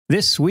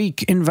This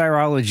Week in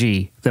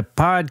Virology, the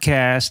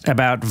podcast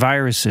about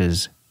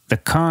viruses, the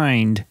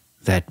kind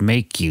that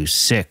make you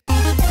sick.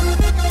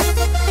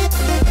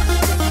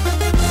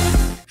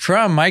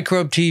 From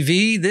Microbe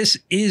TV, this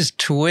is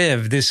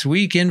TWiV, This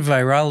Week in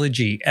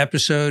Virology,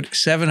 episode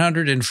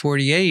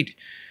 748,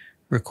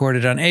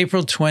 recorded on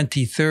April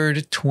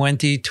 23rd,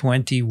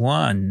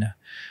 2021.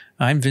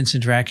 I'm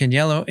Vincent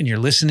Racaniello, and you're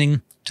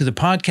listening to the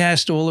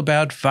podcast all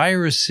about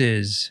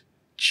viruses.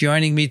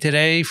 Joining me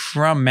today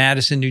from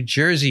Madison, New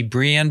Jersey,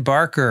 Brianne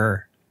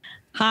Barker.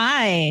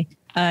 Hi.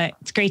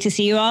 It's great to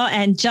see you all.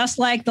 And just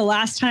like the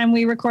last time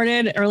we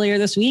recorded earlier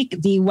this week,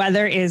 the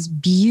weather is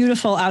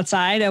beautiful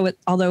outside,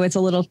 although it's a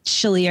little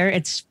chillier.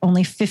 It's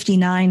only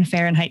 59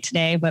 Fahrenheit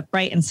today, but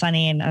bright and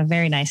sunny and a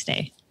very nice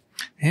day.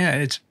 Yeah,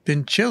 it's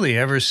been chilly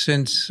ever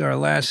since our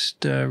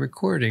last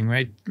recording,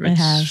 right? It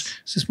has.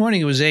 This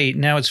morning it was 8,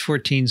 now it's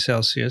 14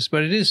 Celsius,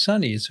 but it is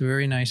sunny. It's a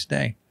very nice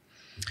day.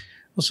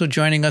 Also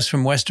joining us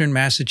from Western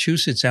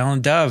Massachusetts,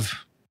 Alan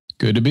Dove.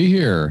 Good to be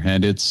here.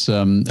 And it's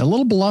a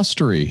little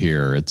blustery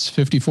here. It's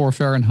 54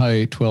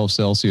 Fahrenheit, 12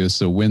 Celsius.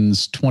 The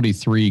wind's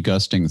 23,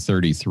 gusting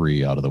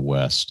 33 out of the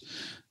west.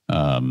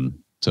 So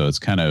it's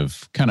kind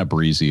of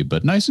breezy,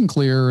 but nice and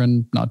clear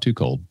and not too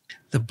cold.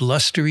 The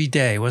blustery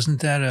day. Wasn't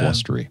that a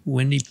blustery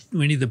Winnie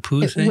the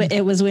Pooh thing?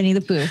 It was Winnie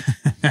the Pooh.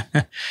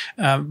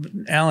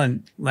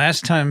 Alan,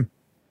 last time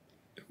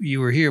you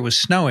were here, it was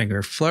snowing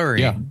or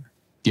flurrying.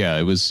 Yeah,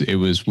 it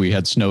was. We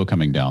had snow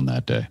coming down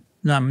that day.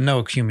 No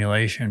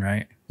accumulation,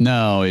 right?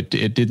 No, it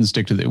didn't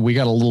stick to we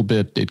got a little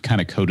bit, it kind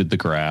of coated the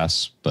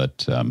grass, but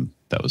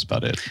that was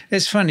about it.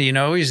 It's funny,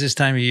 always this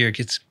time of year, it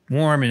gets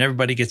warm and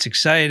everybody gets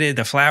excited.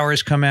 The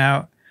flowers come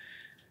out,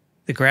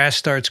 the grass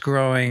starts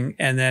growing,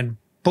 and then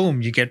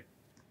boom, you get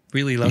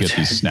really low. You get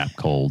these snap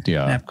cold,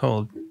 yeah. Snap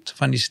cold. It's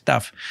funny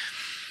stuff.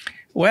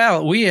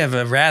 Well, we have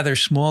a rather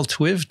small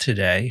TWiV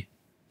today.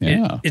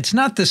 Yeah. It's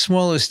not the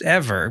smallest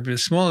ever. The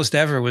smallest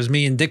ever was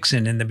me and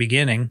Dixon in the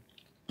beginning.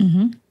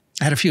 Mm-hmm.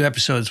 I had a few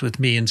episodes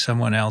with me and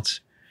someone else.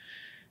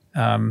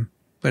 But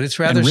it's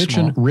rather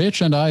small.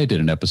 Rich and I did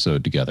an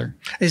episode together.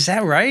 Is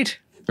that right?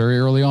 Very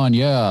early on,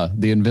 yeah.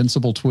 The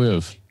Invincible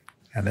TWiV.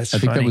 Yeah, that's I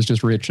think funny. that was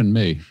just Rich and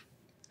me.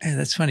 Hey,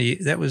 that's funny.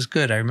 That was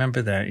good. I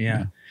remember that,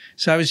 yeah.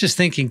 So I was just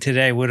thinking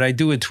today, would I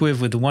do a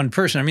TWiV with one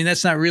person? I mean,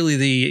 that's not really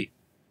the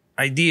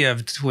idea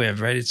of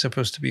TWiV, right? It's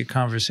supposed to be a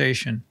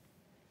conversation.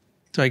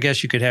 So I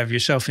guess you could have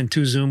yourself in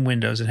 2 Zoom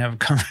windows and have a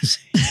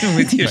conversation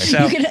with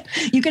yourself.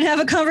 You could have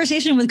a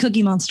conversation with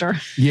Cookie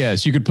Monster.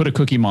 Yes, you could put a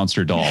Cookie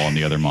Monster doll on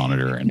the other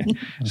monitor. And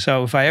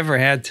so if I ever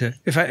had to,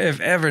 if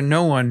ever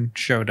no one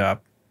showed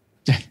up,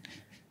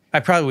 I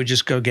probably would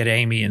just go get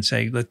Amy and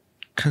say, let's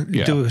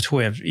do a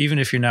TWiV. Even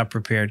if you're not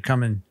prepared,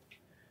 come in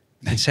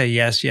and say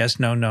yes, yes,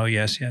 no, no,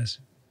 yes, yes.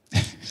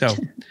 So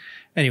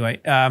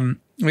anyway,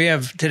 we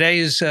have today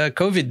is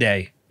COVID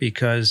day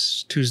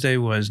because Tuesday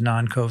was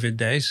non-COVID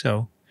day.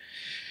 So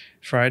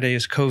Friday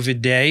is COVID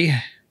day,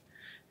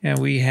 and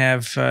we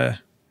have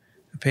a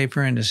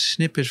paper and a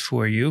snippet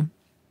for you.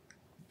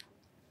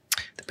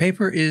 The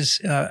paper is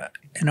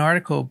an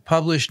article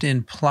published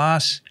in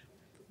PLOS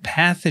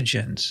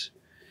Pathogens.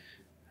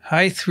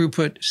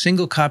 High-throughput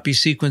single-copy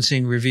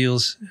sequencing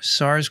reveals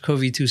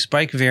SARS-CoV-2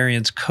 spike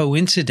variants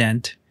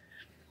coincident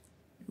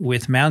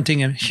with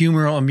mounting a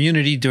humoral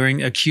immunity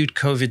during acute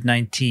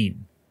COVID-19.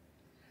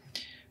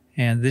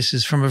 And this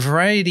is from a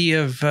variety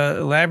of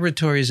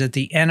laboratories at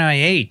the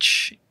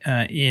NIH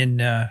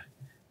in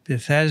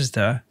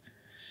Bethesda.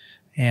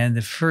 And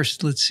the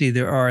first, let's see,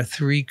 there are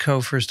 3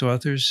 co-first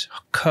authors,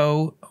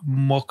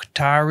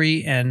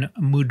 Mokhtari and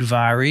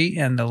Mudvari,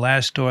 and the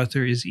last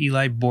author is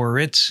Eli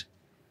Boritz.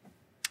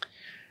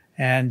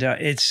 And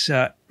it's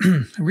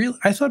real.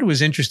 I thought it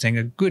was interesting.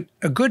 A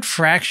good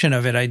fraction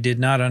of it I did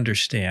not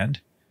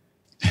understand.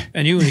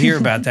 And you will hear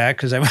about that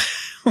because I...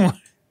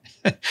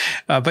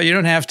 but you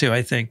don't have to,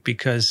 I think,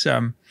 because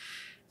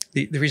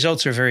the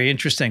results are very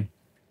interesting.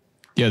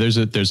 Yeah,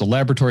 there's a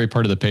laboratory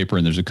part of the paper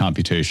and there's a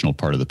computational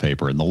part of the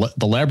paper. And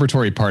the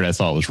laboratory part I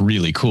thought was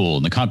really cool.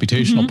 And the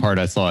computational part,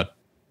 I thought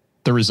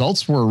the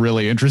results were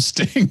really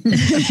interesting.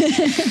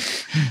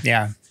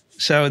 Yeah.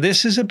 So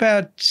this is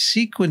about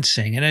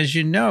sequencing. And as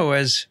you know,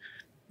 as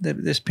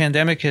this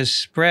pandemic has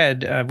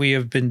spread, we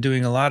have been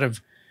doing a lot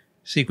of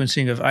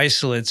sequencing of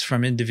isolates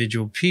from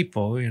individual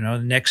people. The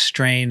next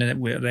strain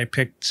that I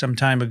picked some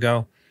time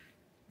ago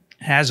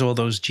has all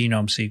those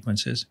genome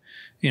sequences.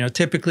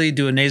 Typically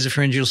do a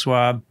nasopharyngeal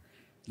swab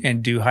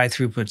and do high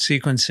throughput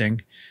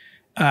sequencing.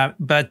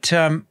 But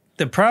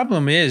the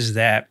problem is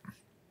that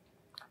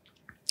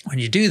when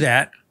you do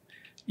that,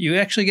 you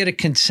actually get a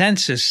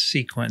consensus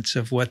sequence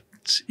of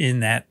what's in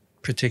that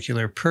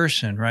particular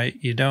person, right?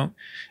 You don't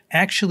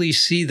actually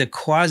see the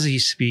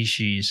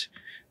quasi-species,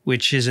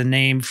 which is a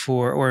name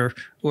for, or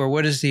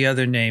what is the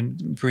other name,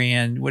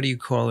 Brianne? What do you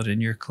call it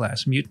in your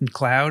class? Mutant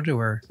cloud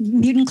or?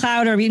 Mutant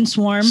cloud or mutant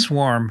swarm.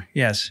 Swarm,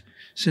 yes.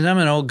 Since I'm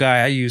an old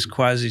guy, I use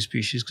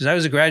quasi-species because I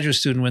was a graduate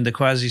student when the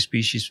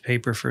quasi-species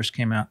paper first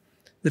came out.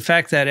 The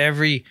fact that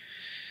every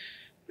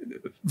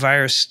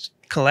virus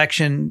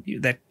collection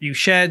that you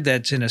shed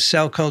that's in a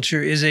cell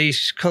culture is a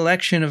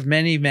collection of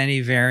many, many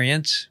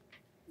variants.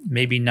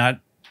 Maybe not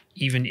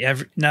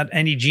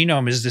any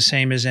genome is the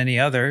same as any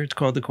other. It's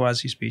called the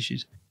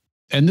quasi-species.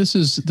 And this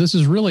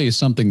is really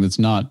something that's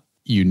not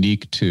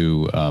unique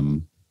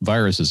to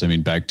viruses. I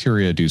mean,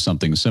 bacteria do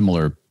something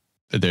similar.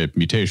 The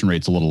mutation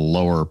rate's a little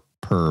lower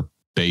per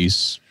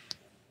base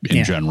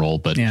in general,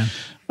 but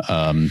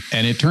and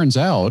it turns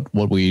out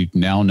what we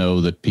now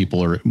know that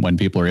when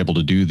people are able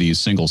to do these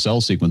single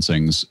cell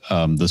sequencings,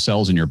 the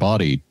cells in your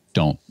body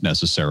don't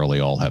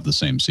necessarily all have the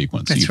same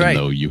sequence. That's even right.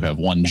 though you have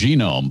one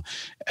genome.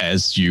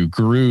 As you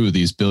grew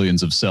these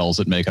billions of cells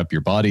that make up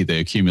your body, they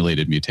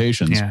accumulated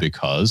mutations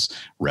because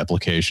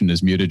replication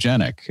is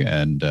mutagenic,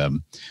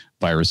 and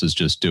viruses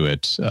just do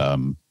it,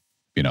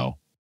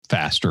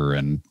 faster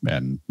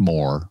and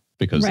more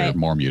because they're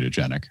more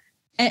mutagenic.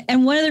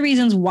 And one of the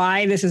reasons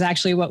why this is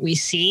actually what we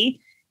see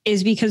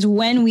is because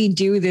when we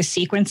do this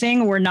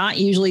sequencing, we're not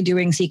usually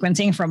doing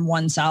sequencing from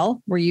one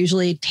cell. We're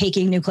usually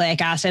taking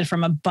nucleic acid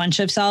from a bunch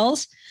of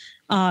cells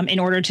in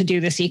order to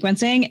do the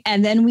sequencing.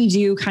 And then we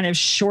do kind of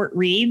short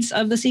reads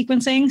of the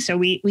sequencing. So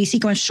we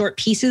sequence short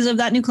pieces of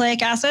that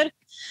nucleic acid.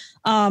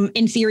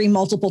 In theory,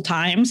 multiple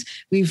times.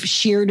 We've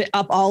sheared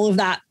up all of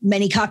that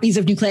many copies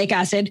of nucleic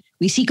acid.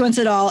 We sequence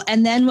it all.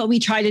 And then what we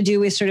try to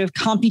do is sort of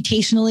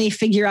computationally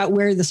figure out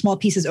where the small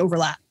pieces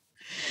overlap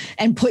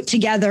and put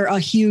together a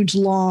huge,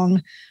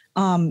 long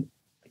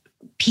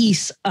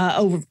piece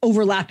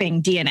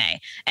overlapping DNA.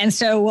 And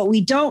so what we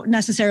don't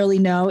necessarily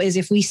know is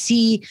if we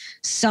see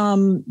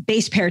some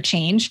base pair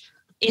change,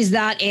 is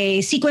that a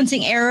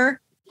sequencing error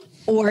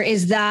or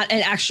is that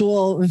an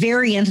actual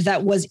variant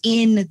that was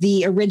in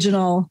the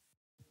original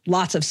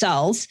lots of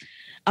cells?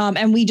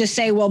 And we just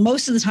say, well,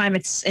 most of the time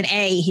it's an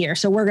A here.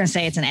 So we're going to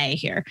say it's an A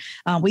here.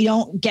 We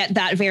don't get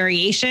that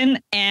variation.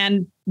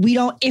 And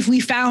if we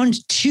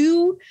found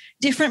two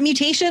different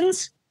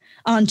mutations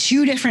on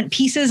two different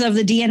pieces of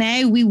the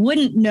DNA, we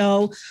wouldn't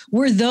know,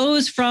 were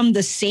those from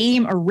the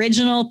same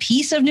original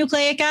piece of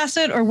nucleic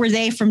acid or were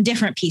they from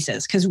different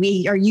pieces? Because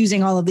we are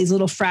using all of these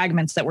little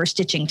fragments that we're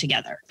stitching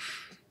together.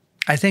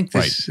 I think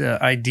this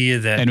idea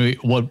that... And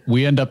what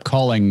we end up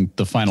calling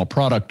the final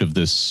product of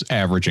this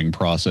averaging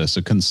process,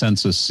 a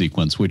consensus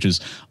sequence, which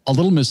is a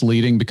little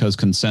misleading because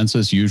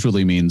consensus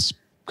usually means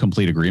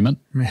complete agreement.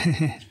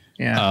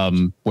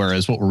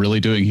 Whereas what we're really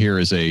doing here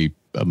is a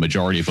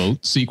majority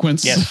vote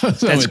sequence. Yes, so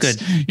that's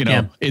good.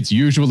 It's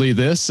usually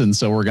this, and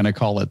so we're going to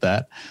call it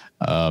that.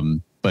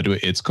 But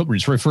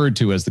it's referred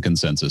to as the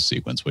consensus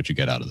sequence, what you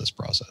get out of this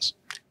process.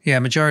 Yeah,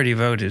 majority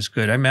vote is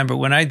good. I remember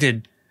when I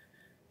did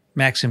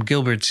Maxim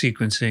Gilbert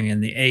sequencing in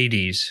the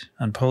 80s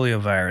on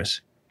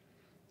poliovirus,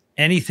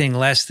 anything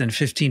less than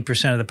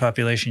 15% of the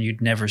population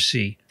you'd never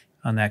see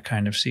on that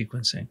kind of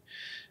sequencing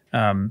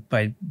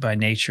by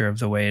nature of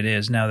the way it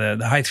is. Now,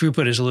 the high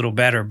throughput is a little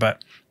better,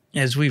 but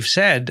as we've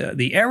said,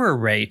 the error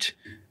rate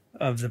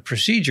of the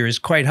procedure is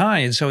quite high,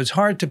 and so it's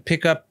hard to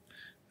pick up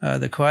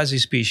the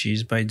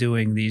quasi-species by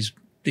doing these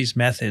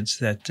methods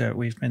that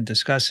we've been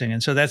discussing.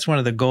 And so that's one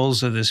of the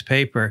goals of this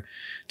paper,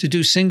 to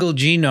do single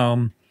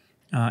genome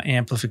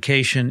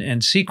amplification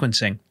and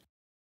sequencing.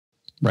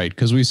 Right,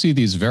 because we see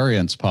these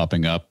variants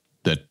popping up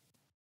that,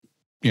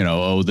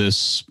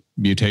 this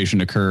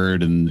mutation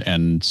occurred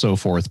and so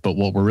forth. But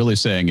what we're really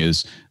saying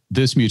is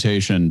this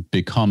mutation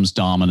becomes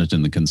dominant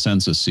in the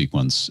consensus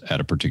sequence at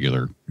a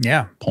particular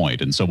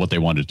point. And so what they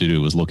wanted to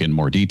do was look in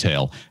more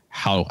detail.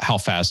 How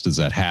fast does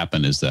that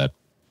happen? Is that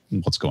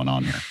what's going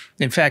on here?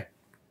 In fact,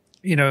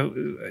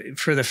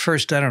 for the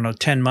first,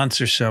 10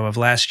 months or so of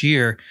last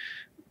year,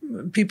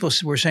 people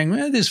were saying,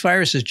 well, this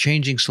virus is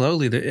changing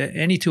slowly.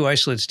 Any two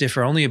isolates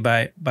differ only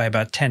by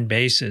about 10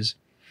 bases.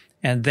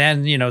 And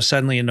then,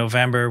 suddenly in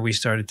November, we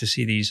started to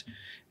see these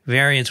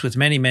variants with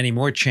many, many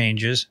more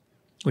changes,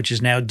 which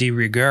is now de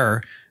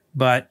rigueur.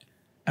 But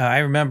I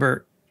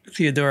remember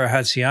Theodora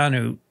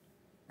Hatzianu,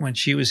 when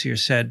she was here,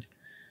 said,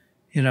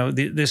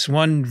 this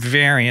one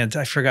variant,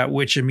 I forgot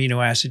which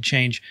amino acid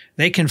change,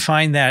 they can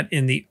find that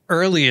in the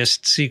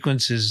earliest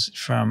sequences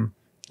from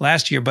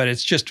last year, but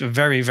it's just a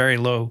very, very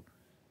low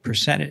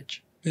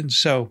percentage. And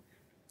so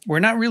we're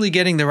not really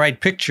getting the right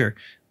picture.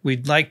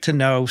 We'd like to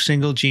know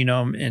single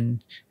genome.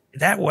 And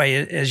that way,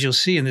 as you'll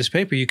see in this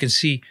paper, you can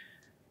see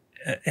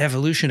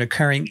evolution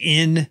occurring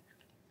in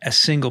a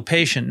single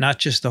patient, not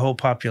just the whole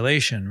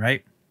population,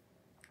 right?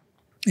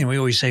 And we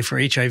always say for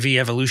HIV,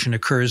 evolution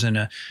occurs in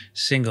a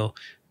single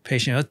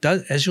patient. It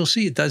does, as you'll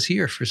see, it does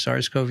here for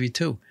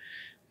SARS-CoV-2.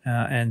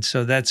 And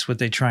so that's what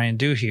they try and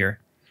do here.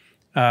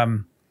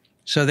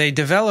 So they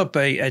develop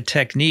a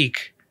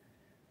technique.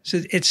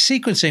 So it's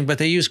sequencing, but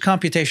they use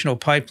computational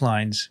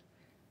pipelines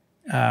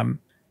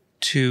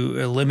to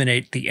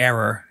eliminate the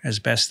error as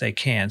best they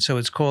can. So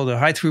it's called a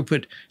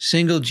high-throughput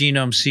single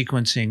genome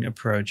sequencing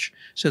approach.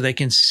 So they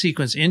can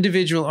sequence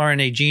individual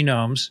RNA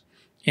genomes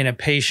in a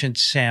patient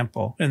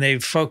sample, and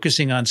they're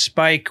focusing on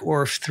spike,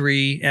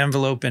 ORF3,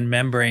 envelope, and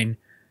membrane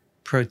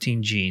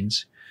protein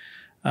genes.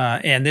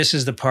 And this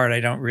is the part I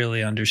don't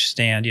really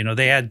understand.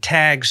 They add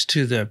tags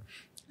to the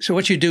So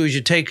what you do is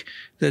you take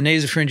the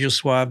nasopharyngeal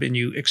swab and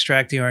you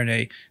extract the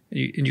RNA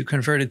and you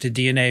convert it to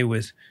DNA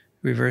with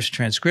reverse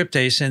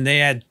transcriptase, and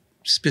they add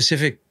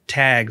specific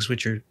tags,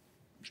 which are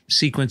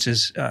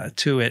sequences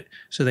to it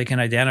so they can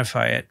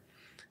identify it.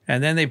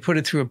 And then they put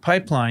it through a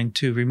pipeline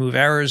to remove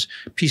errors,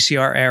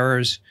 PCR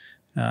errors,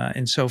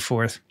 and so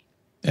forth.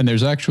 And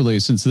there's actually,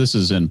 since this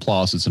is in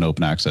PLOS, it's an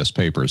open access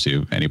paper,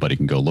 so anybody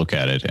can go look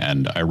at it.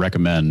 And I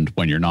recommend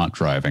when you're not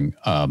driving,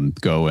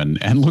 go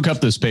and look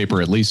up this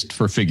paper, at least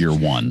for figure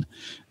 1,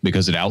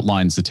 because it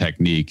outlines the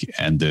technique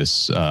and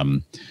this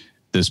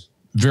this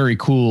very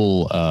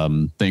cool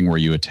thing where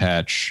you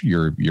attach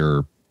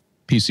your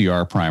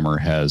PCR primer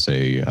has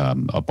a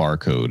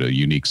barcode, a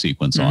unique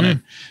sequence on it.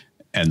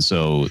 And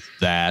so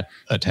that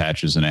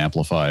attaches and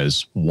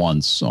amplifies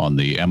once on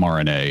the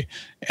mRNA,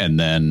 and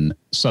then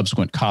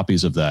subsequent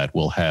copies of that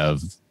will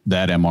have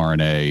that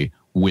mRNA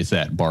with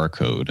that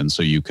barcode. And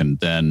so you can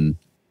then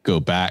go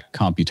back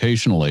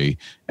computationally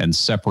and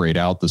separate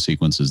out the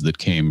sequences that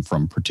came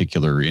from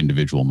particular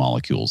individual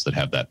molecules that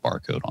have that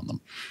barcode on them.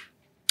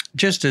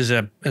 Just as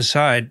an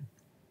aside,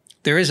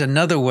 there is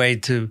another way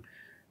to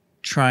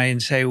try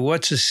and say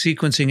what's a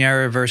sequencing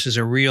error versus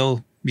a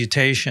real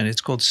mutation.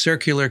 It's called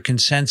circular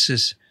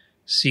consensus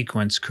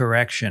sequence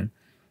correction.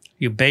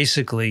 You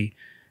basically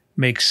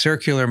make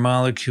circular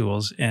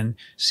molecules and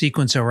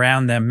sequence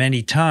around them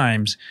many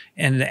times,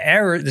 and the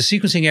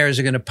sequencing errors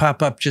are going to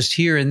pop up just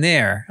here and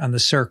there on the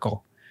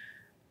circle.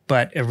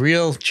 But a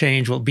real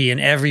change will be in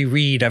every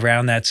read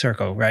around that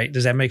circle, right?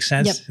 Does that make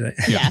sense? Yep.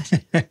 Yes.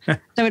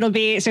 So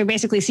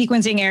basically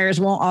sequencing errors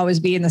won't always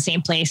be in the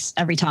same place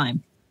every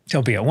time.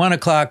 There'll be a 1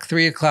 o'clock,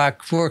 3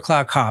 o'clock, 4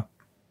 o'clock hop,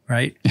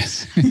 right?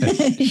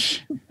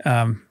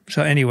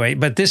 So anyway,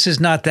 but this is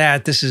not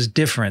that. This is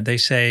different. They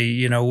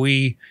say,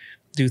 we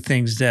do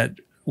things that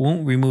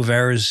won't remove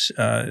errors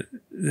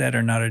that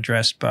are not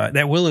addressed by,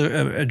 that will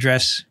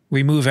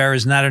remove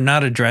errors that are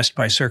not addressed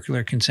by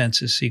circular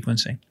consensus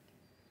sequencing.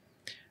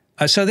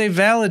 So they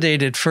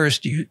validated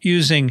first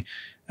using,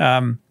 they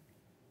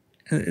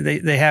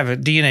have a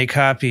DNA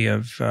copy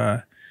of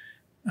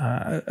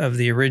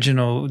the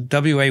original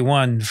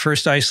WA1,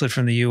 first isolate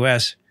from the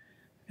US,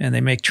 and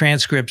they make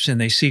transcripts and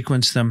they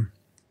sequence them,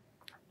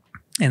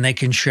 and they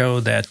can show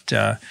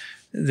that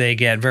they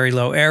get very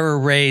low error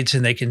rates,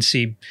 and they can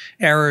see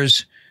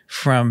errors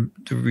from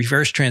the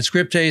reverse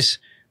transcriptase,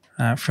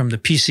 from the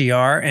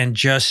PCR, and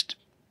just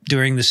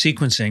during the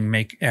sequencing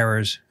make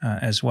errors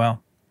as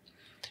well.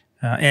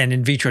 And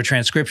in vitro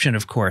transcription,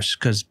 of course,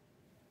 because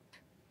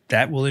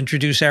that will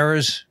introduce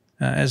errors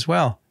as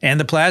well. And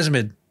the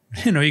plasmid,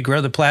 you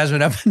grow the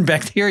plasmid up in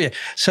bacteria.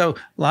 So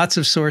lots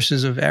of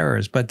sources of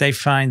errors, but they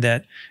find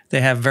that they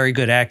have very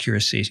good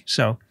accuracy.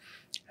 So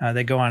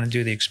they go on and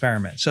do the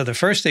experiment. So the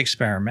first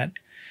experiment,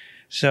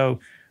 so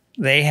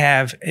they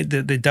have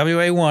the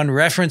WA1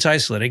 reference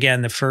isolate,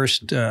 again, the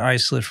first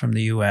isolate from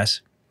the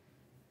US.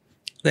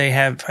 They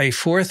have a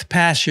fourth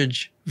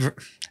passage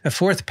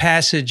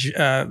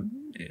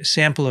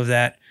sample of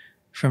that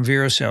from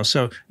virocells.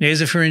 So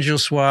nasopharyngeal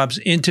swabs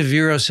into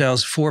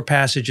virocells, 4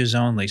 passages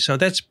only. So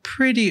that's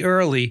pretty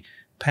early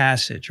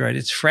passage, right?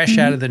 It's fresh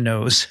out of the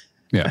nose.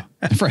 Yeah,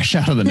 fresh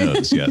out of the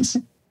nose, yes.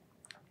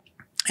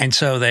 And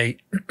so they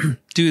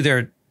do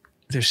their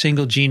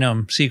single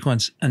genome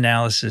sequence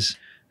analysis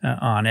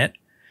on it.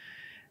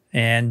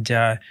 And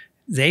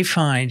they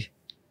find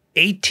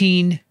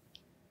 18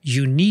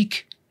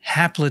 unique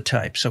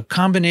haplotypes, so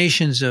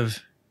combinations of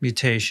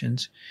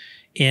mutations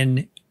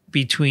in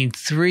between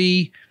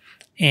 3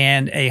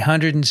 and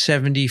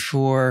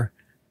 174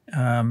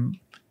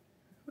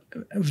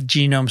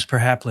 genomes per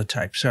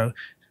haplotype. So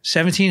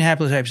 17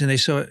 haplotypes, and they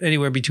saw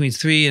anywhere between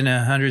 3 and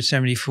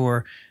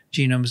 174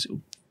 genomes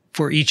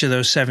for each of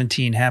those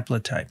 17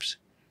 haplotypes.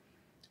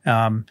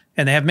 And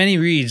they have many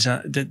reads.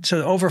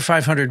 So over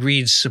 500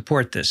 reads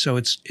support this. So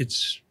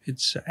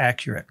it's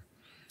accurate.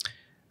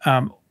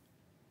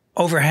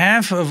 Over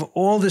half of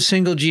all the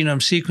single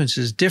genome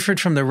sequences differed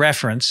from the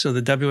reference, so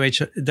the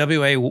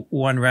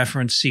WA1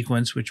 reference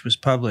sequence, which was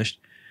published,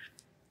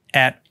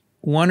 at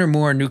 1 or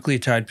more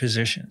nucleotide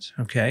positions,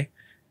 okay?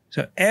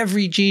 So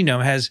every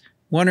genome has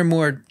 1 or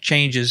more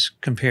changes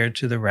compared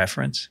to the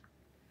reference.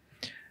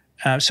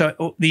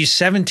 So these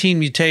 17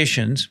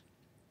 mutations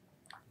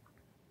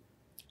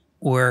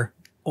were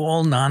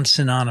all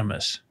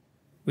non-synonymous,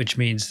 which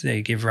means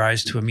they give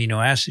rise to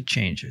amino acid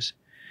changes.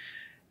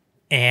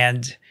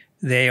 And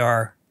they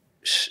are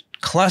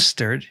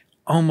clustered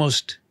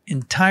almost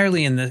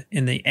entirely in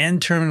the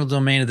N-terminal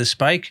domain of the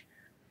spike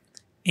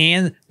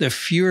and the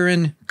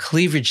furin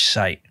cleavage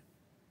site.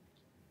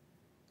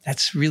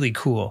 That's really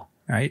cool,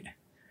 right?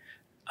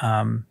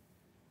 The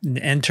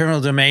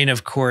N-terminal domain,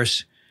 of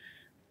course,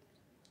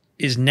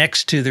 is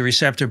next to the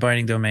receptor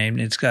binding domain.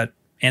 It's got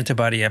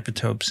antibody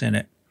epitopes in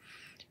it.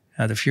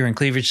 The furin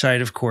cleavage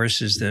site, of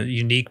course, is the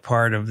unique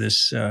part of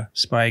this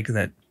spike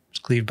that's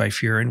cleaved by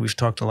furin. We've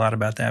talked a lot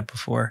about that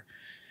before.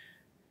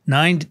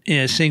 9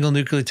 single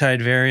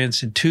nucleotide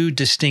variants and 2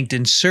 distinct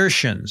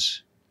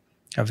insertions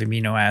of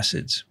amino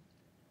acids.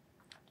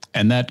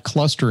 And that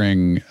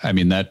clustering, I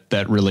mean,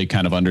 that really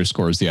kind of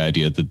underscores the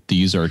idea that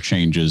these are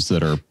changes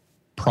that are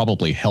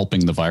probably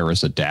helping the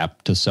virus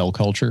adapt to cell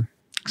culture.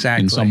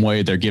 Exactly. In some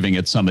way, they're giving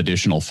it some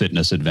additional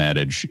fitness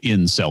advantage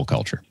in cell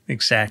culture.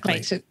 Exactly.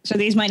 Right. So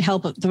these might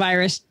help the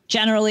virus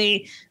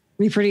generally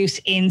reproduce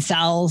in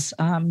cells.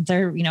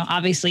 They're,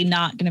 obviously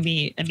not going to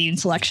be immune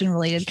selection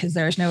related because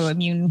there's no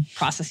immune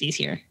processes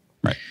here.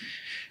 Right.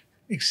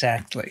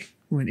 Exactly.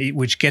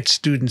 Which gets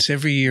students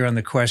every year on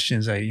the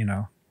questions. I,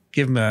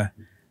 give them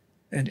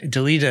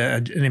delete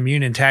an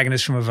immune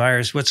antagonist from a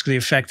virus. What's the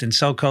effect in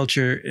cell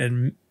culture?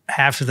 And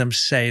half of them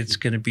say it's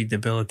going to be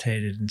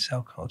debilitated in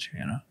cell culture.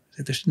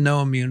 There's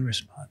no immune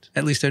response.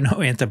 At least there are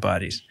no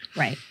antibodies.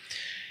 Right.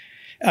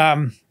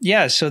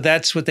 So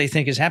that's what they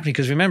think is happening.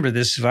 Because remember,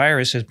 this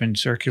virus has been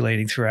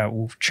circulating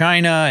throughout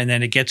China, and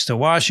then it gets to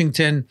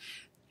Washington,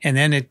 and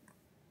then it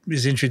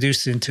is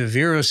introduced into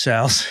vero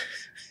cells,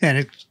 and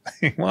it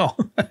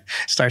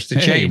starts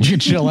to change. We can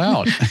chill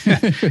out.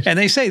 And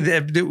they say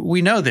that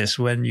we know this.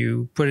 When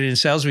you put it in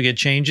cells, we get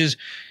changes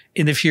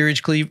in the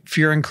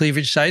furin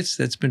cleavage sites.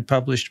 That's been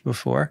published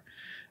before.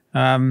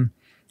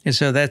 And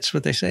so that's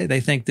what they say. They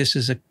think this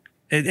is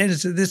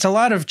it's a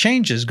lot of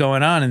changes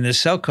going on in this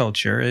cell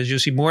culture, as you'll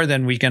see, more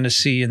than we're going to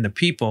see in the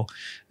people.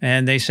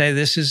 And they say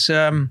this is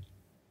a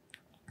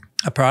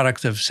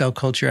product of cell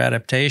culture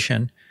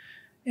adaptation.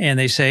 And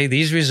they say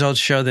these results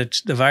show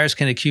that the virus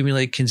can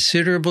accumulate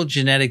considerable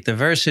genetic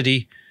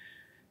diversity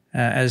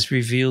as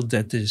revealed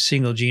at the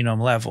single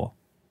genome level.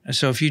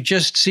 So if you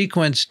just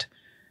sequenced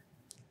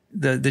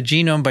the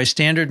genome by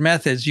standard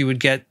methods, you would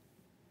get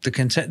the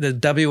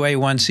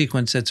WA1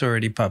 sequence that's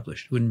already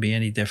published. Wouldn't be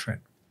any different.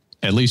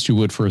 At least you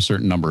would for a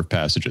certain number of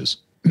passages.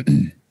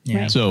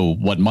 Yeah. So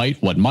what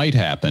might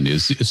happen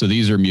is, so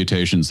these are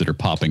mutations that are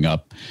popping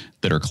up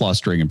that are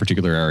clustering in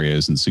particular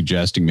areas and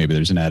suggesting maybe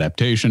there's an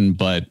adaptation,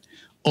 but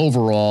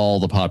overall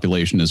the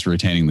population is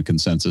retaining the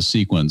consensus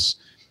sequence.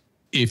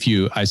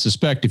 I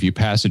suspect if you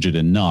passage it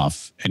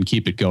enough and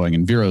keep it going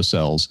in vero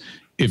cells,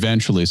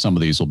 eventually some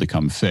of these will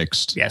become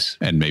fixed. Yes.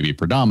 And maybe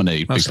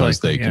predominate Most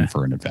because likely, they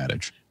confer an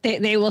advantage.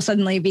 They will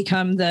suddenly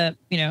become the,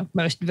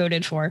 most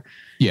voted for.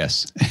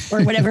 Yes.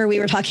 Or whatever we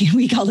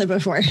called it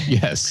before.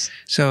 Yes.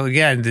 So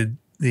again,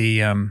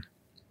 the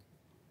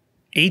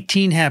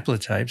 18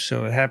 haplotypes,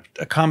 so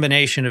a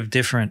combination of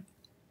different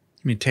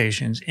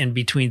mutations, and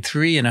between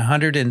 3 and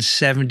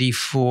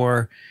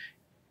 174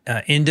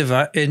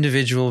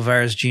 individual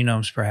virus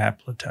genomes per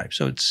haplotype.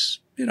 So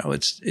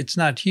it's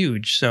not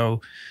huge.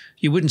 So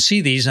you wouldn't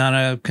see these on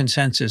a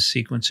consensus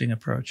sequencing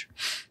approach.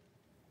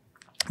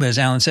 But as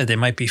Alan said, they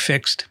might be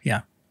fixed.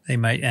 Yeah, they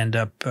might end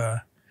up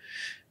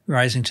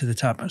rising to the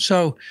top.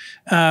 So,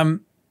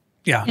 and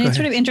it's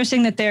sort of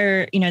interesting that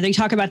they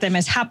talk about them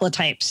as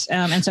haplotypes.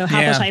 And so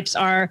haplotypes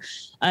are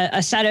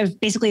a set of,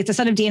 basically it's a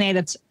set of DNA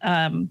that's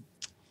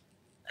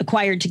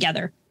acquired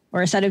together,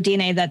 or a set of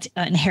DNA that's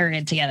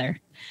inherited together.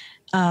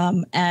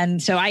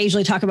 And so I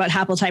usually talk about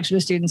haplotypes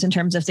with students in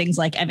terms of things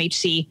like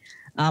MHC,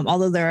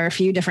 although there are a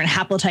few different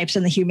haplotypes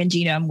in the human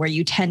genome where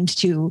you tend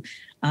to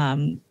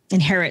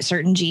inherit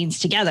certain genes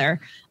together.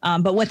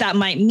 But what that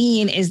might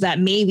mean is that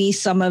maybe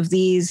some of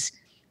these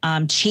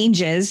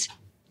changes,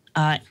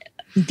 in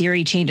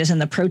theory changes in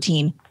the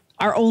protein,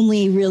 are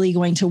only really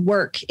going to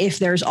work if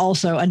there's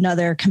also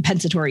another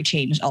compensatory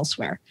change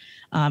elsewhere.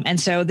 And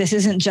so this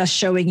isn't just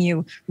showing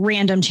you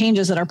random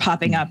changes that are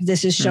popping up.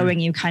 This is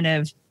showing you kind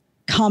of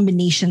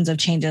combinations of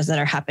changes that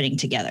are happening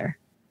together.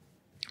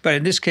 But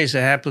in this case, a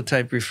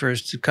haplotype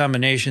refers to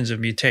combinations of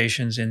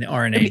mutations in the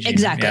RNA gene.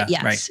 Exactly. Yeah,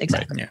 yes, right,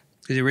 exactly. Right,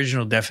 yeah. The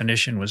original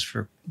definition was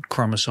for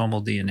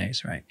chromosomal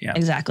DNAs, right? Yeah.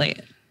 Exactly.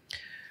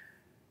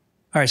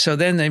 All right. So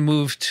then they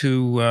moved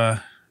to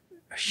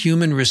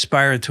human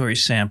respiratory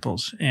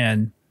samples,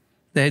 and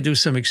they do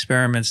some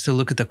experiments to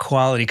look at the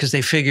quality, because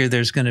they figure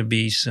there's going to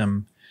be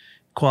some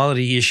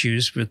quality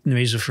issues with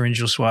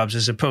nasopharyngeal swabs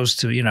as opposed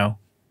to,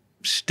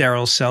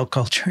 sterile cell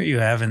culture you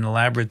have in the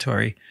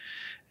laboratory,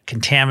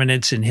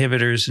 contaminants,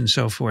 inhibitors, and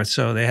so forth.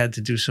 So they had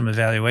to do some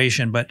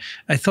evaluation. But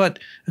I thought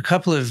a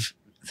couple of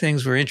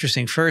things were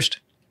interesting. First,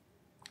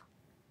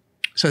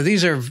 so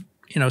these are,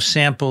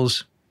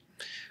 samples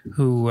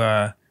who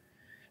are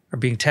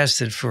being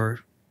tested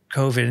for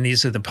COVID, and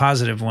these are the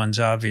positive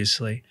ones,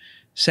 obviously.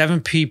 7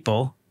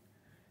 people,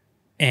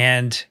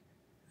 and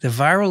the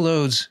viral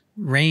loads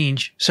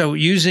range. So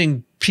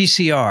using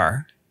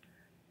PCR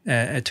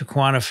to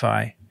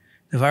quantify,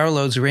 the viral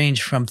loads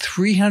range from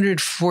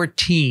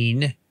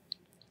 314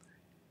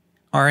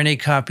 RNA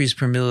copies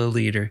per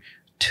milliliter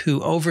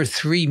to over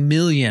 3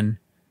 million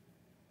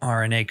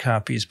RNA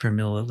copies per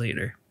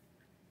milliliter.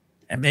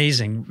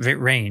 Amazing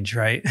range,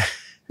 right?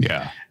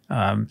 Yeah.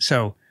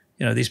 So,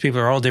 these people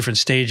are all different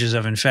stages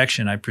of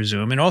infection, I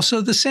presume. And also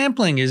the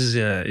sampling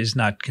is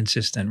not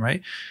consistent,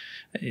 right?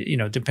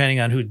 Depending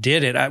on who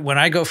did it. When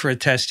I go for a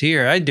test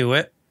here, I do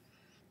it,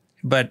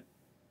 but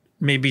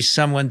maybe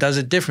someone does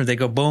it different. They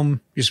go,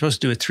 boom, you're supposed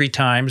to do it 3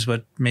 times,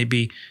 but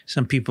maybe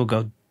some people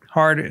go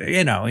harder.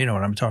 You know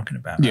what I'm talking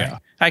about. Yeah.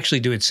 Right? I actually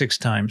do it 6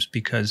 times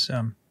because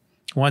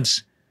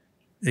once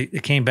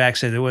it came back,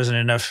 said there wasn't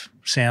enough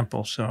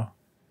sample. So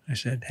I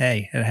said,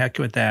 hey, the heck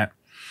with that.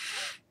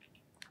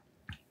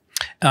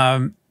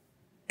 Their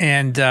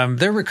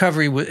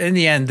recovery, in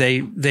the end,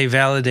 they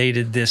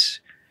validated this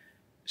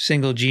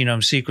single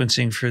genome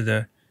sequencing for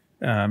the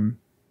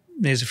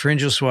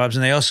nasopharyngeal swabs,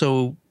 and they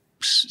also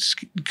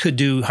could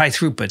do high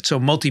throughput, so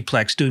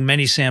multiplex, doing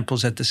many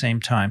samples at the same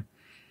time.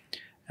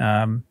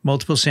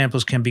 Multiple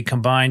samples can be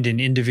combined in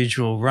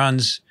individual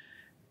runs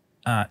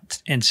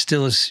and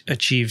still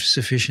achieve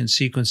sufficient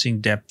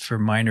sequencing depth for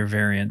minor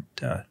variant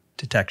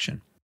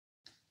detection.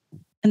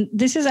 And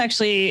this is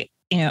actually,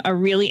 a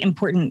really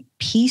important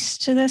piece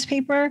to this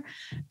paper,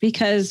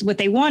 because what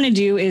they want to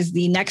do is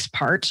the next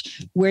part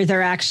where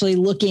they're actually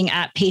looking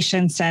at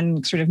patients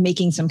and sort of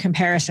making some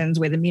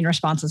comparisons with immune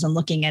responses and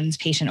looking at this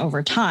patient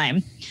over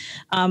time.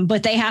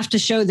 But they have to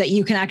show that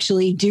you can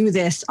actually do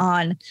this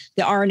on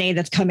the RNA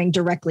that's coming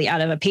directly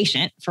out of a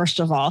patient, first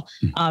of all.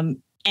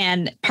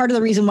 And part of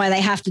the reason why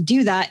they have to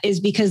do that is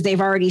because they've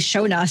already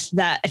shown us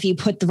that if you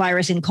put the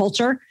virus in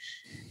culture,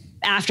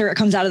 after it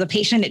comes out of the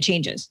patient, it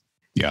changes.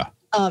 Yeah.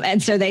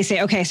 And so they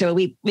say, okay, so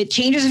it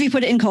changes if you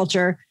put it in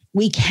culture.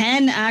 We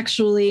can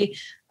actually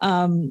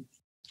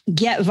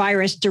get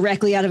virus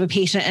directly out of a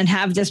patient and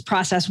have this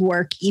process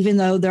work, even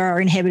though there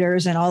are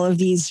inhibitors and all of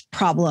these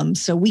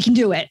problems. So we can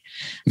do it.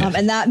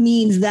 And that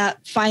means that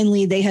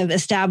finally they have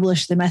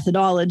established the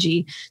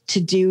methodology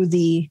to do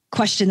the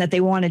question that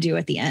they want to do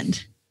at the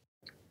end.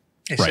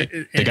 Right.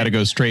 They got to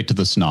go straight to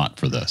the snot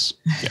for this.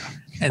 Yeah.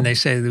 And they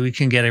say that we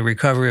can get a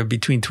recovery of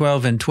between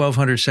 12 and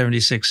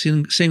 1,276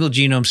 single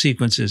genome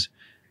sequences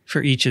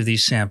for each of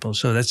these samples.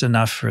 So that's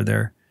enough for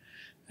their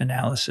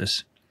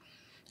analysis.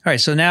 All right.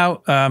 So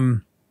now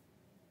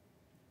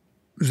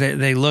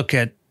they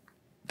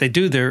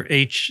do their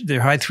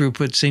high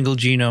throughput single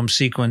genome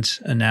sequence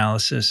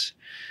analysis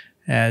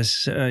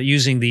as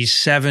using these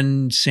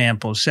 7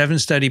 samples, 7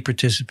 study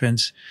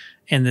participants,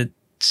 and the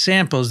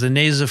samples, the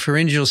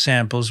nasopharyngeal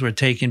samples, were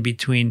taken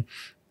between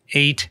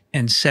 8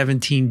 and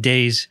 17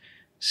 days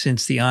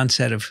since the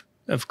onset of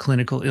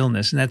clinical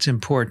illness. And that's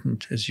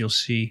important, as you'll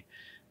see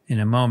in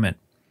a moment.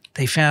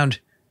 They found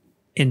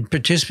in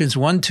participants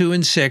 1, 2,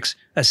 and 6,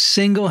 a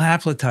single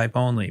haplotype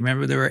only.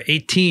 Remember, there were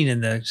 18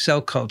 in the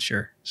cell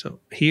culture. So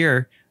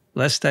here,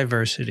 less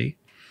diversity.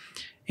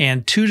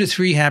 And 2 to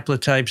 3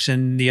 haplotypes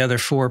in the other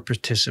 4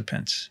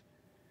 participants.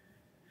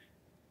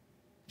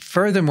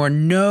 Furthermore,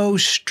 no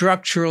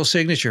structural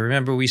signature.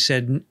 Remember, we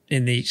said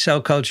in the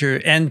cell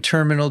culture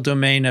N-terminal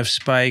domain of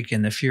spike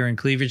and the furin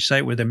cleavage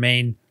site were the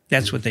main,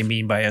 that's what they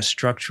mean by a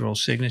structural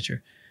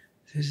signature.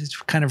 It's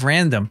kind of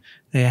random.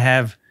 They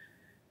have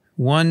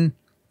 1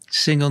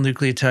 single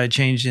nucleotide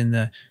change in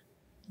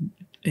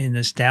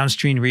this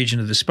downstream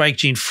region of the spike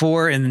gene,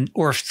 4 in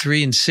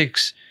ORF3 and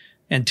 6,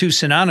 and 2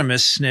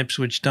 synonymous SNPs,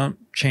 which don't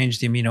change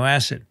the amino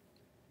acid.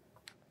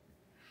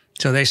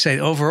 So they say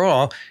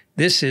overall,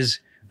 this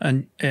is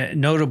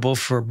notable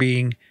for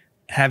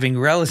having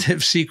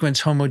relative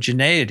sequence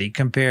homogeneity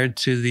compared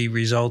to the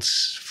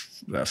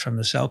results from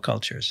the cell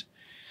cultures.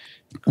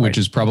 Which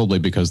is probably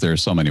because there are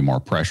so many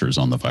more pressures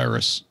on the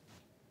virus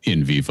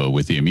in vivo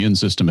with the immune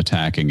system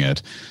attacking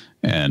it.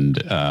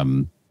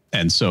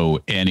 And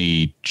so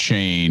any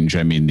change,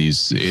 I mean,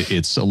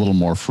 it's a little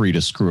more free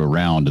to screw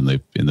around in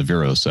the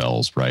viro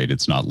cells, right?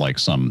 It's not like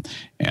some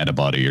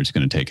antibody is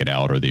going to take it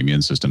out, or the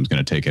immune system is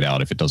going to take it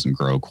out if it doesn't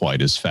grow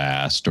quite as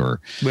fast,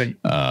 or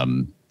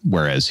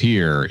whereas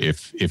here,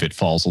 if it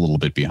falls a little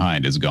bit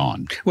behind, it's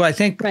gone. Well, I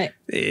think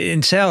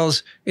in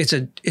cells, it's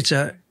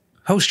a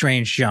host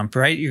range jump,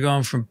 right? You're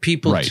going from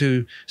people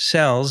to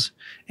cells,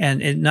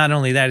 and not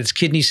only that, it's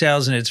kidney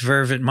cells and it's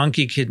vervet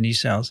monkey kidney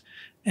cells.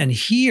 And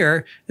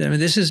here, I mean,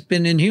 this has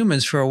been in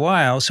humans for a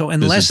while. So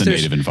unless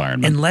there's native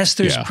environment, unless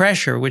there's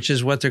pressure, which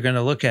is what they're going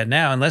to look at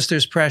now, unless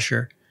there's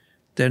pressure,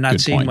 they're not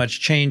seeing much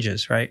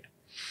changes, right?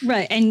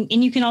 Right. And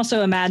you can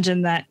also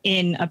imagine that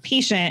in a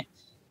patient,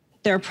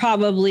 there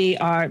probably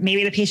are,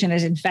 maybe the patient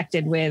is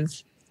infected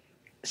with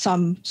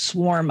some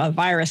swarm of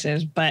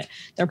viruses, but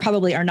there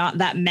probably are not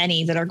that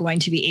many that are going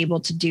to be able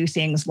to do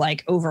things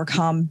like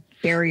overcome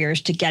barriers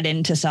to get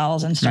into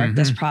cells and start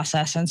this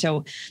process. And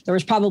so there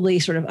was probably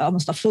sort of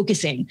almost a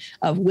focusing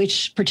of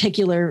which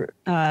particular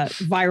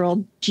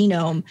viral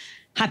genome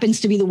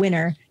happens to be the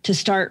winner to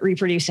start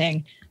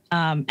reproducing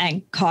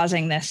and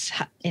causing this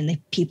in the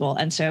people.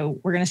 And so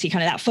we're going to see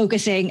kind of that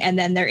focusing, and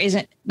then there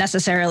isn't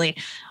necessarily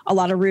a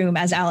lot of room,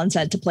 as Alan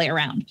said, to play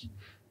around.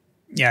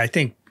 Yeah, I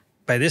think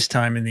by this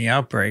time in the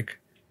outbreak,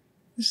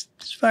 this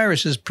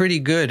virus is pretty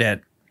good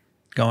at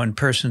going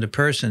person to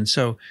person.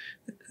 So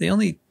the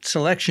only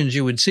selections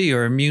you would see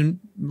are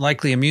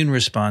likely immune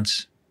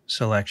response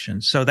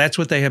selections. So that's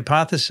what they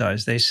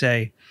hypothesize. They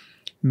say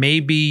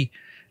maybe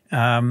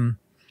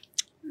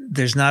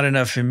there's not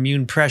enough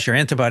immune pressure,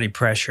 antibody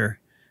pressure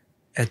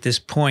at this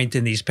point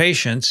in these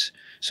patients.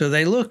 So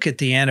they look at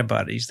the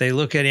antibodies. They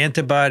look at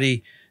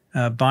antibody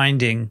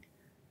binding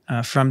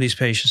from these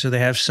patients. So they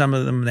have some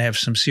of them, they have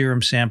some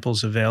serum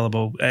samples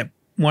available,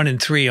 1 in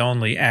 3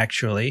 only,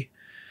 actually.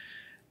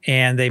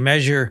 And they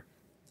measure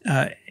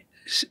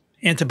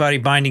antibody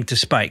binding to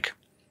spike.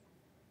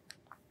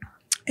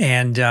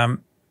 And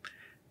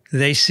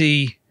they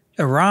see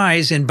a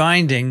rise in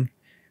binding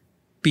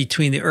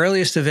between the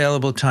earliest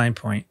available time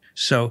point.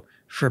 So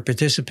for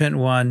participant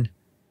 1,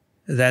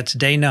 that's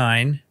day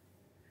 9,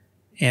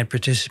 and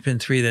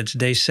participant 3, that's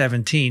day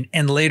 17,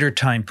 and later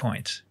time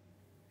points,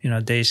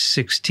 days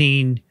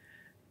 16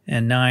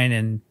 and 9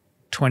 and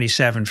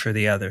 27 for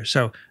the other.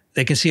 So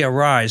they can see a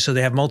rise. So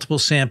they have multiple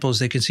samples.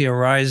 They can see a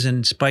rise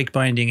in spike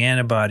binding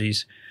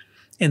antibodies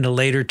in the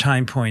later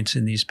time points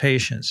in these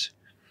patients.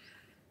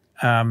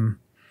 And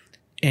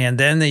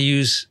then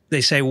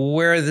they say, well,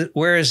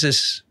 where is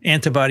this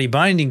antibody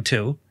binding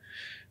to?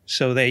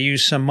 So they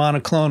use some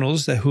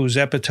monoclonals whose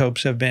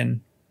epitopes have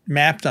been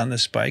mapped on the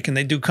spike, and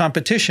they do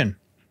competition.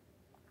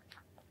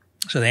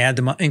 So they add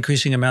the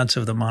increasing amounts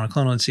of the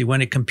monoclonal and see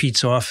when it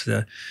competes off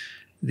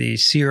the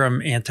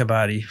serum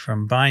antibody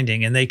from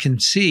binding. And they can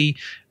see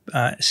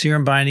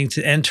serum binding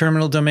to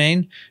N-terminal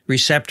domain,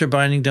 receptor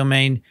binding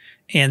domain,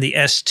 and the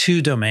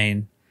S2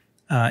 domain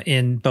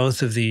in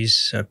both of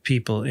these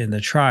people in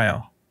the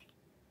trial.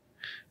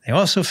 They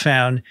also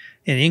found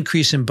an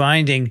increase in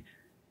binding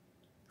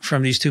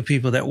from these two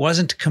people that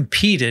wasn't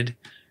competed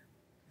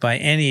by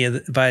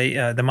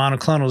the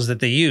monoclonals that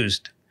they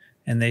used.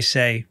 And they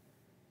say,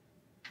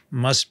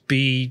 must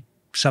be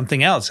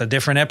something else, a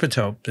different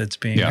epitope that's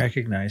being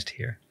recognized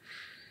here.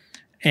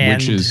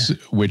 And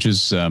which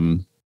is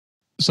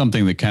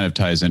something that kind of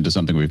ties into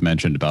something we've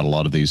mentioned about a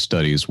lot of these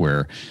studies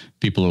where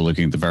people are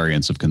looking at the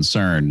variants of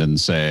concern and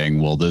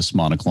saying, well, this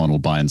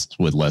monoclonal binds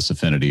with less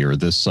affinity, or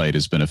this site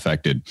has been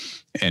affected.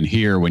 And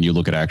here, when you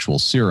look at actual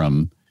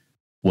serum,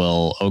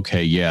 well,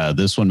 okay, yeah,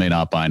 this one may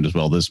not bind as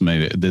well. This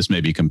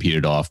may be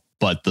competed off,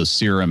 but the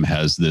serum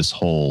has this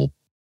whole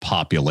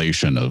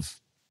population of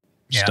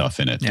stuff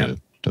in it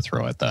to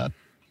throw at that.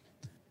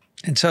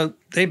 And so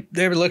they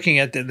were looking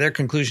at their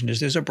conclusion is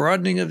there's a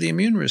broadening of the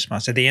immune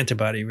response, the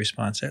antibody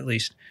response at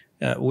least,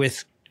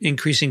 with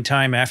increasing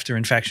time after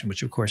infection,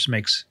 which of course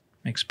makes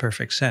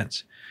perfect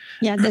sense.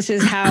 Yeah, this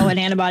is how an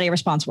antibody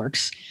response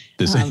works.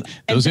 Those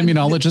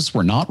immunologists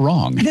were not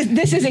wrong.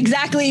 This is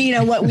exactly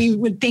what we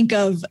would think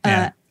of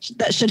that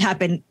should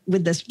happen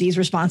with these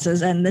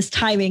responses, and this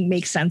timing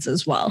makes sense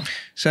as well.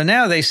 So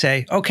now they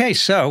say, okay,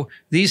 so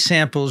these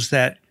samples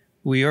that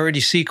we already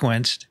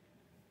sequenced,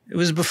 it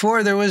was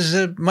before there was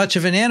much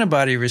of an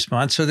antibody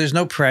response, so there's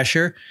no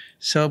pressure.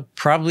 So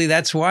probably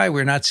that's why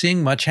we're not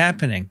seeing much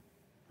happening,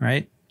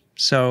 right?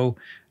 So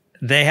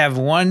they have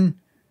one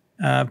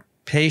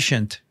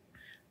patient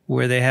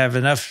where they have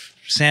enough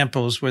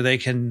samples where they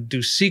can do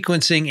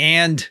sequencing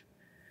and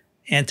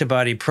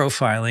antibody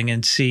profiling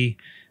and see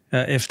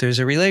if there's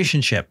a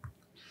relationship.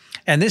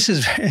 And this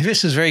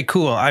is very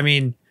cool. I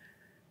mean,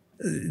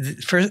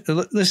 first,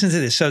 listen to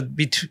this. So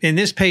in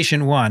this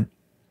patient 1,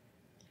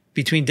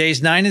 between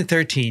days 9 and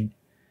 13,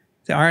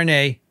 the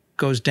RNA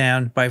goes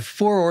down by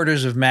 4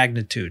 orders of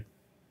magnitude,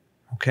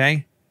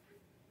 okay?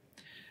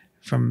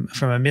 From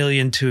 1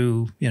 million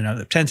to,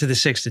 10 to the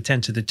 6 to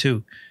 10 to the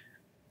 2.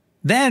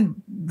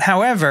 Then,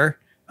 however,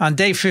 on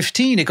day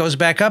 15, it goes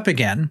back up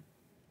again.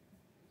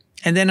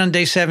 And then on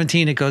day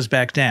 17, it goes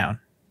back down.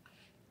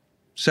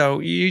 So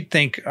you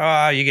think, you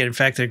get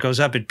infected, it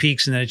goes up, it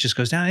peaks, and then it just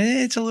goes down.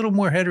 It's a little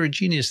more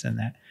heterogeneous than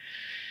that.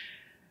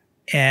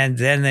 And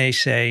then they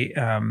say,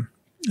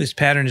 this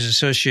pattern is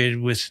associated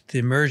with the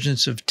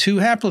emergence of 2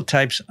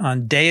 haplotypes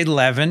on day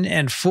 11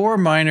 and 4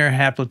 minor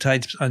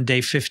haplotypes on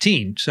day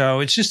 15. So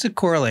it's just a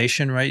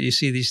correlation, right? You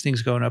see these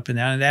things going up and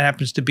down, and that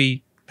happens to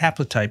be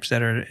haplotypes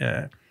that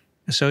are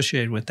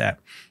associated with that.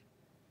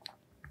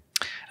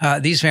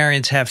 These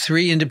variants have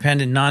 3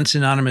 independent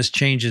non-synonymous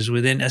changes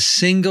within a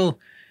single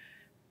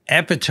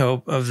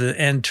epitope of the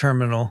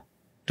N-terminal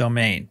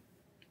domain.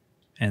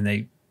 And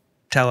they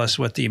tell us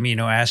what the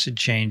amino acid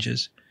change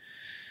is.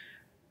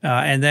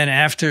 And then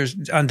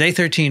on day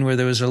 13, where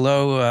there was a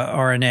low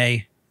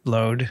RNA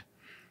load,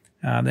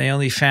 they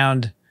only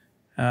found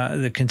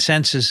the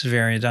consensus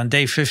variant. On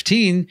day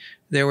 15,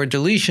 there were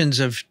deletions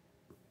of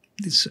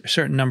a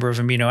certain number of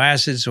amino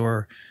acids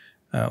or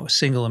a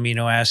single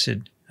amino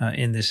acid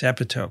in this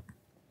epitope.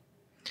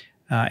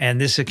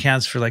 And this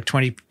accounts for like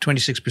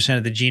 26%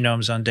 of the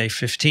genomes on day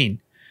 15.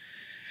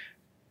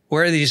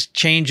 Where are these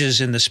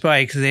changes in the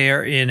spike? They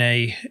are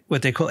in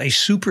what they call a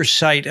super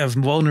site of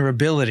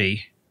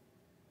vulnerability.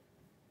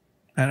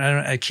 And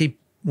I keep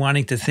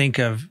wanting to think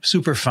of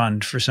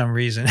Superfund for some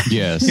reason.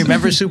 Yes. You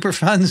remember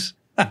Superfunds?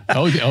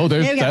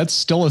 That's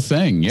still a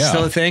thing. Yeah.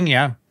 Still a thing,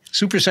 yeah.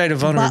 Super site of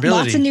vulnerability.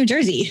 Lots in New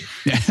Jersey.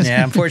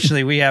 Yeah,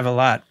 unfortunately, we have a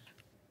lot.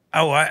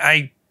 Oh,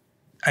 I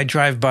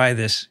drive by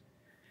this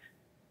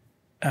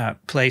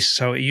place.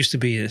 So it used to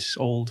be this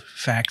old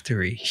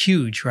factory,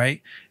 huge,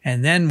 right?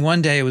 And then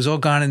one day it was all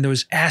gone and there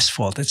was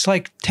asphalt. It's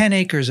like 10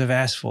 acres of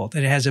asphalt.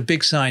 And it has a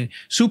big sign,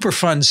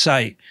 Superfund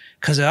site,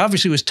 because it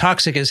obviously was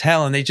toxic as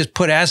hell. And they just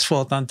put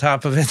asphalt on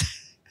top of it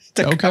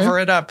to cover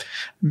it up.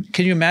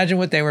 Can you imagine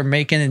what they were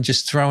making and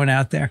just throwing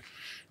out there?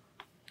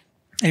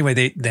 Anyway,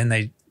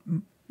 they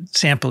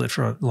sample it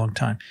for a long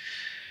time.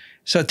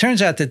 So it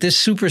turns out that this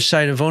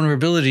supersite of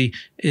vulnerability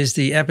is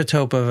the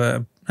epitope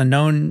of a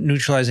known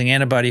neutralizing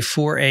antibody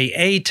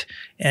 4A8,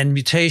 and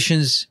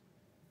mutations,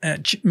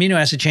 amino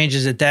acid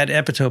changes at that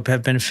epitope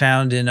have been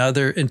found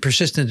in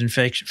persistent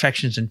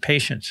infections in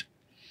patients.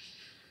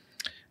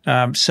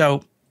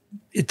 So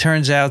it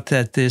turns out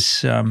that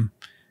this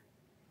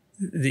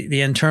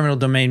the N-terminal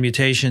domain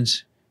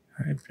mutations,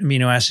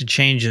 amino acid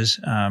changes,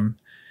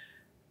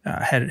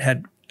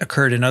 had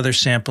occurred in other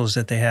samples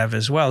that they have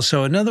as well.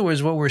 So in other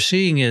words, what we're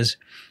seeing is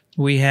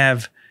we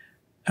have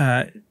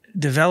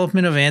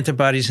development of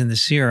antibodies in the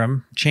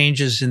serum,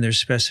 changes in their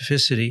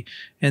specificity,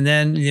 and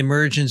then the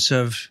emergence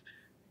of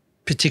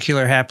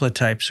particular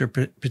haplotypes or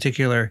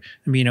particular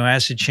amino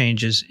acid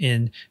changes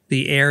in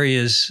the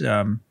areas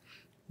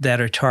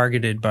that are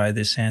targeted by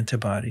this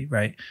antibody,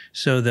 right?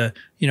 So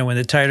when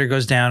the titer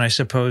goes down, I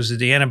suppose that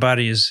the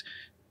antibody is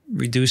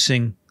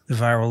reducing the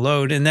viral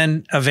load, and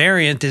then a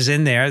variant is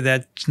in there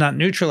that's not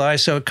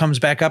neutralized, so it comes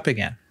back up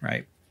again,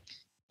 right?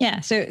 Yeah.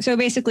 So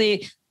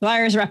basically, the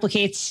virus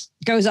replicates,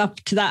 goes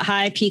up to that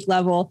high peak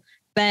level,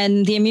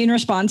 then the immune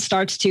response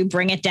starts to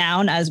bring it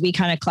down, as we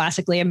kind of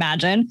classically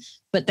imagine.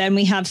 But then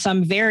we have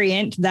some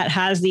variant that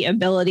has the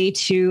ability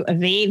to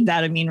evade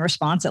that immune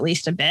response at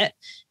least a bit.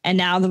 And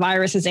now the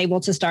virus is able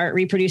to start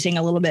reproducing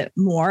a little bit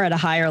more at a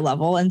higher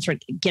level and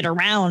sort of get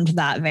around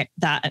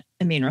that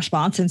immune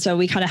response. And so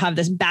we kind of have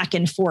this back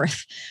and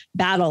forth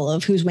battle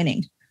of who's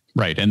winning.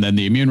 Right. And then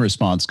the immune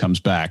response comes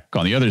back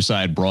on the other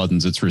side,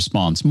 broadens its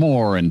response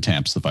more and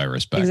tamps the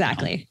virus back.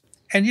 Exactly. Down.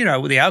 And,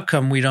 the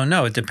outcome, we don't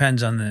know. It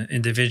depends on the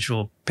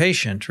individual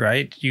patient,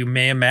 right? You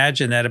may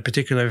imagine that a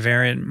particular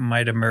variant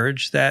might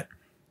emerge that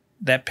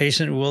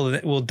patient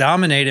will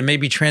dominate and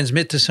maybe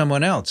transmit to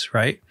someone else,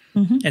 right?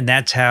 Mm-hmm. And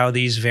that's how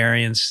these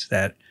variants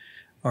that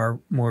are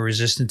more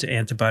resistant to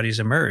antibodies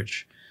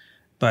emerge.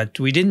 But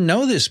we didn't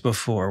know this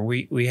before.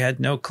 We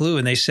had no clue.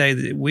 And they say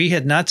that we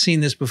had not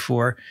seen this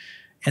before.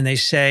 And they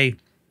say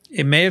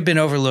it may have been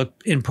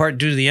overlooked in part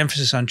due to the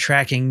emphasis on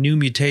tracking new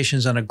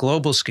mutations on a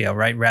global scale,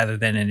 right, rather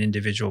than in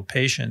individual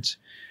patients,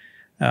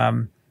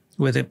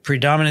 with a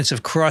predominance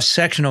of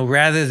cross-sectional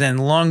rather than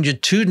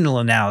longitudinal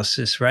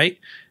analysis, right?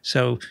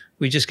 So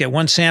we just get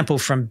one sample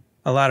from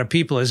a lot of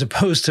people as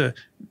opposed to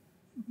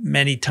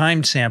many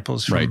timed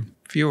samples from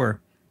fewer.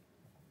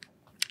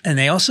 And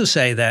they also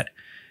say that,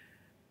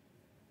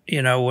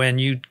 when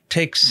you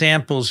take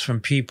samples from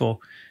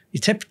people,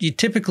 you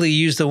typically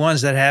use the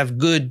ones that have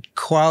good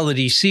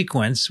quality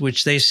sequence,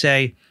 which they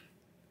say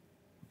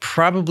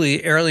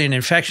probably early in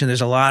infection,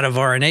 there's a lot of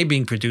RNA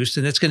being produced,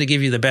 and it's going to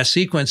give you the best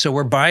sequence. So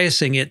we're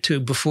biasing it to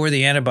before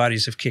the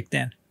antibodies have kicked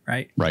in,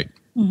 right? Right.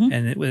 Mm-hmm.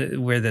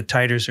 And where the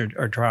titers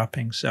are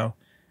dropping. So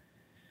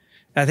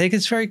I think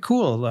it's very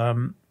cool.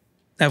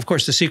 Now, of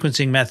course, the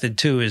sequencing method,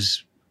 too,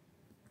 is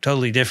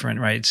totally different,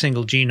 right?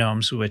 Single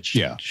genomes, which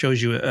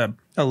shows you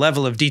a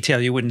level of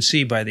detail you wouldn't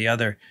see by the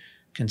other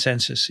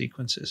consensus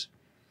sequences.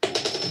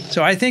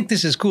 So I think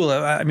this is cool.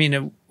 I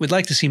mean, we'd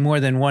like to see more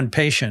than one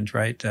patient,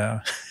 right?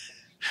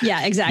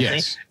 Yeah, exactly.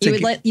 Yes.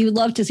 You would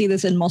love to see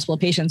this in multiple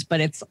patients, but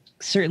it's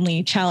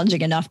certainly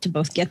challenging enough to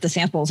both get the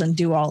samples and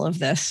do all of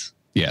this.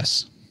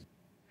 Yes.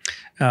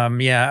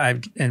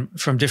 And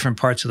from different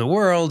parts of the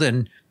world.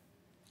 And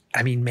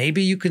I mean,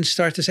 maybe you can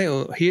start to say,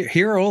 well,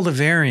 here are all the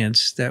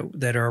variants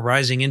that are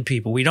arising in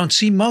people. We don't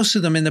see most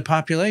of them in the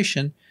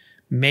population,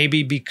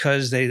 maybe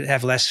because they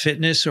have less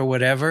fitness or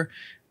whatever.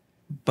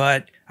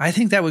 But I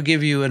think that would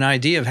give you an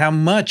idea of how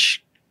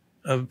much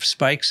of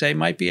spikes they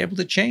might be able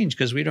to change,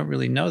 because we don't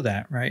really know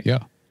that, right? Yeah.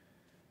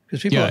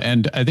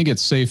 And I think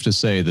it's safe to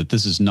say that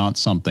this is not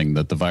something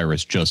that the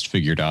virus just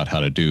figured out how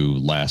to do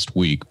last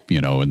week,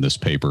 in this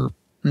paper.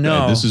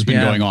 No. This has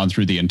been going on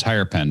through the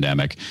entire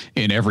pandemic.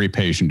 In every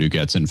patient who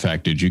gets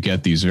infected, you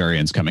get these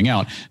variants coming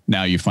out.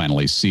 Now you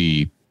finally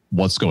see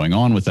what's going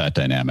on with that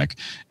dynamic.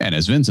 And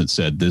as Vincent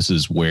said, this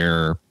is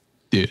where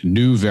the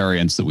new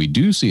variants that we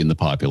do see in the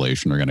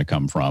population are going to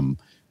come from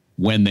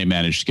when they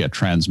manage to get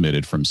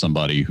transmitted from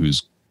somebody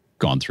who's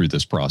gone through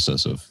this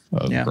process of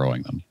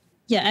growing them.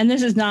 Yeah, and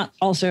this is not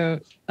also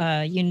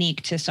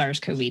unique to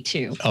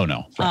SARS-CoV-2. Oh,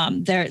 no.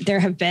 Right. There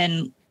have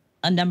been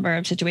a number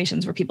of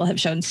situations where people have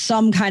shown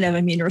some kind of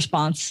immune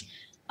response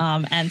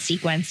and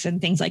sequence and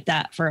things like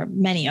that for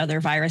many other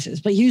viruses.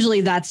 But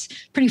usually that's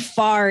pretty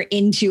far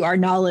into our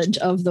knowledge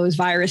of those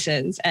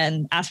viruses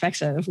and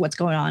aspects of what's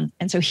going on.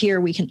 And so here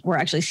we're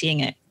actually seeing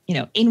it,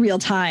 in real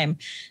time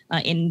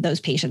in those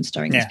patients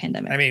during this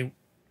pandemic. I mean,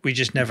 we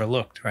just never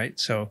looked, right?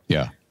 So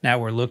now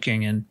we're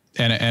looking and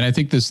I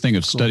think this thing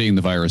of studying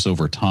the virus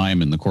over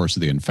time in the course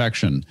of the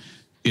infection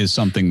is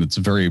something that's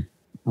very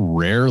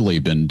rarely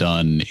been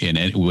done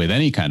with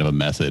any kind of a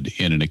method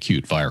in an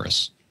acute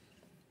virus.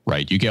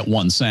 Right. You get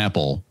one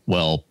sample.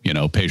 Well,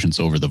 patient's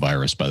over the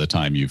virus by the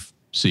time you've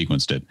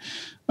sequenced it.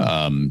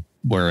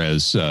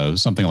 Whereas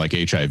something like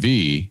HIV,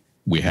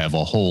 we have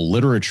a whole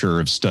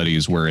literature of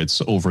studies where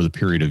it's over the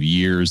period of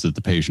years that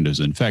the patient is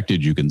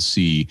infected. You can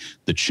see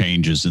the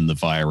changes in the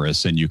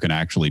virus, and you can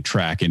actually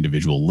track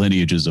individual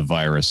lineages of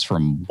virus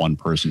from one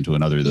person to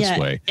another this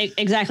way.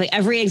 Exactly.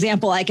 Every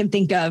example I can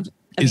think of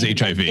is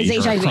HIV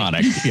or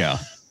chronic. Yeah.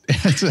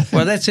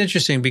 Well, that's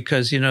interesting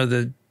because, you know,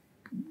 the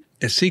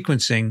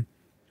sequencing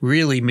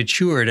really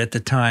matured at the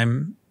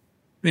time,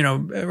 you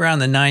know, around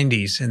the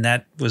 90s, and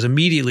that was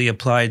immediately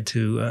applied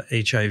to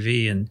HIV,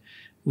 and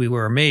we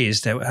were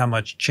amazed at how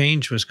much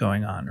change was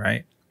going on,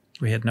 right?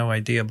 We had no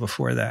idea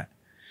before that.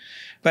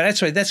 But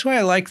that's why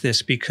I like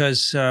this,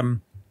 because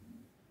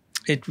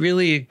it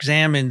really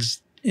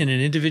examines in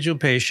an individual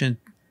patient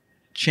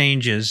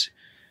changes,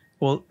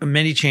 well,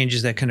 many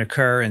changes that can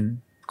occur,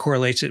 and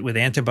correlates it with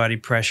antibody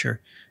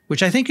pressure,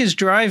 which I think is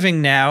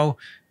driving now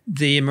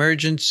the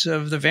emergence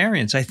of the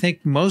variants. I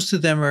think most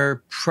of them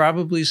are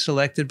probably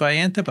selected by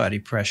antibody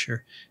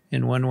pressure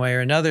in one way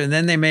or another, and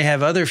then they may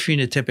have other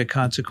phenotypic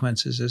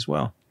consequences as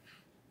well.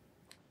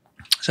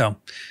 So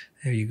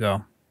there you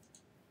go.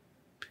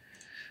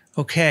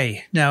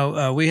 Okay,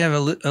 now we have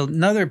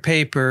another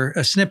paper,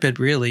 a snippet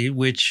really,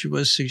 which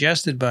was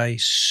suggested by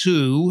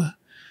Sue,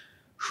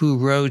 who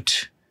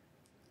wrote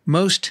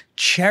Most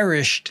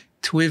Cherished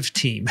TWiV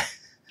Team.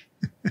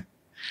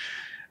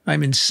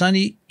 I'm in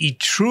sunny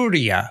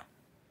Etruria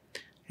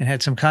and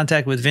had some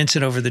contact with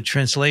Vincent over the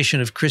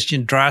translation of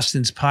Christian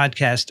Drosten's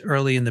podcast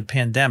early in the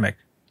pandemic.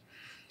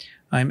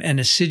 I'm an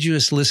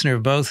assiduous listener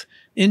of both.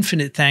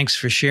 Infinite thanks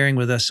for sharing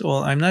with us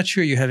all. I'm not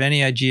sure you have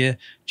any idea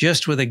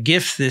just what a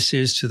gift this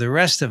is to the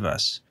rest of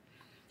us.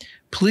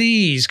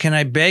 Please, can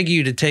I beg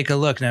you to take a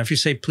look? Now, if you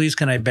say, please,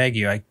 can I beg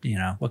you?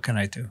 What can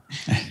I do?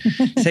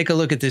 Take a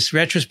look at this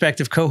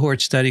retrospective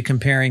cohort study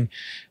comparing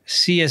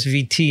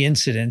CSVT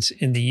incidence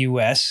in the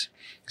U.S.,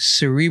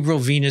 cerebral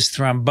venous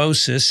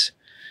thrombosis,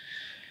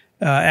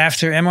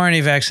 after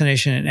mRNA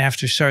vaccination and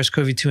after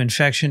SARS-CoV-2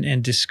 infection,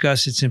 and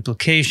discuss its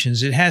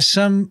implications. It has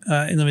some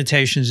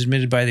limitations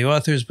admitted by the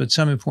authors, but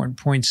some important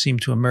points seem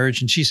to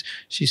emerge, and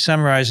she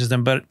summarizes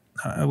them, but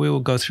we will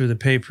go through the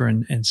paper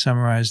and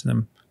summarize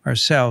them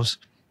ourselves.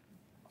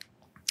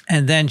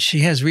 And then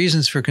she has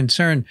reasons for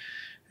concern.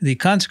 The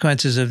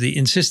consequences of the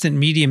insistent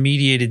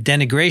media-mediated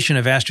denigration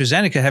of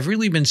AstraZeneca have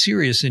really been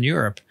serious in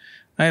Europe.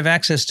 I have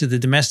access to the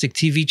domestic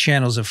TV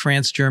channels of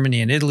France,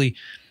 Germany, and Italy,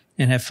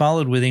 and have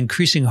followed with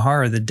increasing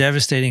horror the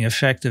devastating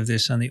effect of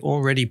this on the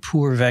already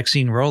poor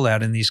vaccine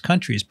rollout in these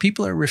countries.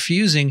 People are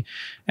refusing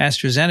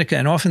AstraZeneca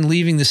and often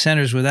leaving the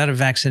centers without a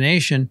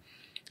vaccination.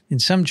 In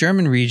some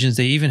German regions,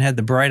 they even had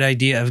the bright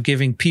idea of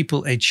giving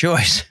people a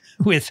choice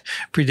with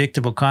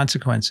predictable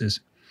consequences.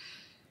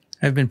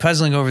 I've been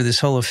puzzling over this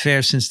whole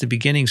affair since the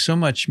beginning. So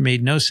much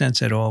made no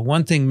sense at all.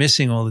 One thing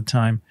missing all the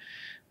time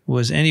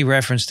was any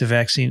reference to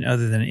vaccine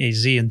other than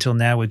AZ until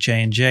now with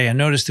J&J. I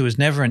noticed there was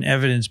never an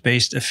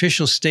evidence-based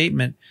official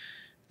statement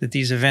that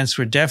these events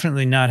were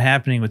definitely not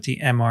happening with the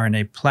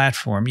mRNA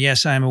platform.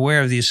 Yes, I'm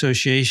aware of the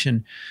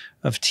association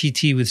of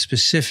TT with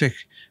specific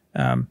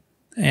adenovirus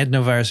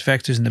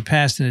vectors in the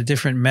past in a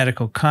different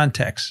medical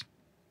context.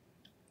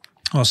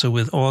 Also,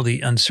 with all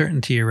the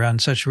uncertainty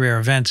around such rare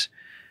events,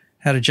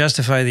 how to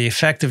justify the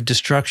effective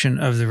destruction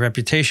of the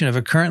reputation of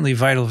a currently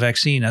vital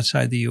vaccine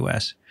outside the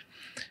U.S.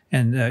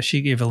 And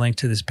she gave a link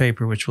to this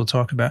paper, which we'll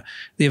talk about.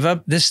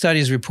 This study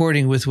is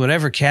reporting, with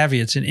whatever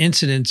caveats, an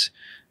incidence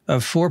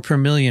of 4 per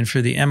million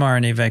for the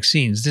mRNA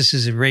vaccines. This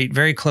is a rate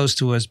very close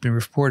to what's been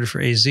reported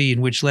for AZ,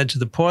 and which led to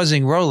the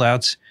pausing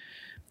rollouts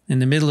in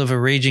the middle of a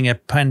raging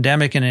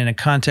pandemic and in a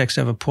context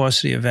of a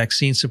paucity of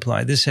vaccine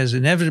supply. This has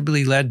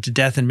inevitably led to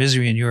death and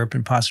misery in Europe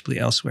and possibly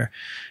elsewhere.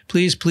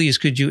 Please,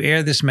 could you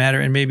air this matter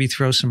and maybe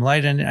throw some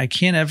light on it? I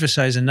can't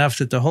emphasize enough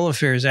that the whole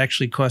affair is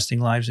actually costing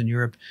lives in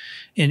Europe.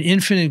 In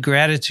infinite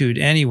gratitude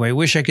anyway.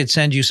 Wish I could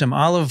send you some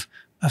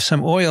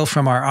oil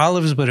from our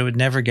olives, but it would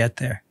never get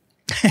there.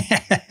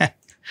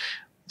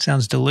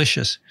 Sounds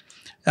delicious.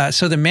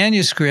 So the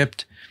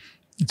manuscript,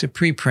 it's a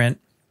preprint.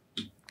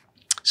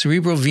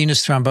 Cerebral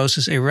venous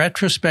thrombosis, a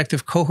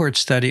retrospective cohort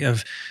study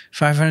of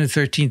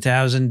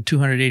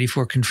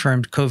 513,284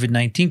 confirmed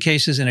COVID-19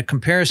 cases in a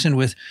comparison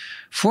with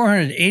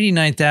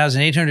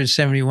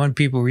 489,871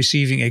 people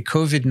receiving a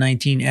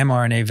COVID-19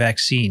 mRNA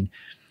vaccine,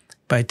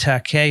 by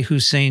Takei,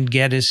 Hussein,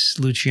 Geddes,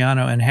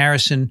 Luciano, and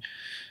Harrison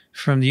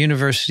from the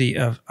University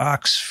of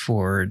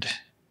Oxford,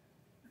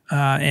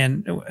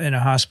 and in a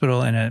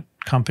hospital and a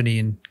company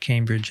in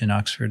Cambridge and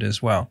Oxford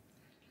as well.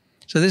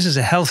 So this is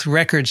a health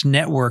records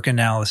network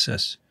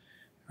analysis,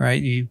 right?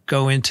 You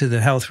go into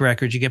the health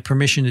records, you get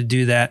permission to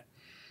do that,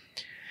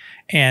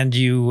 and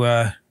you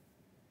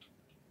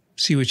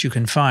see what you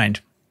can find.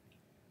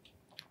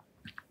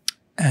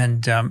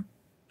 And at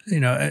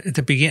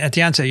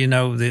the onset,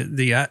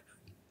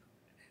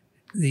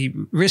 the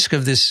risk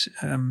of this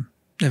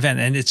event,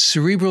 and it's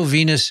cerebral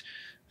venous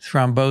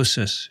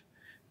thrombosis,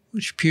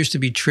 which appears to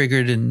be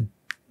triggered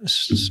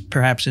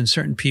perhaps in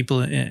certain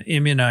people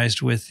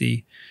immunized with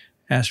the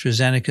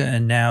AstraZeneca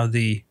and now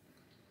the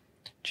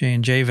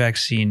J&J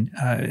vaccine.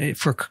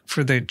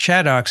 For the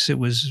ChAdOx, it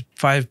was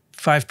 5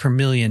 per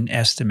million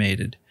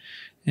estimated.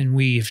 And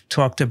we've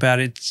talked about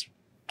it. It's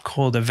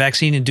called a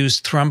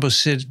vaccine-induced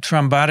thrombotic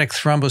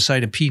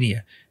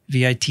thrombocytopenia,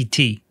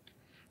 VITT.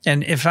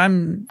 And if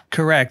I'm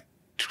correct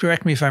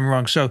me if I'm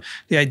wrong. So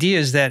the idea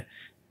is that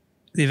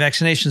the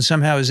vaccination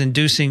somehow is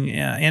inducing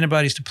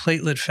antibodies to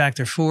platelet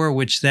factor 4,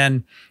 which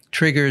then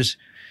triggers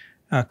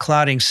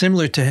clotting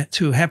similar to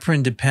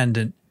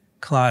heparin-dependent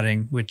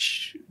clotting,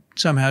 which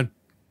somehow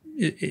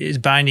is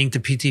binding to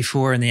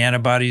PT4, and the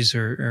antibodies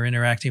are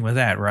interacting with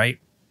that, right?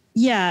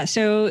 Yeah.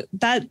 So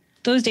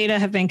those data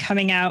have been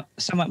coming out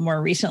somewhat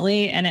more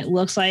recently, and it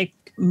looks like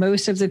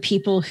most of the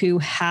people who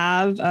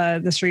have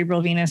the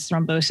cerebral venous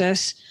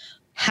thrombosis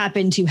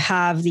happen to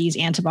have these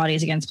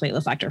antibodies against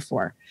platelet factor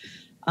 4.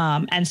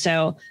 And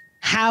so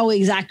how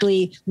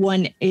exactly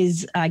one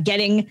is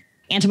getting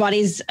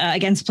antibodies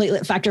against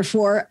platelet factor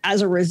 4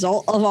 as a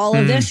result of all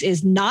of this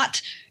is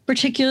not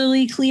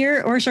particularly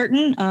clear or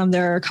certain.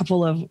 There are a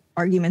couple of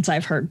arguments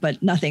I've heard,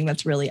 but nothing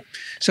that's really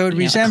so it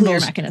resembles a clear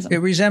mechanism. It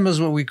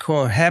resembles what we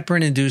call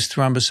heparin-induced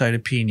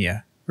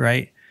thrombocytopenia,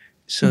 right?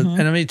 So and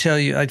let me tell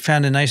you, I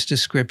found a nice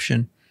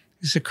description.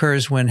 This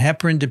occurs when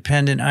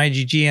heparin-dependent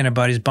IgG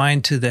antibodies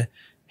bind to the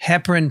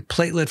heparin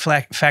platelet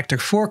factor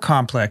 4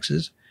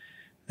 complexes.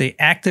 They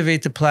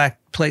activate the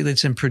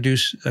platelets and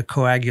produce a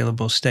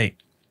coagulable state.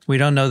 We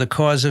don't know the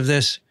cause of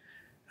this.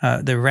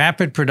 The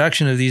rapid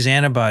production of these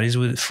antibodies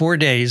with 4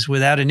 days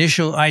without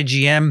initial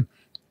IgM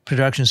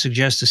production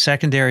suggests a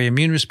secondary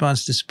immune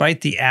response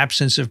despite the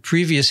absence of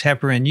previous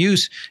heparin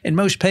use in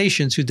most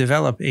patients who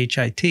develop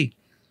HIT.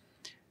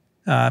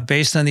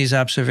 Based on these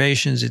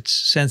observations,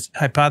 it's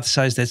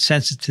hypothesized that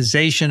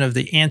sensitization of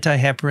the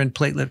anti-heparin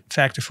platelet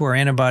factor 4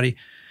 antibody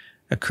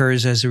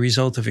occurs as a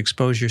result of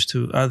exposures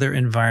to other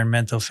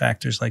environmental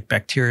factors like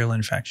bacterial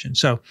infection.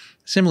 So a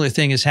similar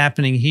thing is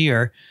happening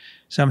here.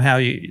 Somehow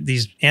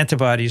these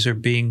antibodies are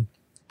being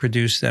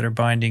produced that are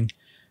binding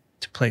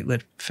to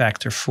platelet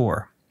factor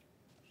 4.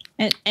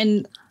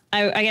 And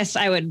I guess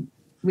I would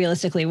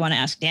realistically want to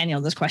ask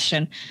Daniel this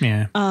question.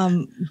 Yeah.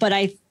 But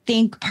I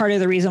think part of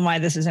the reason why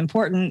this is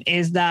important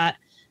is that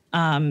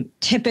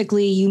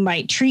typically you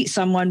might treat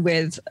someone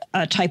with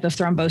a type of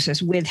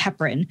thrombosis with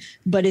heparin,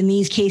 but in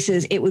these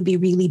cases, it would be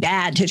really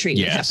bad to treat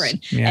with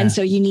heparin. Yeah. And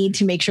so you need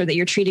to make sure that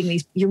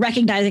you're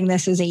recognizing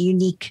this as a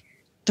unique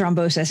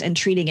thrombosis and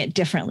treating it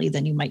differently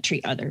than you might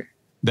treat other.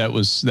 That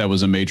was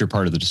a major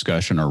part of the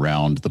discussion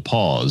around the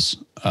pause,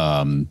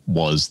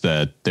 was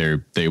that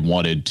they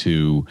wanted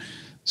to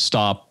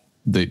stop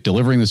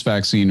delivering this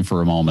vaccine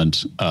for a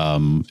moment,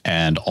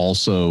 and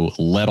also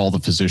let all the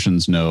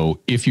physicians know,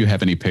 if you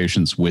have any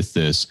patients with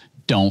this,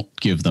 don't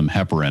give them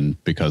heparin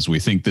because we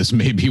think this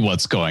may be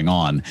what's going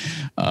on,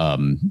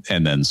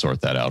 and then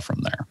sort that out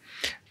from there.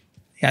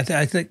 Yeah,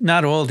 I think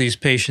not all these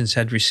patients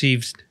had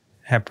received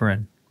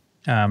heparin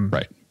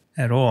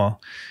at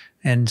all.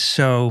 And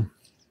so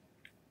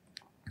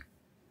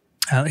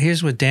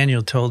here's what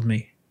Daniel told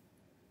me.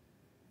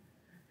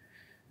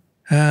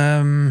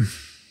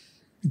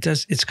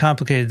 It's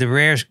complicated. The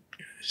rare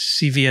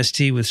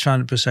CVST with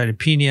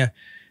thrombocytopenia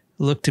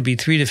looked to be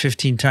 3 to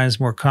 15 times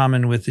more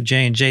common with the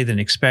J&J than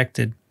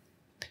expected.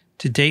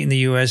 To date in the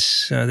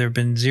U.S., there have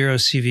been 0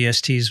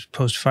 CVSTs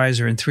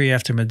post-Pfizer and 3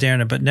 after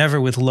Moderna, but never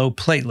with low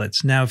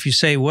platelets. Now, if you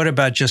say, what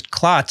about just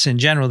clots in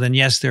general, then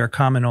yes, they are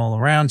common all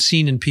around,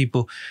 seen in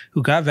people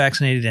who got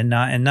vaccinated and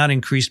not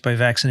increased by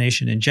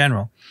vaccination in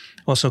general.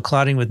 Also,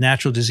 clotting with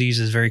natural disease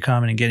is very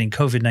common, and getting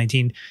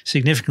COVID-19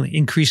 significantly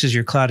increases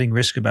your clotting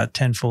risk about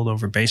 10-fold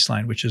over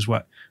baseline, which is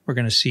what we're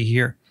going to see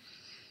here.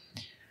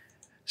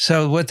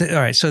 So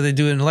so they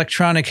do an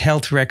electronic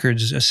health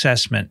records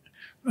assessment.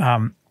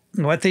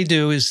 What they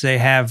do is they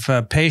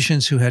have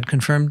patients who had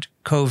confirmed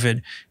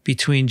COVID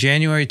between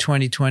January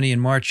 2020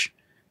 and March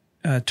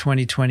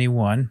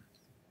 2021,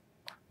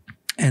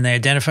 and they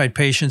identified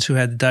patients who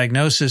had the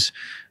diagnosis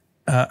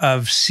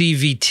of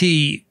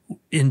CVT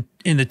in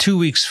the 2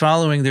 weeks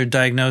following their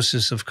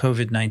diagnosis of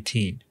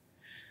COVID-19,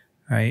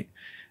 right?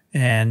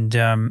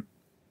 And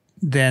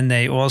then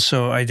they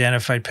also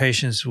identified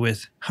patients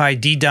with high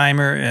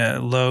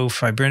D-dimer, low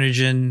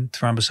fibrinogen,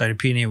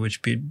 thrombocytopenia,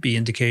 which would be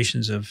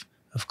indications of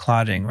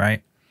clotting,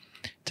 right,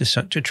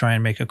 to try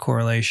and make a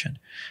correlation.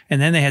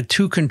 And then they had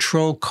 2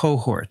 control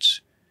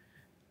cohorts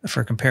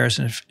for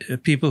comparison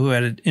of people who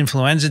had an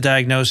influenza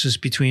diagnosis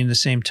between the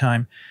same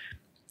time,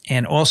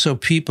 and also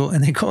people,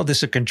 and they call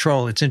this a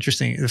control. It's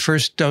interesting. The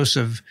first dose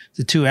of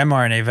the 2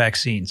 mRNA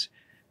vaccines,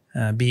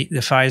 the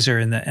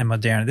Pfizer and the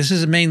Moderna. This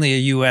is mainly a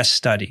U.S.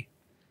 study.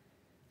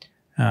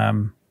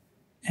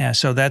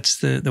 So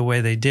that's the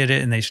way they did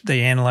it, and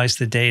they analyzed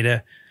the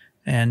data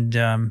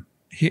and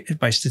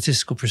by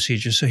statistical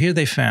procedures. So here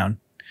they found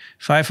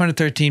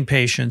 513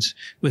 patients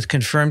with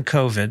confirmed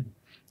COVID,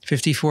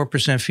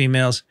 54%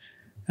 females,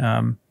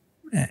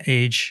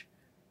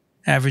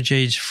 average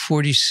age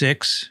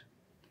 46.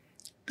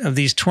 Of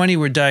these, 20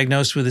 were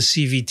diagnosed with a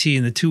CVT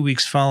in the 2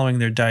 weeks following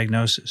their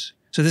diagnosis.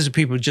 So these are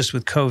people just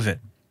with COVID.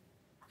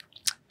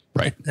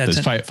 Right. There's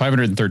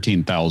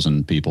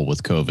 513,000 people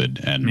with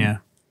COVID. And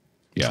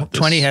yeah,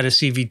 20 had a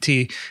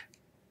CVT.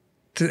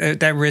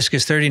 That risk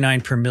is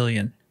 39 per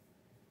million.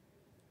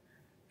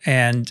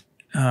 And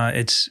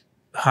it's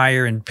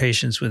higher in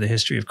patients with a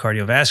history of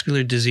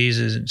cardiovascular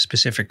diseases and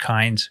specific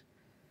kinds.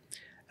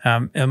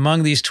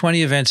 Among these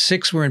 20 events,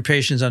 6 were in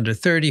patients under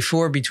 30,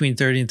 4 between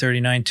 30 and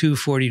 39, 2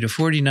 40 to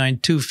 49,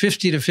 2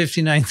 50 to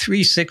 59,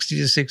 3 60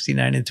 to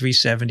 69, and 3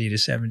 70 to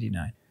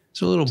 79.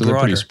 So a little broader.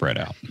 They're pretty spread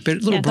out. But a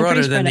little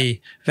broader than the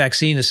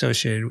vaccine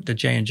associated with the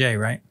J&J,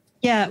 right?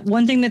 Yeah.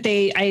 One thing that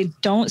I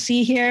don't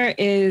see here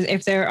is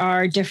if there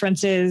are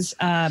differences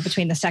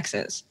between the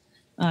sexes.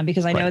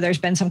 Because I know there's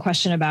been some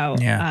question about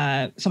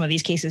some of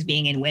these cases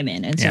being in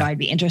women. And so I'd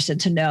be interested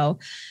to know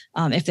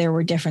if there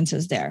were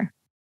differences there.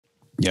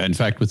 Yeah. In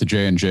fact, with the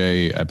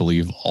J&J, I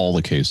believe all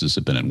the cases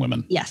have been in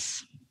women.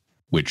 Yes.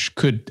 Which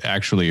could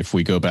actually, if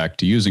we go back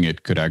to using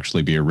it, could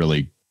actually be a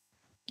really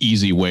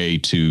easy way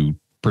to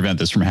prevent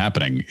this from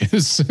happening.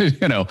 Is,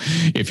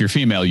 if you're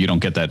female, you don't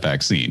get that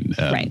vaccine.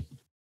 Right.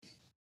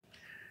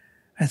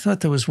 I thought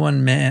there was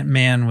one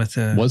man with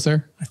a... Was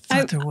there? I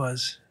thought there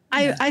was.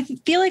 I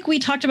feel like we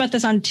talked about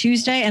this on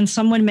Tuesday and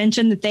someone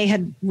mentioned that they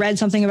had read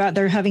something about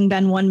there having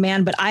been one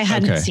man, but I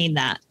hadn't seen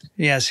that.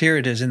 Yes, here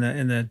it is in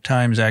the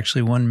Times.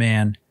 Actually, one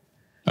man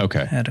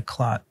had a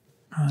clot.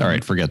 All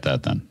right, forget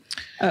that then.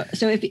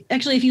 So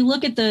if you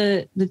look at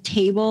the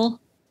table,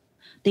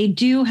 they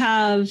do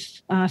have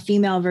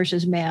female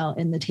versus male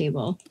in the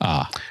table.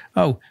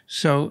 Oh,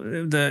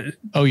 so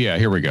yeah,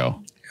 here we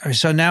go.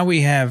 So now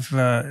we have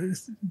an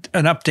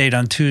update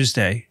on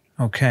Tuesday.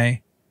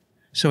 Okay.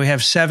 So we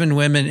have 7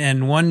 women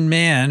and 1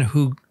 man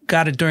who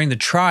got it during the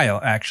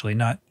trial, actually,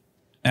 not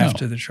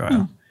after the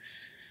trial.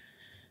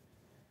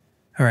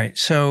 All right.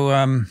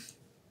 So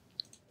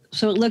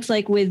so it looks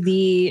like with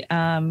the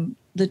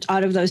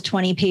out of those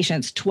 20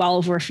 patients,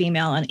 12 were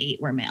female and 8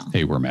 were male.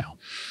 8 were male.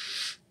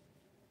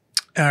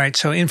 All right.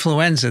 So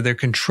influenza, their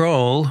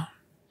control,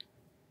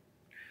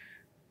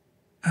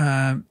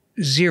 0.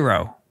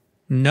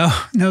 No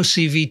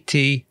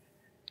CVT.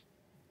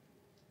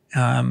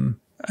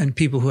 And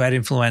people who had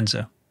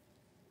influenza,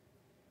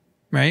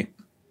 right?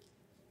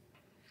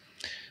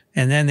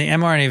 And then the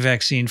mRNA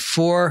vaccine,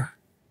 4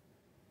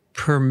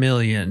 per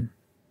million.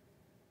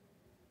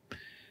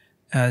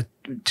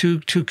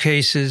 2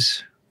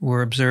 cases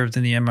were observed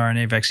in the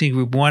mRNA vaccine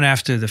group, 1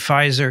 after the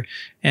Pfizer,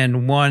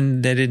 and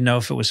 1 they didn't know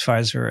if it was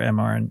Pfizer or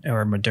mRNA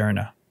or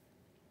Moderna.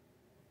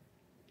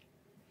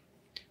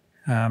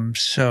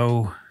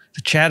 So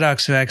the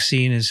ChAdOx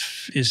vaccine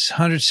is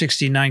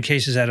 169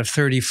 cases out of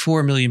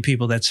 34 million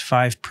people. That's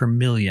 5 per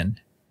million.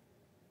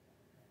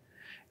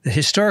 The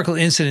historical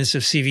incidence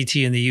of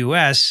CVT in the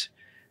U.S.,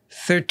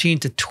 13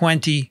 to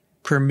 20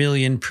 per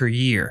million per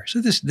year. So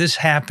this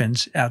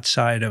happens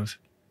outside of,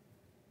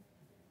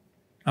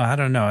 I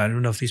don't know. I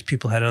don't know if these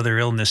people had other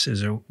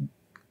illnesses or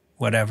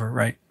whatever,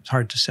 right? It's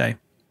hard to say.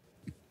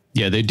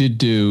 Yeah, they did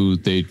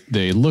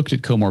they looked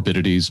at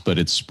comorbidities, but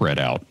it's spread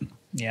out.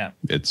 Yeah.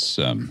 It's,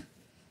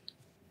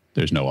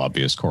 there's no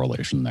obvious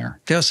correlation there.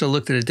 They also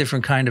looked at a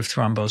different kind of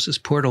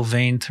thrombosis, portal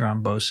vein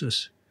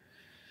thrombosis.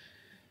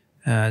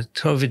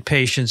 COVID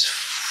patients,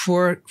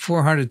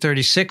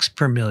 436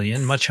 per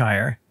million, much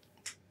higher.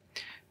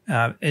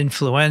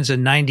 Influenza,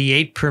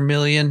 98 per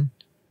million.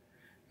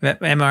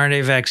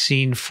 mRNA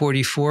vaccine,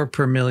 44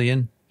 per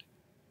million.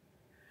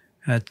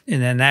 And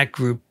then that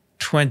group,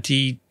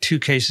 22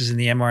 cases in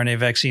the mRNA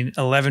vaccine,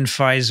 11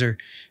 Pfizer,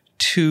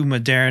 2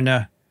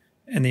 Moderna,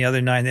 and the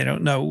other 9, they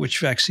don't know which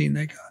vaccine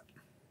they got.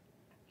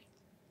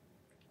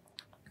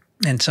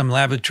 And some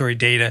laboratory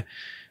data,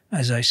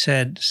 as I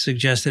said,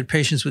 suggests that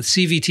patients with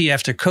CVT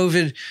after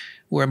COVID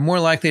were more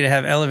likely to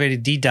have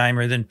elevated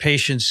D-dimer than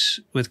patients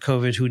with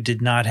COVID who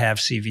did not have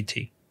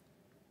CVT.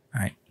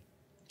 All right.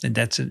 And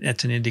that's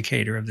an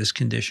indicator of this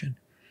condition.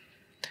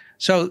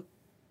 So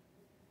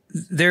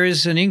there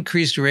is an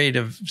increased rate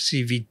of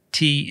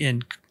CVT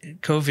in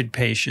COVID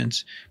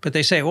patients, but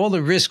they say all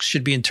the risks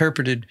should be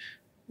interpreted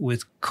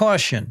with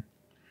caution.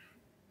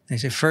 They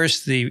say,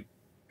 first, the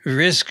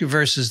risk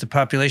versus the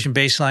population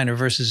baseline or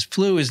versus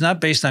flu is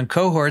not based on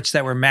cohorts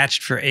that were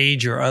matched for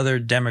age or other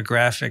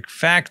demographic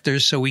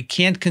factors, so we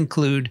can't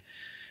conclude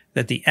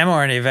that the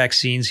mRNA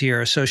vaccines here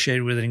are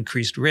associated with an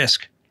increased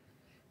risk.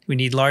 We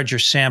need larger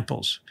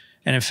samples.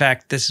 And in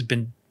fact, this has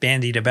been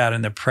bandied about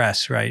in the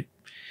press, right?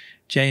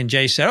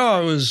 J&J said,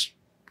 it was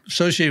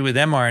associated with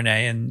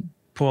mRNA, and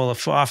Paula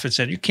Fawcett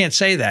said, you can't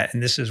say that.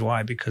 And this is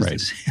why, because the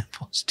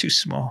sample is too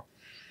small.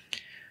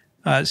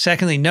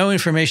 Secondly, no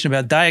information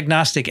about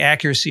diagnostic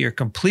accuracy or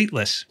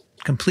completeness.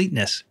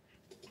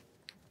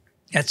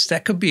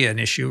 That could be an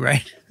issue,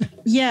 right?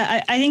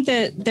 Yeah, I think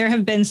that there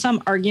have been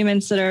some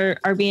arguments that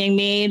are being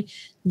made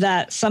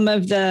that some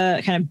of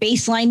the kind of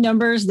baseline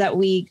numbers that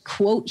we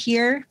quote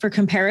here for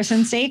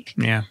comparison's sake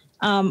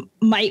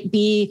might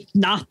be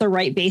not the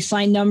right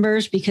baseline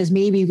numbers, because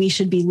maybe we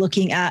should be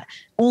looking at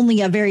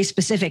only a very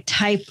specific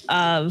type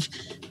of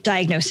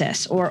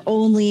diagnosis or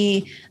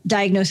only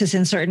diagnosis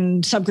in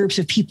certain subgroups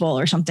of people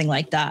or something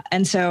like that.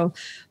 And so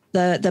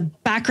the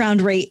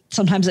background rate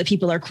sometimes that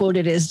people are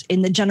quoted is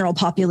in the general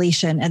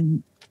population,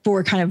 and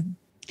for kind of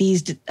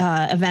these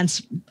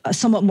events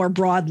somewhat more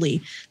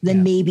broadly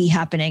than may be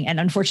happening. And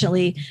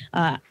unfortunately,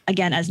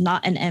 again, as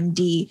not an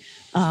MD,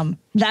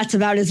 that's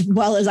about as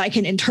well as I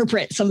can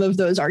interpret some of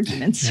those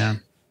arguments. Yeah.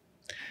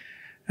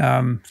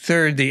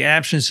 Third, the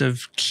absence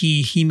of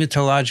key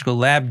hematological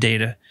lab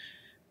data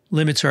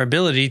limits our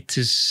ability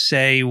to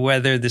say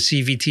whether the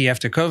CVT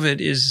after COVID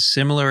is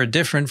similar or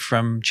different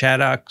from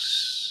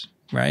ChAdOx,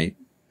 right?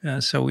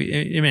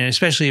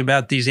 Especially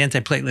about these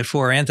antiplatelet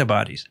 4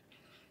 antibodies.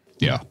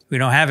 Yeah. We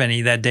don't have any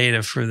of that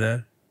data for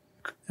the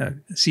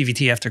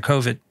CVT after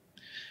COVID.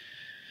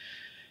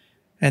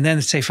 And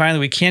then say, finally,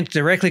 we can't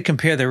directly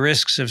compare the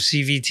risks of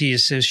CVT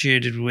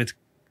associated with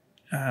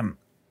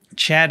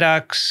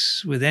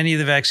ChAdOx, with any of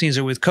the vaccines,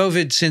 or with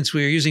COVID, since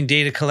we are using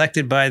data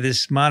collected by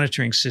this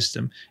monitoring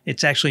system.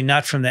 It's actually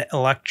not from the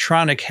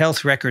Electronic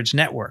Health Records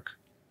Network.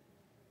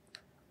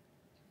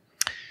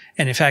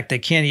 And in fact, they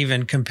can't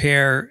even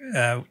compare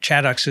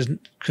ChAdOx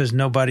because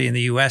nobody in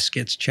the U.S.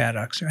 gets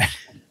ChAdOx, right?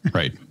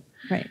 Right.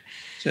 Right.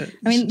 So,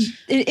 I mean,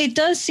 it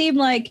does seem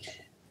like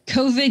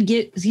COVID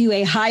gives you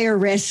a higher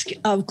risk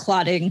of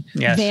clotting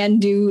than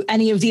do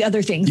any of the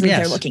other things that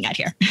they're looking at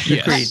here.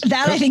 Yes.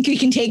 That I think we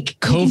can take.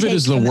 COVID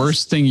is the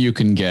worst thing you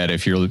can get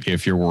if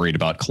you're worried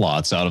about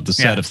clots out of the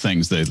set of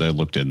things they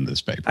looked in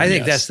this paper. I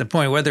think that's the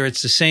point. Whether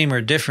it's the same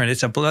or different,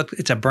 it's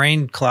a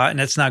brain clot, and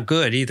that's not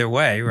good either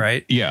way,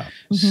 right? Yeah.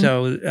 Mm-hmm.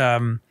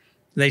 So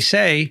they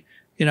say,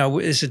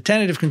 it's a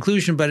tentative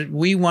conclusion, but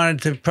we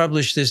wanted to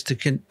publish this to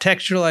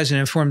contextualize and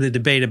inform the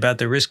debate about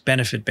the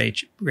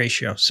risk-benefit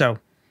ratio. So,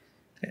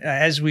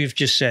 as we've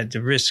just said,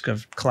 the risk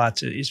of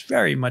clots is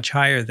very much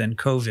higher than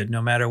COVID,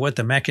 no matter what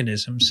the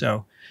mechanism.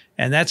 So,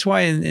 and that's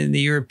why in the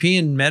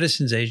European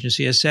Medicines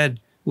Agency has said,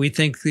 we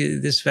think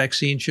this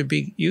vaccine should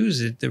be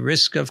used. The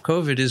risk of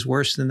COVID is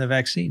worse than the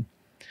vaccine.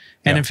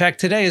 And in fact,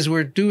 today, as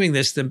we're doing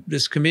this,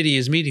 this committee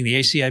is meeting, the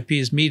ACIP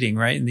is meeting,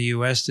 right, in the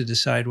U.S. to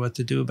decide what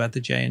to do about the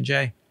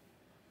J&J.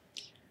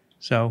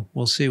 So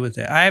we'll see what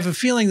they. I have a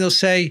feeling they'll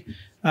say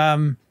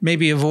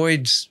maybe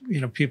avoids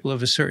people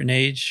of a certain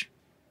age.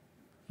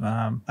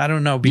 I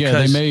don't know,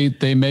 because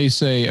they may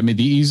say. I mean,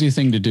 the easy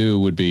thing to do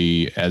would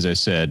be, as I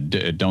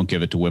said, don't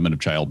give it to women of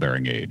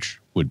childbearing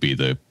age.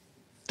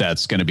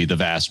 That's going to be the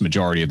vast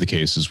majority of the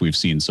cases we've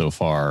seen so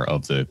far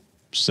of the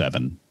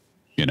 7.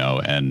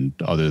 And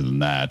other than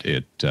that,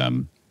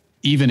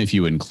 even if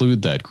you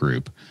include that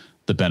group,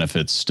 the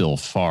benefits still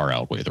far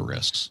outweigh the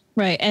risks.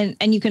 Right.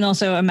 And you can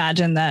also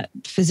imagine that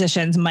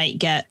physicians might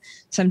get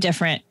some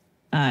different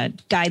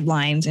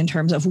guidelines in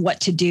terms of what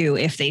to do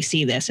if they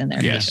see this in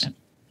their patient.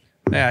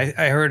 Yeah,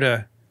 I heard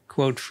a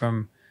quote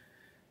from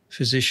a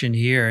physician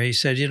here. He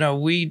said,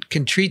 we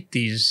can treat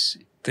these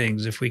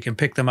things if we can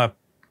pick them up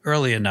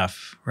early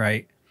enough,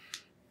 right?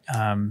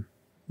 A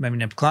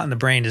clot in the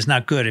brain is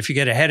not good. If you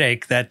get a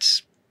headache,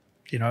 that's,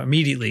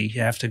 immediately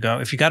you have to go.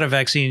 If you got a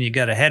vaccine, you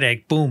got a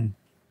headache, boom,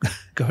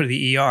 go to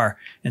the ER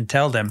and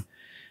tell them.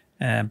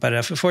 But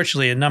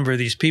unfortunately, a number of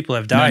these people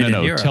have died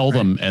in Europe. Tell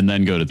them and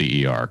then go to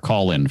the ER.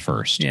 Call in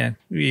first. Yeah,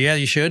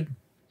 you should.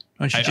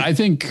 I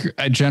think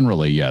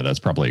generally, that's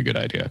probably a good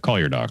idea. Call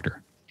your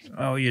doctor.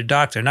 Oh, your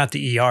doctor, not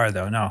the ER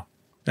though. No,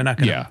 they're not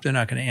going to. They're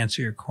not going to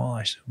answer your call.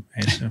 I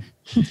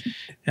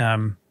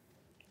assume.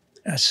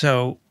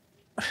 So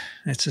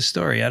it's a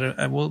story.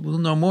 We'll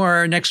know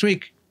more next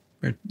week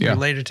or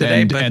later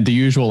today. And the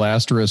usual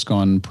asterisk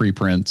on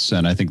preprints,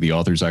 and I think the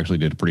authors actually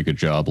did a pretty good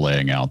job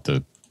laying out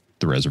the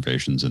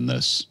reservations in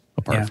this.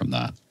 Apart from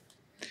that,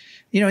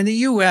 in the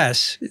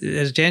U.S.,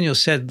 as Daniel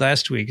said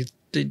last week,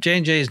 the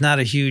J&J is not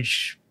a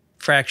huge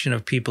fraction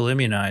of people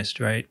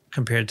immunized, right,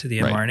 compared to the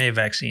mRNA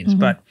vaccines.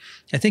 Mm-hmm. But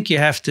I think you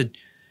have to.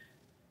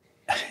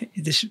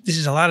 This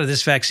is a lot of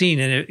this vaccine,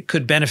 and it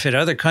could benefit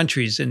other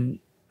countries. And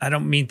I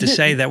don't mean to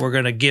say that we're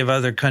going to give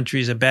other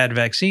countries a bad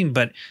vaccine,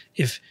 but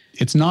if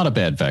it's not a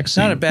bad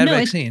vaccine, it's not a bad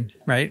vaccine,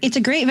 right? It's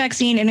a great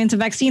vaccine, and it's a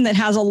vaccine that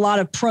has a lot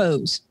of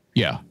pros.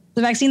 Yeah,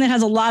 the vaccine that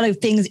has a lot of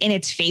things in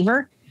its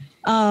favor,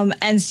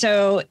 and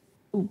so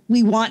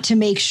we want to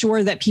make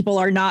sure that people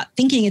are not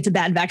thinking it's a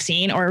bad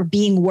vaccine or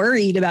being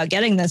worried about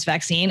getting this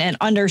vaccine, and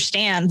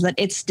understand that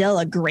it's still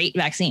a great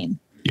vaccine.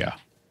 Yeah.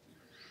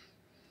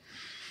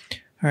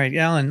 All right,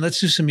 Alan,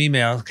 let's do some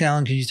email.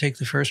 Alan, can you take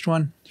the first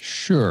one?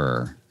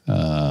 Sure.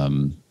 Let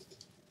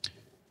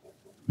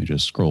me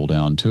just scroll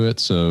down to it.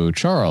 So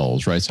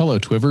Charles writes, hello,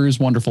 Twivers.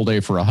 Wonderful day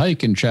for a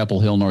hike in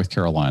Chapel Hill, North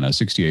Carolina,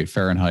 68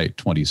 Fahrenheit,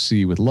 20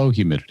 C with low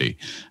humidity.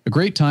 A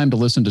great time to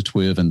listen to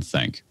TWiV and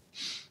think.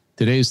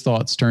 Today's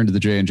thoughts turn to the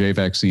J&J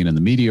vaccine and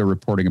the media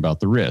reporting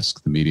about the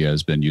risk. The media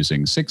has been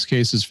using 6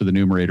 cases for the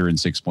numerator and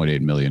 6.8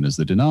 million as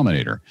the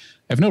denominator.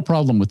 I have no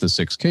problem with the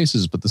 6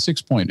 cases, but the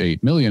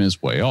 6.8 million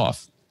is way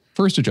off.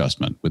 First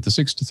adjustment, with the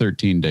 6 to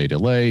 13-day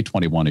delay,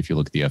 21 if you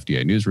look at the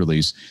FDA news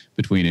release,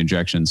 between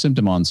injection and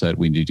symptom onset,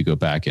 we need to go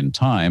back in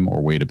time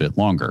or wait a bit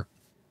longer.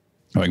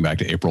 Going back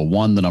to April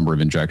 1, the number of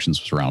injections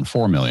was around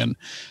 4 million.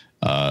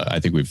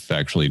 I think we've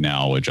actually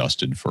now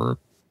adjusted for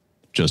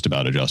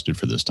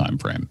this time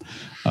frame.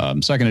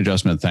 Second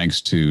adjustment, thanks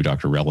to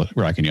Dr.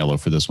 Racaniello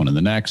for this one and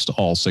the next.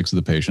 All 6 of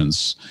the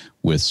patients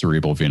with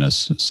cerebral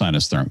venous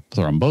sinus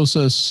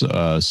thrombosis,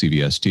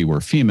 CVST, were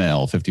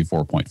female.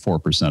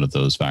 54.4% of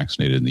those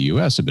vaccinated in the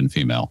U.S. have been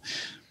female.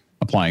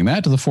 Applying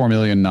that to the 4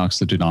 million knocks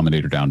the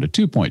denominator down to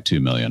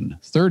 2.2 million.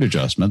 Third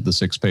adjustment, the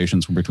 6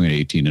 patients were between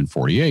 18 and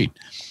 48.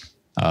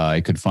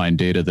 I could find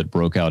data that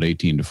broke out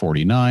 18 to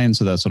 49,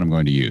 so that's what I'm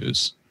going to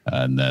use.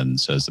 And then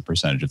says the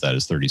percentage of that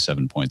is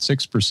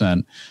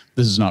 37.6%.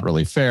 This is not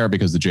really fair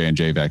because the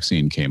J&J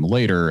vaccine came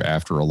later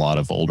after a lot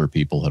of older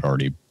people had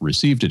already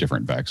received a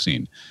different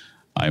vaccine.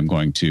 I'm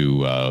going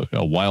to,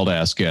 a wild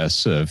ass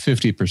guess,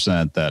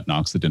 50%, that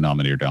knocks the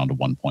denominator down to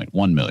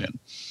 1.1 million.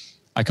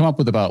 I come up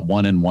with about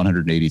 1 in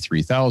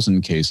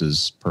 183,000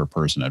 cases per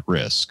person at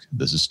risk.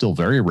 This is still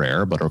very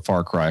rare, but a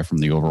far cry from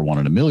the over 1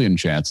 in a million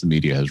chance the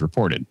media has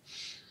reported.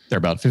 There are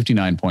about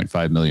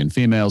 59.5 million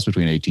females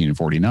between 18 and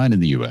 49 in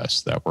the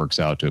U.S. That works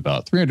out to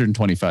about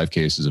 325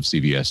 cases of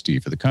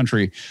CVST for the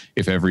country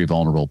if every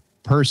vulnerable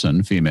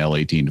person, female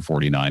 18 to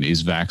 49,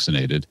 is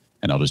vaccinated.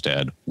 And I'll just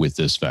add, with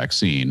this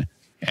vaccine,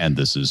 and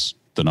this is,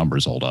 the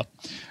numbers hold up.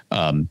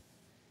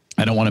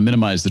 I don't want to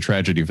minimize the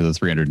tragedy for the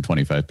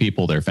 325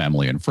 people, their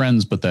family and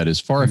friends, but that is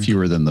far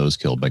fewer than those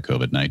killed by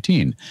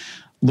COVID-19.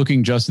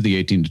 Looking just at the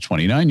 18 to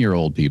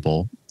 29-year-old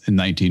people,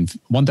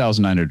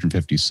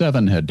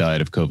 1,957 had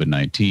died of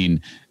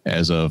COVID-19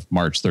 as of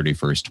March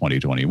 31st,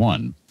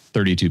 2021.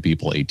 32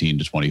 people 18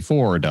 to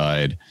 24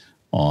 died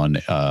on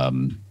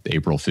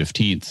April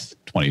 15th,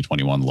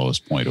 2021,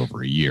 lowest point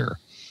over a year.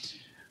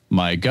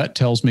 My gut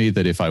tells me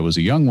that if I was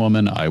a young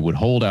woman, I would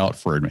hold out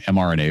for an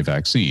mRNA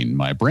vaccine.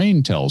 My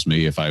brain tells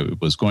me if I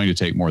was going to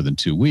take more than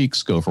 2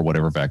 weeks, go for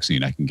whatever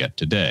vaccine I can get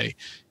today.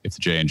 If the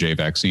J&J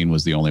vaccine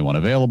was the only one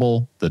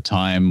available, the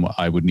time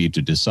I would need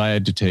to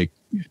decide to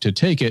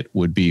take it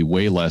would be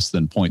way less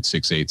than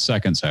 0.68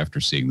 seconds after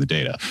seeing the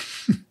data.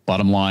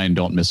 Bottom line,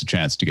 don't miss a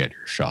chance to get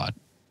your shot.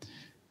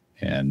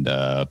 And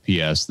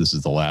P.S., this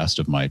is the last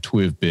of my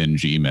TWiV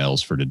binge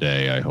emails for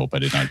today. I hope I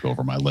did not go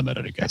over my limit.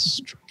 I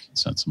guess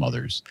sent some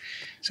others.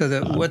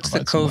 So what's the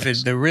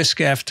COVID? The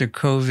risk after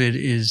COVID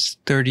is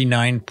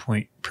 39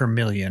 per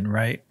million,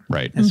 right?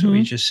 Right. That's what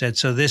we just said.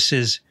 So this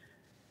is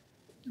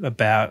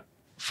about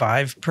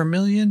 5 per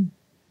million?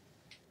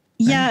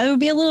 Yeah, it would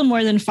be a little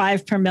more than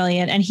 5 per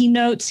million. And he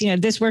notes,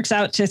 this works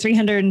out to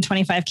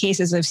 325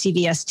 cases of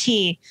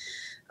CVST.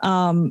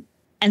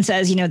 And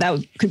says,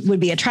 that would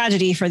be a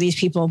tragedy for these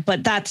people,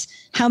 but that's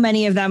how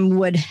many of them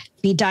would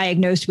be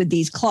diagnosed with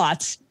these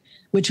clots,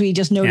 which we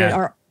just noted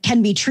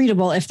can be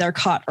treatable if they're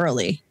caught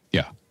early.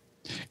 Yeah.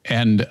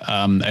 And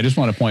I just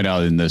want to point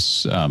out in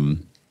this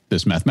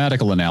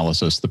mathematical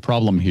analysis, the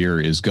problem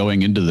here is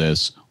going into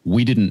this,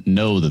 we didn't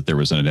know that there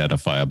was an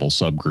identifiable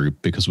subgroup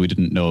because we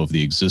didn't know of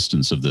the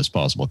existence of this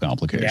possible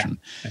complication.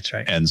 Yeah, that's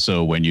right. And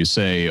so when you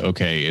say,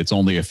 okay, it's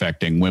only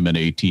affecting women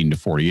 18 to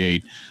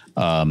 48,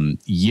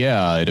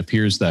 it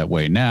appears that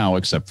way now,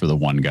 except for the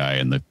one guy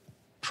in the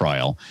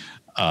trial.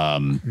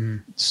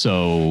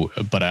 So,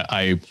 but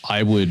I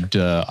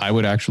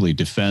would actually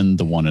defend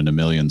the 1 in a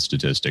million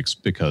statistics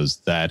because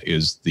that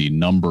is the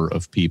number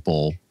of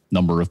people,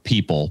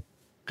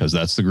 because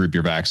that's the group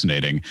you're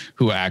vaccinating,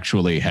 who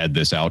actually had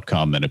this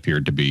outcome and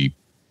appeared to be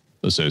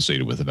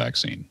associated with the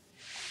vaccine.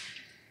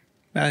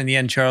 Well, in the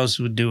end, Charles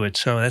would do it.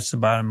 So that's the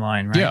bottom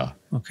line, right? Yeah.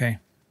 Okay.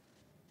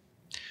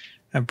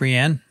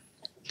 Brienne?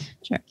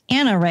 Sure.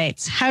 Anna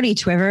writes, howdy,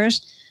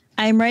 Twivers.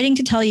 I am writing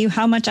to tell you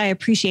how much I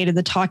appreciated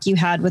the talk you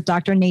had with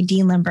Dr.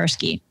 Nadine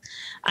Lamberski.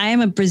 I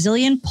am a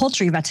Brazilian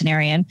poultry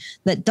veterinarian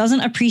that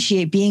doesn't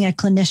appreciate being a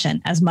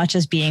clinician as much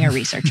as being a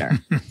researcher.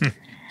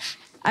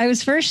 I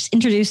was first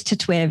introduced to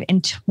TWiV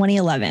in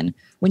 2011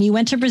 when you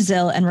went to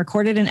Brazil and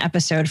recorded an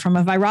episode from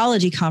a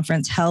virology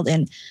conference held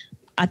in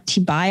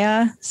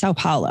Atibaia, Sao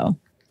Paulo.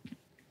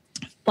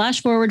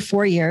 Flash forward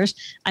 4 years,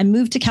 I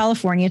moved to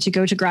California to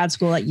go to grad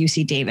school at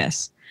UC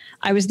Davis.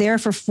 I was there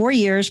for 4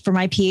 years for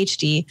my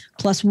PhD,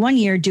 plus 1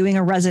 year doing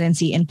a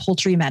residency in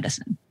poultry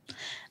medicine.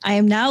 I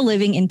am now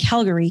living in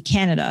Calgary,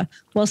 Canada,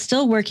 while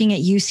still working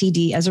at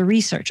UCD as a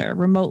researcher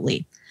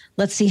remotely.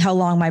 Let's see how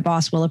long my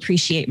boss will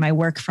appreciate my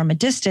work from a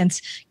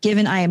distance,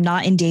 given I am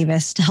not in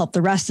Davis to help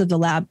the rest of the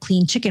lab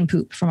clean chicken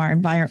poop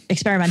from our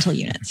experimental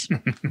units.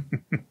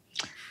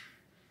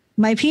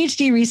 My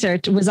PhD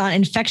research was on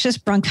infectious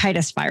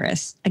bronchitis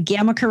virus, a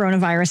gamma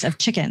coronavirus of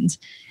chickens,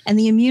 and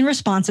the immune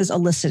responses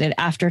elicited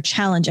after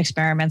challenge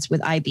experiments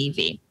with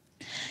IBV.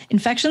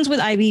 Infections with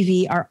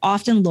IBV are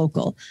often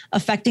local,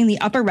 affecting the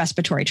upper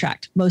respiratory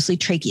tract, mostly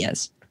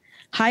tracheas.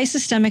 High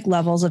systemic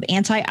levels of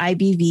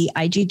anti-IBV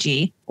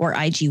IgG, or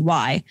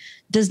IgY,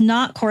 does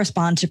not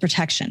correspond to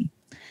protection.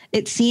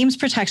 It seems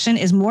protection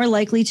is more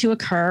likely to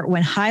occur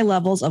when high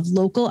levels of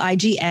local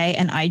IgA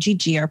and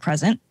IgG are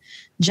present,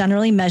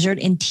 generally measured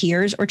in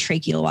tears or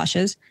tracheal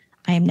washes.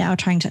 I am now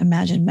trying to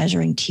imagine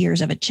measuring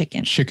tears of a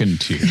chicken. Chicken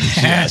tears,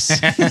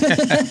 yes.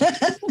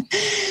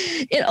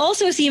 It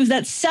also seems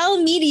that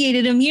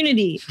cell-mediated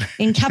immunity,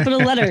 in capital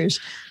letters,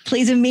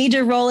 plays a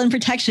major role in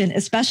protection,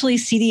 especially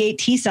CD8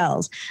 T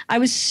cells. I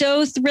was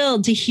so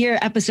thrilled to hear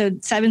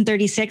episode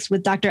 736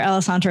 with Dr.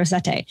 Alessandro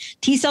Sette.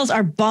 T cells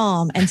are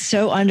bomb and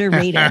so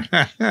underrated.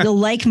 You'll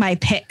like my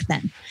pick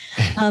then.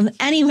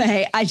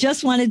 Anyway, I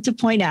just wanted to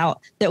point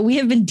out that we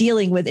have been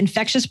dealing with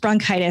infectious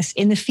bronchitis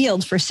in the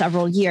field for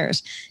several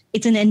years.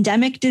 It's an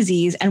endemic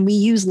disease, and we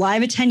use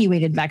live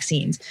attenuated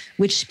vaccines,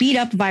 which speed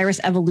up virus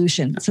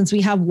evolution since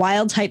we have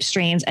wild type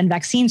strains and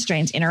vaccine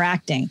strains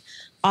interacting,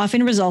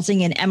 often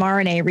resulting in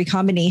mRNA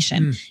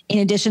recombination, in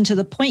addition to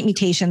the point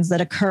mutations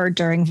that occur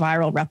during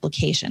viral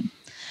replication.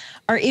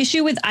 Our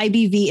issue with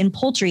IBV in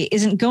poultry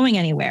isn't going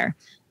anywhere.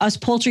 Us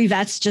poultry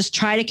vets just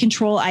try to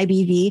control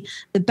IBV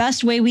the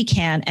best way we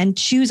can and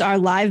choose our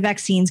live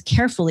vaccines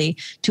carefully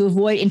to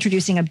avoid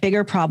introducing a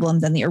bigger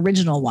problem than the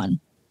original one.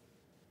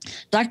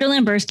 Dr.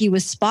 Lamberski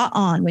was spot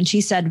on when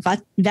she said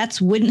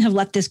vets wouldn't have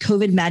let this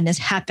COVID madness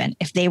happen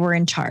if they were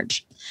in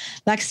charge.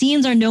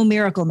 Vaccines are no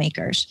miracle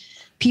makers.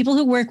 People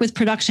who work with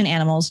production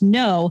animals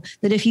know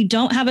that if you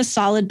don't have a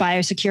solid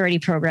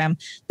biosecurity program,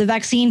 the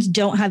vaccines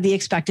don't have the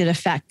expected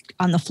effect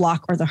on the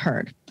flock or the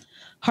herd.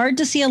 Hard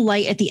to see a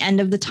light at the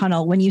end of the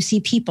tunnel when you see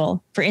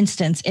people, for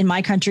instance, in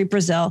my country,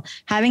 Brazil,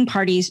 having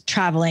parties,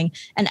 traveling,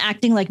 and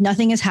acting like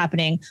nothing is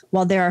happening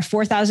while there are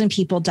 4,000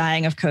 people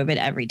dying of COVID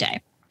every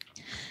day.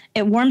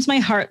 It warms my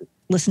heart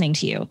listening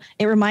to you.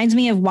 It reminds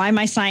me of why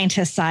my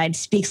scientist side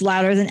speaks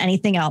louder than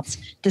anything else,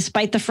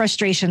 despite the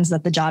frustrations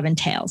that the job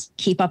entails.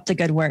 Keep up the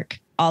good work.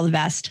 All the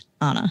best,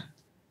 Anna.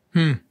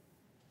 I'd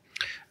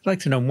like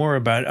to know more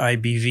about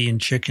IBV in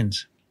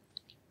chickens.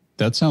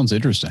 That sounds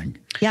interesting.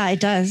 Yeah,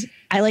 it does.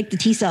 I like the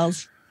T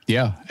cells.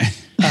 Yeah.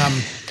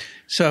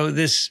 So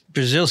this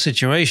Brazil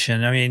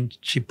situation, I mean,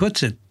 she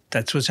puts it,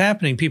 that's what's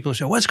happening. People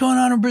say, what's going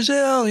on in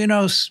Brazil? You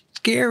know,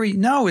 scary.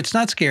 No, it's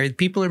not scary.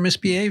 People are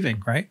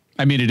misbehaving, right?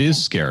 I mean, it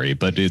is scary,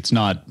 but it's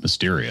not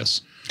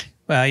mysterious.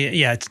 Well,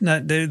 yeah, it's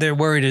not. They're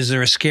worried. Is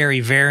there a scary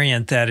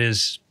variant that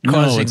is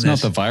causing this? No, it's not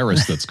the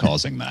virus that's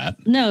causing that.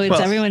 No, it's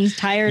everyone's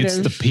tired of... It's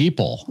the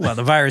people. Well,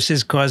 the virus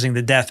is causing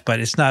the death,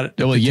 but it's not a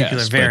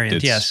particular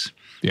variant. Yes.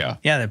 Yeah.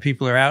 Yeah, the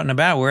people are out and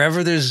about.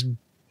 Wherever there's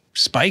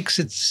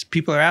spikes,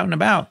 people are out and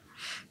about.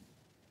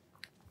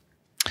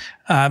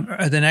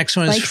 The next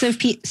one is...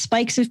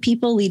 Spikes of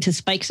people lead to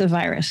spikes of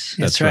virus.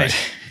 That's right.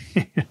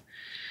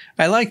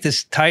 I like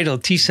this title,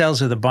 T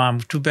cells are the bomb.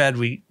 Too bad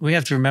we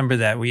have to remember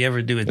that. We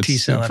ever do a T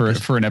cell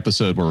for an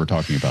episode where we're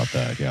talking about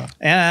that, yeah.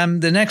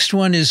 The next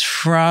one is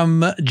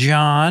from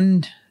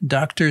John,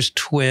 Doctors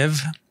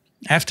TWiV.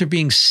 After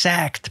being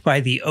sacked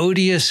by the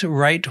odious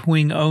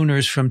right-wing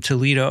owners from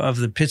Toledo of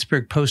the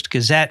Pittsburgh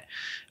Post-Gazette,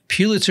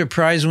 Pulitzer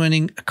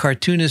Prize-winning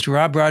cartoonist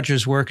Rob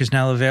Rogers' work is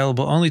now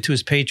available only to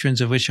his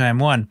patrons, of which I am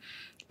one.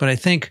 But I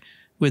think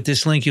with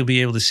this link, you'll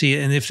be able to see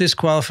it. And if this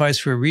qualifies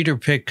for a reader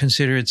pick,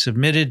 consider it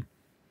submitted.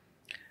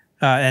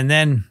 And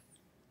then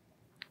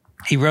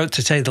he wrote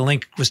to say the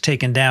link was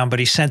taken down, but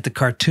he sent the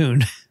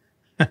cartoon,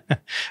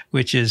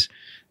 which is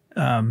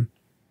a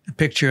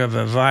picture of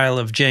a vial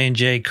of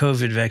J&J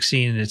COVID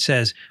vaccine. And it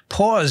says,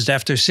 paused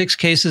after 6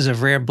 cases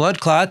of rare blood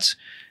clots.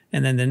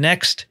 And then the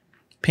next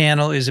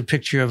panel is a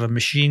picture of a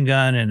machine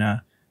gun and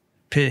a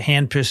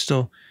hand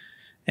pistol.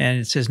 And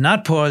it says,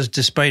 not paused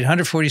despite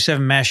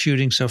 147 mass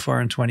shootings so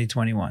far in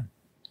 2021.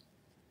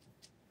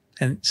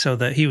 And so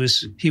that he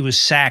was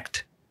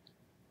sacked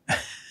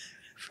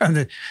from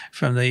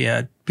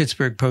the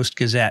Pittsburgh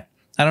Post-Gazette.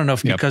 I don't know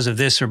if because of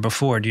this or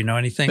before. Do you know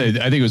anything?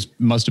 I think it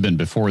must have been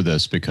before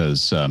this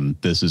because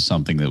this is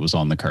something that was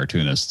on the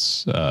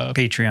cartoonist's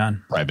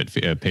Patreon private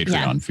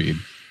Patreon feed.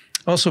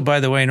 Also, by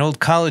the way, an old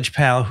college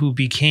pal who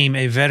became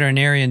a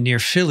veterinarian near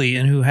Philly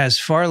and who has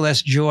far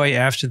less joy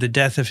after the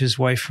death of his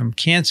wife from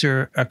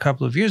cancer a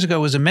couple of years ago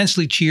was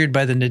immensely cheered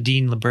by the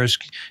Nadine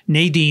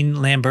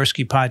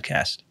Lamberski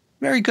podcast.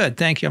 Very good.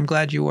 Thank you. I'm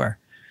glad you were.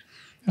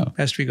 Oh.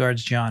 Best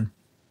regards, John.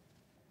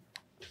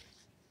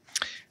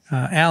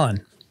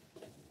 Alan.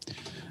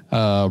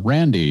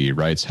 Randy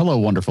writes, hello,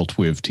 wonderful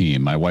TWiV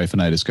team. My wife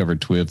and I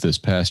discovered TWiV this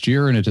past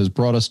year, and it has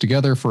brought us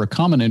together for a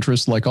common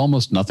interest like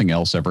almost nothing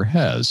else ever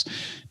has.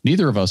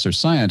 Neither of us are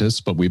scientists,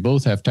 but we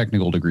both have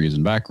technical degrees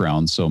and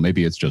backgrounds, so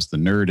maybe it's just the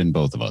nerd in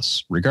both of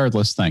us.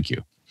 Regardless, thank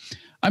you.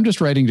 I'm just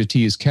writing to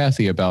tease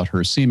Kathy about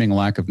her seeming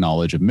lack of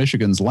knowledge of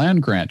Michigan's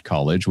land-grant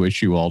college,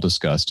 which you all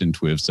discussed in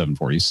TWiV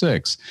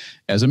 746.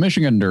 As a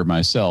Michigander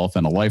myself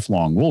and a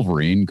lifelong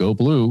Wolverine, go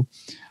blue,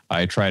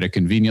 I try to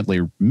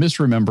conveniently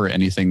misremember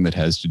anything that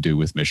has to do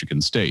with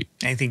Michigan State.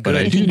 Anything good?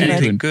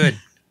 Anything good.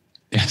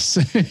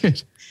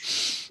 Yes.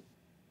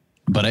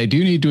 But I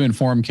do need to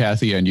inform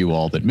Kathy and you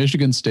all that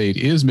Michigan State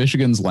is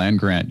Michigan's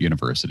land-grant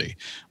university.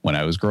 When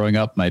I was growing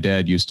up, my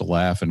dad used to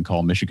laugh and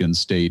call Michigan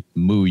State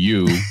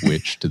Moo-U,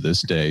 which to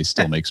this day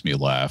still makes me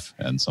laugh,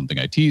 and something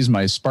I tease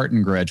my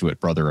Spartan graduate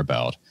brother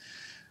about.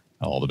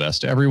 All the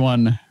best to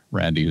everyone.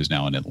 Randy, who's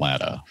now in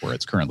Atlanta, where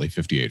it's currently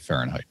 58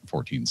 Fahrenheit and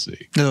 14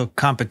 C. Little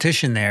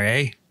competition there,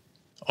 eh?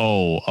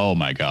 Oh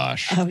my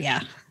gosh. Oh,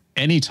 yeah.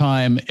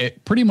 Anytime,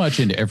 pretty much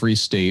in every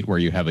state where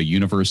you have a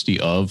university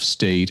of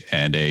state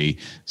and a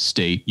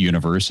state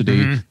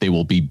university, they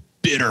will be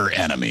bitter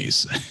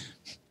enemies.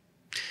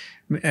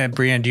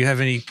 Brianne, do you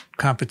have any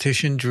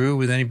competition, Drew,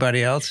 with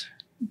anybody else?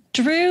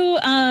 Drew,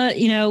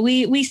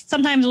 we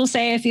sometimes will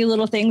say a few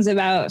little things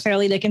about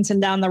Fairleigh Dickinson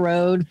down the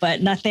road,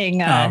 but nothing.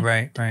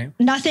 Right.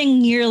 Nothing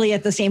nearly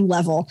at the same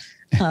level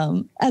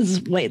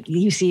as what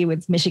you see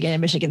with Michigan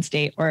and Michigan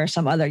State or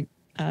some other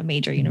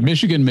major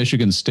universities.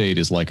 Michigan State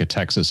is like a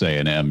Texas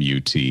A&M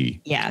UT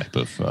type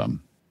of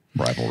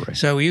rivalry.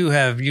 So you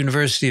have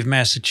University of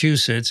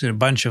Massachusetts, a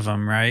bunch of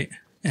them, right?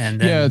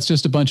 And then it's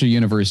just a bunch of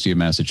University of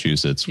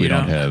Massachusetts. We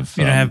don't have.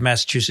 You don't have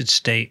Massachusetts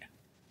State.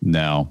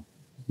 No,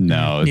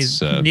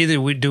 it's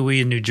neither do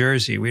we in New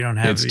Jersey. We don't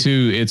have.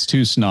 It's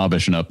too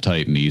snobbish and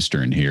uptight and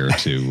Eastern here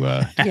to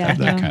have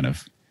that kind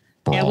of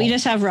brawl. Yeah, we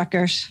just have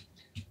Rutgers.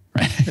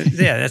 Right.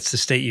 Yeah, that's the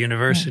state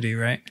university,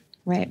 right?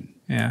 Right.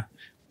 Yeah,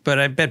 but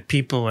I bet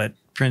people at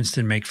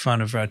Princeton make fun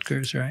of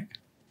Rutgers, right?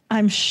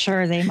 I'm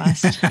sure they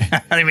must.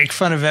 They make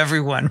fun of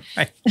everyone,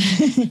 right?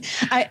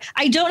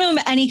 I don't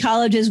know any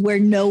colleges where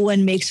no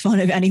one makes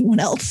fun of anyone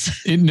else.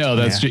 No,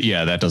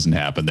 that doesn't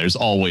happen. There's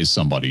always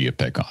somebody you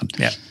pick on.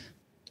 Yeah.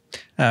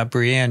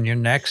 Brianne, you're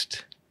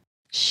next.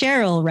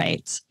 Cheryl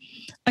writes,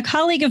 a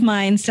colleague of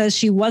mine says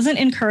she wasn't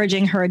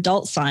encouraging her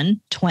adult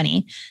son,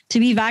 20, to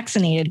be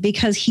vaccinated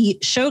because he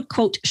showed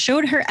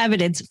her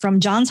evidence from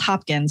Johns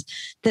Hopkins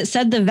that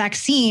said the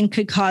vaccine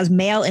could cause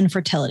male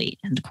infertility,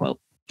 end quote.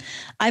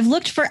 I've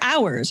looked for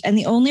hours, and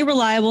the only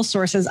reliable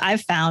sources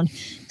I've found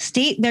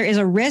state there is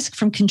a risk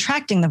from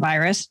contracting the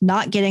virus,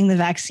 not getting the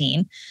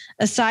vaccine,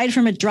 aside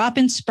from a drop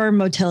in sperm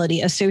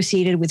motility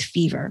associated with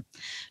fever.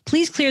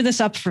 Please clear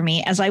this up for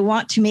me, as I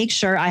want to make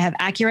sure I have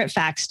accurate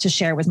facts to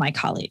share with my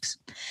colleagues.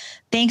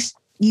 Thank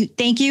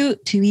you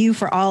to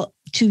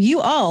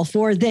you all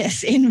for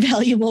this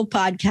invaluable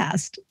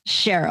podcast,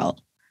 Cheryl.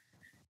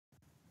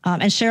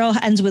 And Cheryl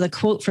ends with a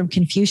quote from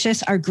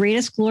Confucius: our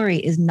greatest glory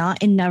is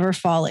not in never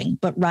falling,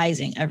 but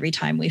rising every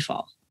time we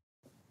fall.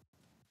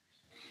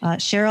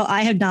 Cheryl,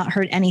 I have not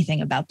heard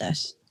anything about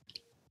this.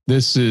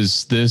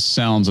 This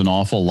sounds an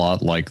awful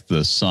lot like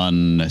the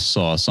Sun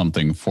saw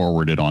something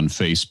forwarded on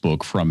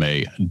Facebook from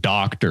a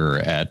doctor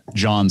at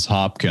Johns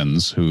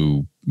Hopkins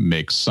who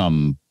makes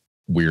some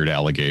weird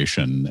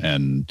allegation,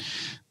 and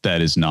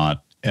that is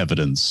not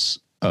evidence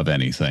of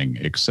anything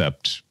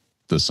except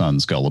the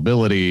Sun's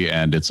gullibility,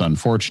 and it's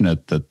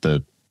unfortunate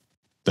that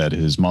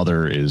his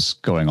mother is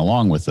going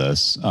along with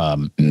this.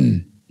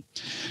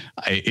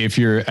 If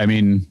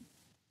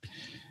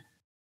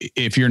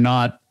you're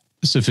not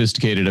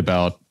sophisticated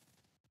about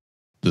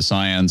the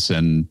science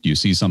and you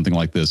see something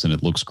like this and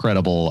it looks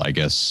credible, I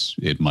guess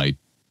it might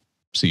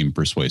seem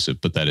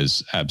persuasive, but that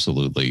is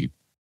absolutely,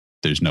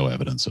 there's no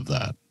evidence of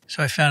that.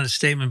 So I found a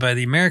statement by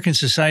the American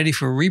Society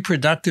for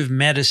Reproductive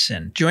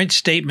Medicine, joint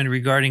statement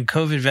regarding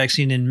COVID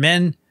vaccine in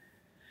men.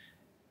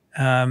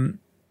 From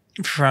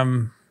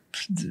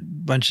a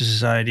bunch of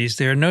societies.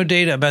 There are no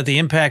data about the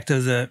impact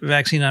of the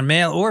vaccine on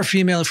male or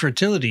female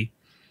fertility.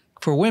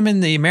 For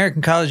women, the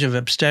American College of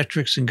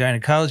Obstetrics and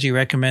Gynecology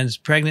recommends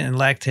pregnant and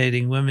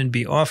lactating women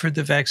be offered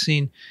the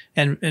vaccine.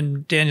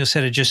 And Daniel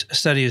said a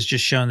study has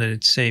just shown that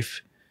it's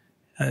safe.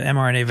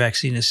 mRNA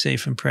vaccine is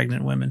safe in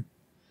pregnant women.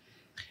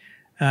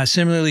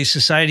 Similarly,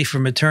 Society for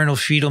Maternal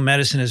Fetal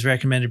Medicine has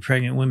recommended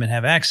pregnant women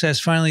have access.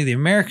 Finally, the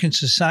American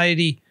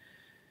Society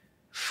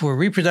for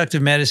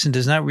Reproductive Medicine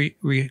does not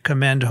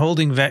recommend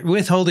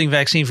withholding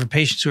vaccine for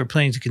patients who are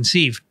planning to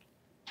conceive.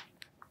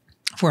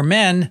 For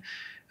men,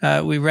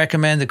 we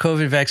recommend the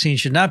COVID vaccine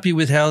should not be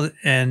withheld,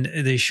 and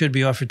they should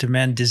be offered to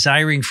men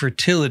desiring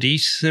fertility,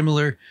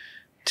 similar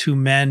to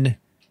men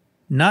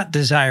not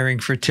desiring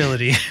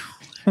fertility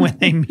when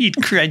they meet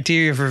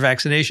criteria for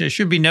vaccination. It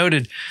should be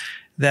noted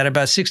that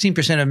about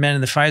 16% of men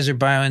in the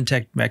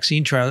Pfizer-BioNTech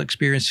vaccine trial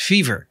experienced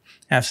fever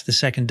after the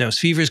second dose.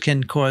 Fevers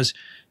can cause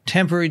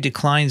temporary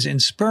declines in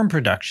sperm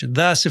production.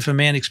 Thus, if a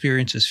man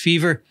experiences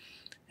fever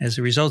as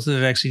a result of the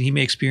vaccine, he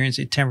may experience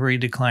a temporary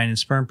decline in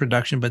sperm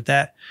production, but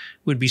that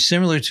would be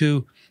similar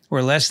to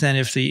or less than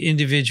if the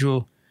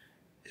individual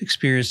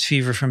experienced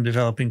fever from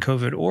developing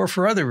COVID or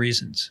for other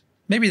reasons.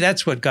 Maybe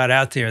that's what got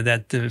out there,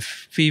 that the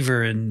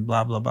fever and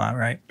blah, blah, blah,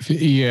 right?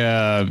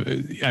 Yeah.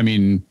 I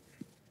mean,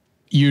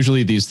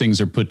 usually these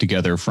things are put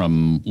together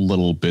from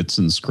little bits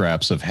and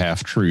scraps of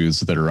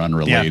half-truths that are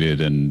unrelated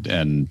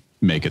and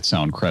make it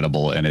sound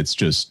credible, and it's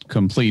just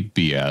complete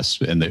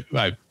BS. And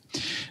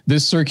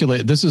this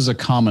is a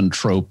common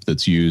trope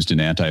that's used in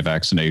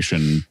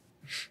anti-vaccination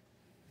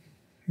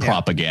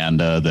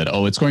propaganda that,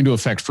 it's going to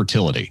affect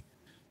fertility.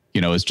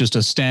 It's just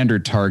a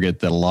standard target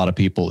that a lot of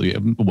people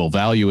will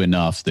value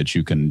enough that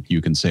you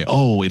can say,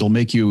 it'll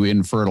make you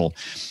infertile.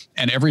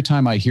 And every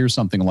time I hear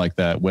something like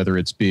that, whether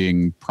it's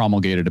being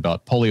promulgated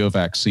about polio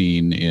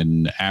vaccine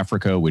in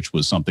Africa, which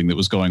was something that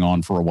was going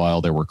on for a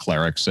while, there were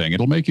clerics saying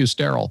it'll make you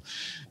sterile.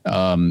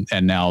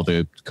 And now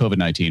the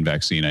COVID-19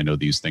 vaccine, I know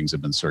these things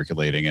have been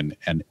circulating.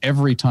 And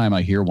every time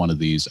I hear one of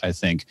these, I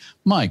think,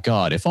 my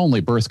God, if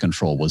only birth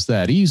control was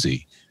that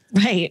easy.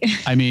 Right.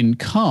 I mean,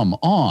 come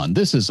on.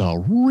 This is a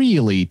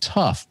really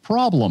tough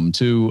problem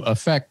to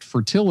affect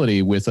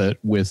fertility with a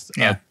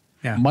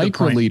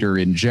microliter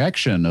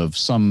injection of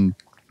some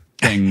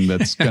thing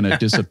that's going to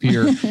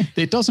disappear.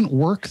 It doesn't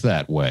work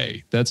that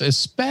way. That's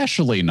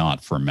especially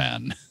not for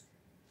men.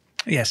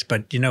 Yes,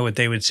 but you know what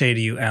they would say to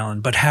you,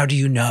 Alan, but how do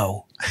you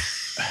know?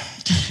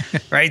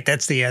 Right?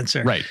 That's the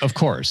answer. Right. Of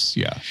course.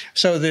 Yeah.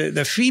 So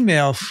the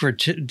female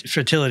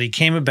fertility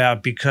came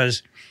about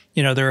because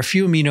you know, there are a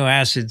few amino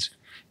acids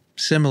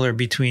similar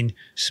between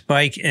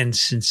spike and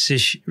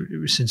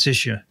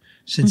syncytium,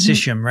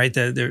 right?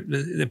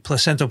 The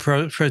placental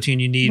protein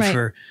you need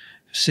for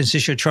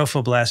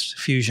syncytio-trophoblast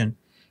fusion.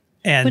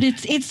 But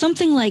it's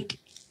something like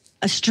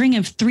a string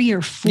of 3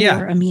 or 4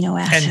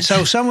 amino acids. And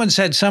so someone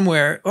said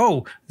somewhere,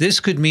 oh, this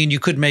could mean you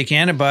could make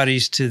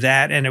antibodies to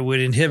that and it would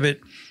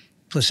inhibit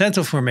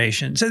placental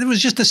formation. So it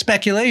was just a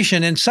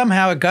speculation, and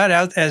somehow it got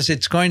out as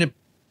it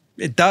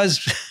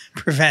does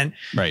prevent.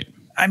 Right.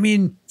 I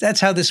mean, that's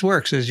how this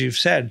works, as you've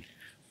said.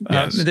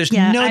 Yes. There's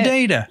no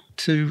data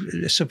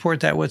to support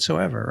that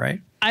whatsoever,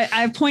 right?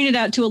 I've pointed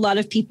out to a lot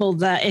of people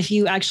that if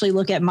you actually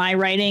look at my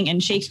writing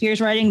and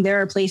Shakespeare's writing,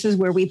 there are places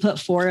where we put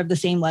 4 of the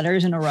same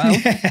letters in a row.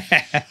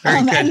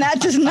 And that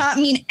does not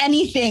mean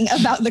anything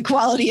about the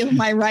quality of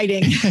my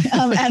writing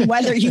and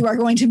whether you are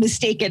going to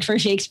mistake it for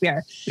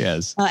Shakespeare.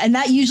 Yes. And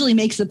that usually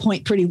makes the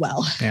point pretty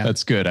well. Yeah.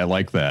 That's good. I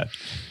like that.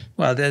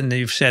 Well, then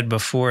you've said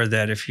before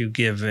that if you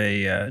give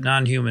a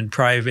non-human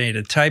primate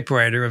a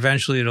typewriter,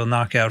 eventually it'll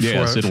knock out 4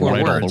 words. It'll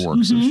write all the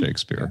works of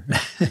Shakespeare.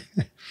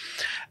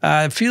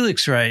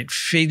 Felix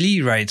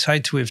Feli writes, hi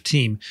TWiV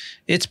team.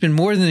 It's been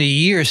more than a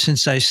year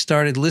since I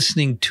started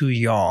listening to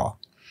y'all.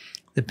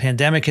 The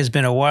pandemic has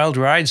been a wild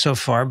ride so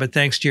far, but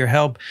thanks to your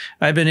help,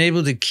 I've been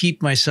able to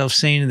keep myself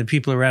sane and the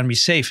people around me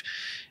safe.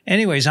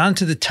 Anyways, on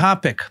to the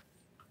topic.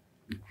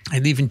 I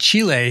live in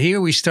Chile. Here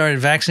we started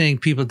vaccinating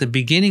people at the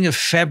beginning of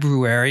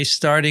February,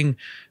 starting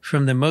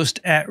from the most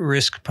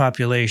at-risk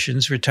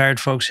populations, retired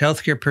folks,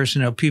 healthcare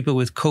personnel, people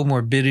with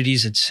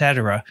comorbidities,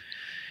 etc.,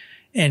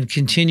 and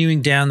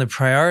continuing down the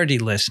priority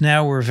list.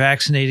 Now we're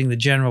vaccinating the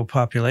general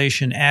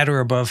population at or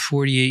above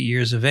 48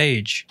 years of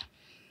age.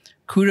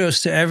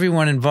 Kudos to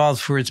everyone involved,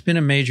 for it's been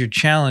a major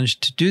challenge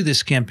to do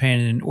this campaign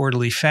in an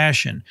orderly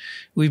fashion.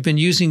 We've been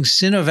using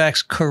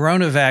Sinovac's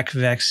CoronaVac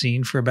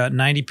vaccine for about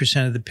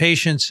 90% of the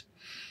patients,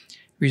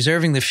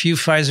 reserving the few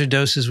Pfizer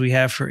doses we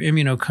have for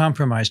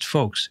immunocompromised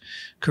folks.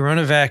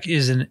 CoronaVac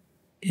is an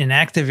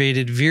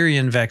inactivated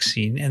virion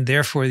vaccine, and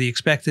therefore the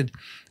expected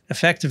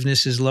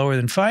effectiveness is lower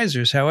than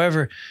Pfizer's.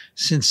 However,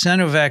 since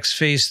Sinovac's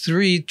phase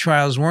 3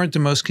 trials weren't the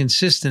most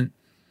consistent,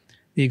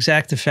 the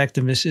exact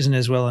effectiveness isn't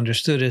as well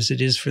understood as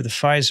it is for the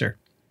Pfizer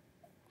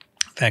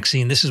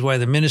vaccine. This is why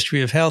the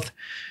Ministry of Health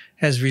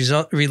has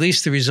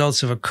released the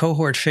results of a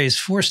cohort phase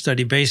 4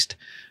 study based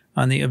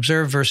on the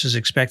observed versus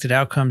expected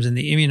outcomes in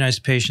the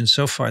immunized patients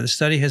so far. The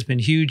study has been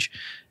huge,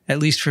 at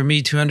least for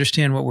me, to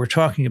understand what we're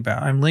talking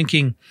about. I'm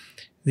linking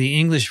the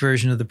English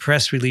version of the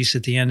press release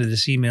at the end of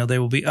this email. They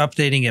will be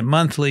updating it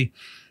monthly.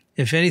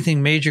 If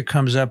anything major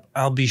comes up,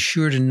 I'll be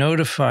sure to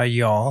notify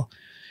y'all.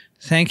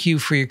 Thank you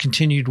for your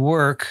continued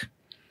work.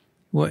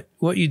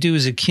 What you do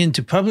is akin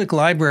to public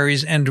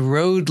libraries and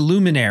road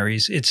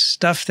luminaries. It's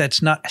stuff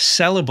that's not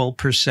sellable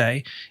per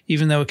se,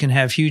 even though it can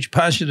have huge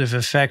positive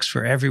effects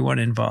for everyone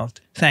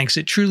involved. Thanks.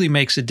 It truly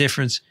makes a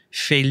difference.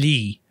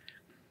 Feli.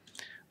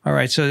 All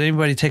right. So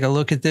anybody take a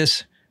look at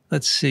this?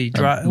 Let's see.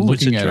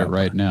 Looking at it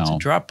right now.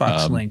 It's a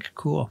Dropbox link.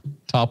 Cool.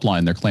 Top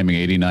line, they're claiming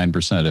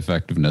 89%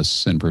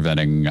 effectiveness in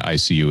preventing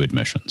ICU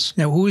admissions.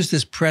 Now, who is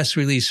this press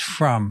release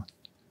from?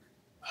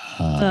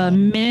 The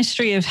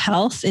Ministry of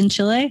Health in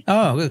Chile.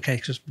 Oh,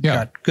 okay.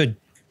 Yeah. Good.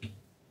 All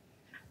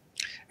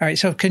right.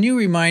 So can you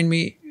remind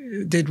me,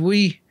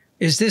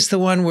 is this the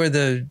one where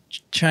the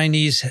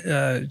Chinese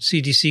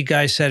CDC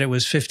guy said it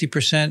was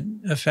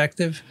 50%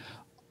 effective?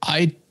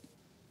 I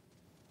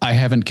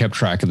haven't kept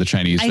track of the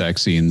Chinese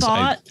vaccines.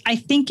 I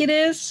think it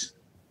is.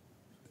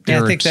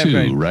 There are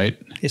 2, right?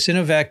 It's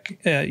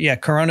Sinovac,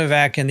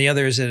 CoronaVac, and the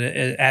other is an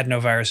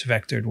adenovirus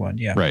vectored one.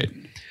 Yeah. Right.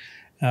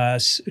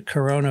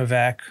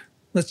 CoronaVac.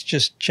 Let's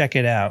just check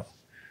it out.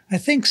 I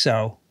think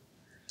so.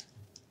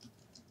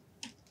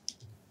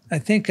 I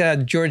think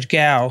George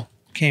Gao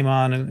came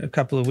on a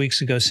couple of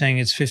weeks ago saying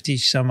it's 50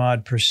 some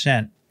odd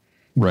 %.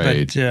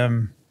 Right. But,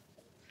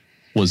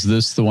 was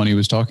this the one he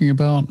was talking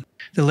about?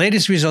 The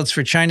latest results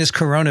for China's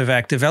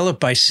CoronaVac, developed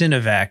by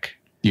Sinovac.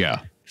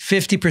 Yeah.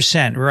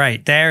 50%.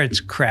 Right. There it's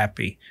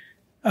crappy.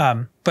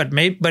 But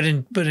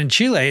in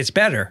Chile, it's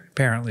better,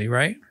 apparently,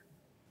 right?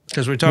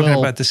 Because we're talking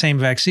about the same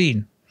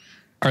vaccine.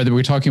 Are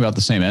we talking about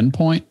the same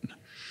endpoint?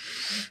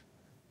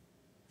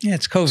 Yeah,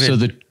 it's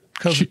COVID.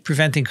 So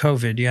preventing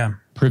COVID, yeah.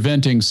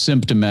 Preventing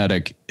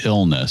symptomatic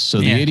illness. So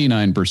the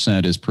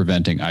 89% is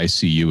preventing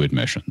ICU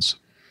admissions.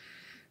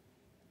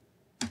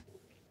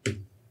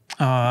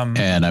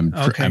 And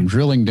I'm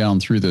drilling down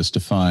through this to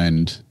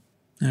find.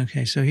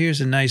 Okay, so here's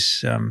a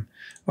nice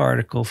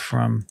article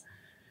from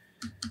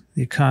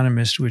The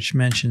Economist, which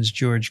mentions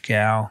George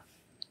Gao.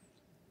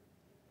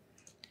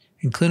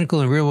 In clinical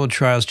and real-world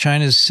trials,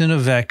 China's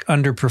Sinovac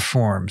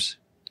underperforms.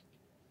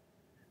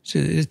 So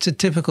it's a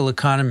typical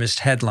Economist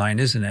headline,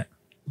 isn't it?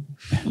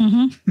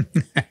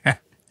 Mm-hmm.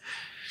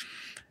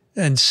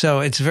 And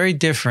so it's very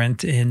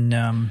different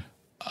in.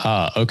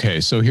 Okay,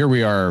 so here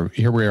we are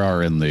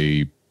in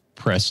the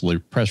press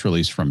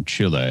release from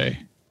Chile.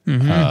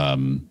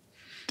 Mm-hmm.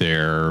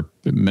 their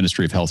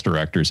Ministry of Health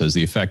director says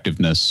the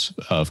effectiveness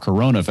of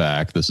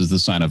CoronaVac, this is the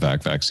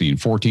Sinovac vaccine,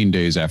 14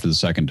 days after the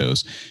second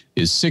dose,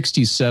 is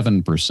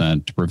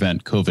 67% to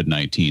prevent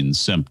COVID-19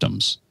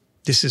 symptoms.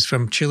 This is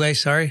from Chile,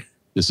 sorry?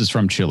 This is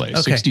from Chile,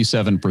 okay.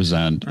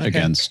 67%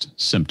 against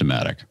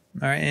symptomatic.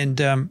 All right, and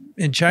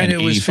in China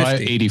it was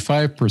 50.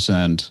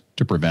 85%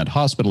 to prevent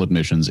hospital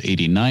admissions,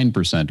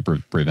 89%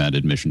 to prevent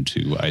admission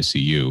to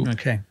ICU.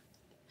 Okay.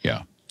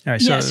 Yeah. All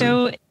right,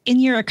 so in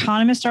your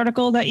Economist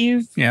article that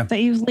you've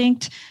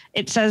linked,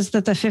 it says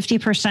that the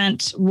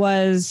 50%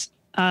 was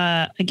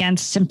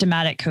against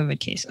symptomatic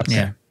COVID cases. Okay.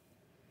 Yeah.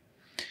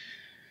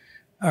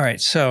 All right,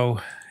 so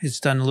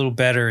it's done a little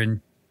better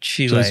in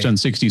Chile. So it's done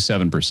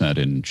 67%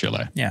 in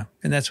Chile. Yeah,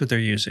 and that's what they're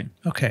using.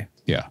 Okay.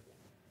 Yeah.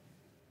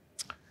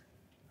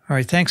 All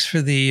right, thanks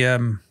for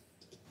the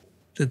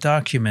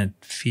document,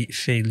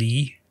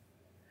 Feli.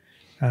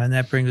 And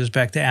that brings us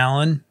back to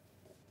Alan.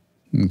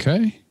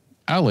 Okay.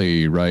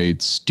 Ali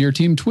writes, Dear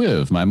Team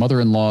TWiV, my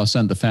mother-in-law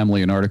sent the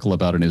family an article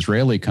about an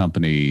Israeli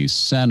company,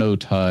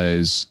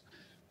 Sanotize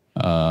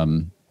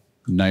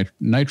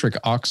nitric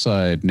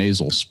oxide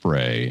nasal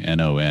spray,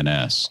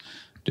 NONS.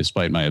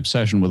 Despite my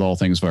obsession with all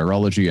things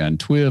virology and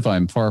TWiV,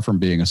 I'm far from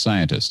being a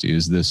scientist.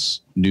 Is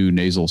this new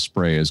nasal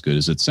spray as good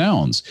as it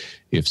sounds?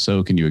 If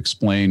so, can you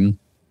explain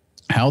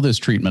how this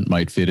treatment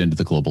might fit into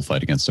the global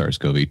fight against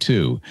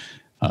SARS-CoV-2?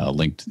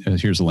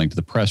 Here's a link to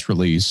the press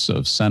release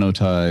of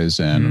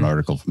Sanotize and an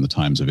article from the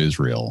Times of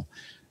Israel.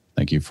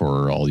 Thank you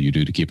for all you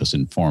do to keep us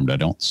informed. I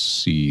don't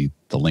see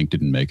the link,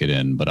 didn't make it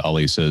in, but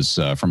Ali says,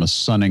 from a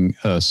stunning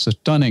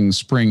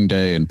spring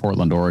day in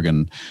Portland,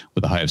 Oregon,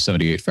 with a high of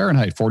 78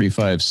 Fahrenheit,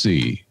 45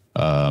 C.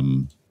 I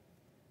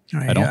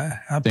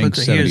don't think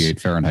 78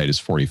 Fahrenheit is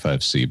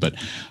 45 C, but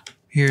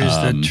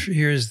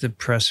here's the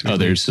press release. Oh,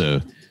 there's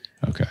the,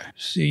 okay.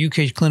 So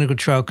UK clinical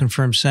trial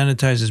confirms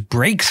Sanotize's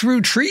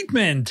breakthrough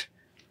treatment.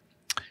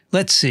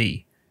 Let's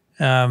see.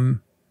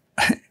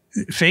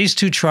 Phase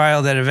 2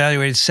 trial that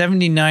evaluated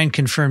 79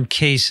 confirmed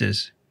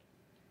cases.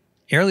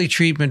 Early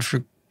treatment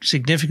for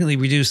significantly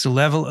reduced the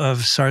level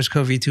of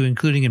SARS-CoV-2,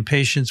 including in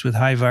patients with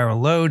high viral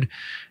load.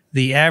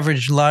 The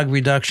average log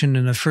reduction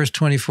in the first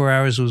 24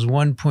 hours was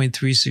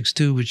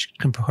 1.362, which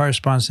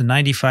corresponds to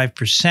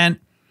 95%.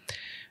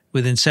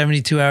 Within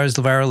 72 hours,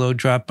 the viral load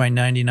dropped by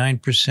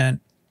 99%.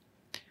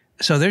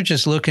 So they're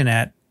just looking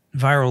at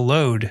viral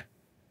load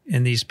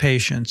in these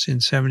patients,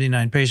 in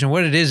 79 patients.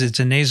 What it is, it's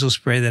a nasal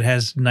spray that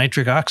has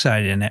nitric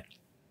oxide in it.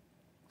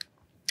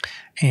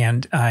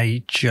 And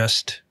I'm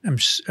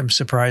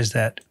surprised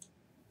that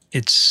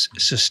it's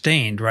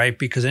sustained, right?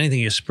 Because anything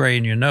you spray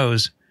in your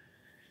nose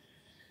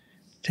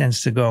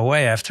tends to go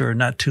away after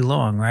not too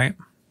long, right?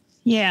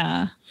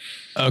 Yeah.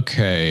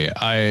 Okay.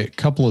 A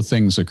couple of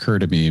things occur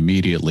to me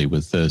immediately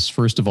with this.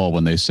 First of all,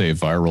 when they say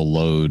viral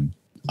load,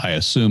 I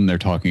assume they're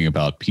talking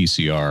about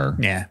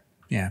PCR.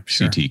 Yeah,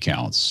 sure. CT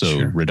counts.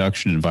 So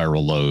reduction in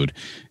viral load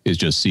is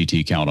just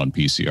CT count on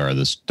PCR.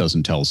 This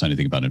doesn't tell us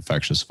anything about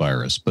infectious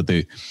virus. But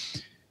the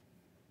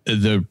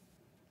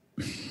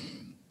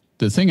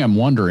thing I'm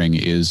wondering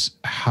is,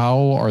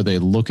 how are they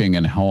looking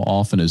and how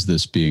often is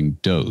this being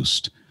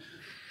dosed?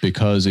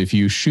 Because if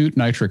you shoot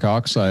nitric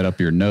oxide up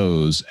your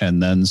nose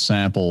and then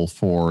sample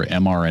for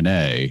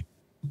mRNA,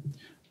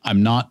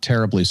 I'm not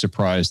terribly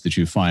surprised that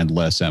you find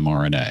less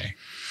mRNA.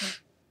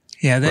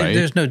 Yeah,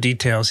 there's no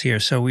details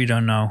here, so we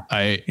don't know.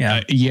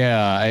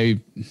 It's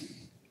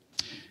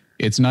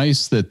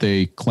nice that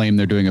they claim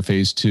they're doing a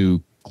phase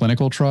 2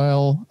 clinical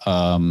trial.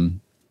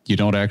 You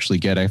don't actually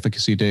get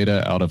efficacy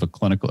data out of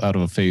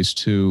a phase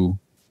 2.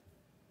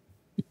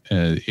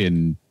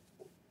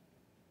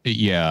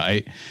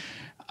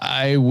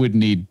 I would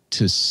need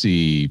to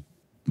see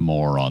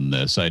more on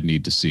this. I'd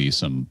need to see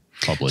some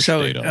published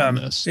data on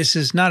this. This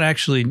is not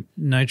actually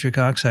nitric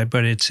oxide,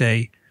 but it's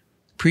a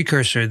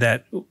precursor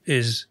that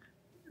is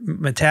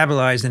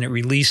metabolized and it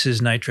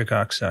releases nitric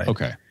oxide.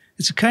 Okay.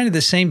 It's kind of the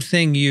same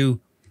thing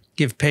you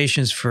give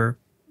patients for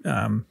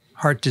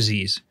heart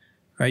disease,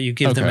 right? You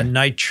give them a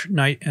nitrate.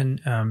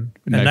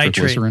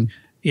 Nitroglycerin?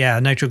 Yeah,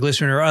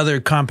 nitroglycerin or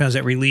other compounds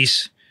that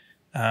release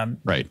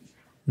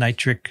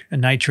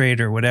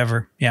nitrate or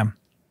whatever. Yeah.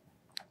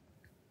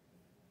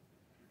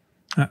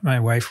 My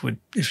wife would,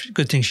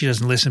 good thing she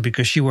doesn't listen,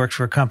 because she worked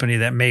for a company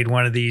that made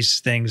one of these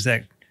things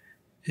that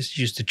is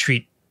used to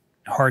treat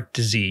heart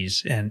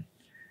disease, and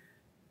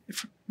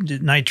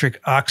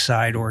nitric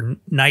oxide or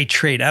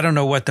nitrate, I don't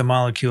know what the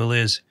molecule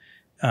is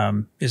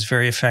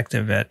very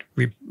effective at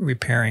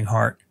repairing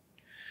heart.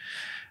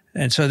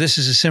 And so this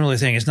is a similar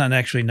thing. It's not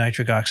actually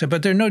nitric oxide,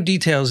 but there are no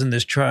details in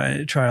this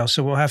trial,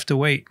 so we'll have to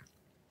wait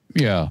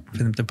for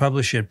them to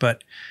publish it.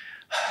 But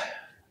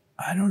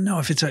I don't know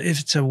if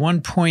it's a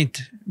 1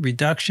 point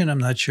reduction. I'm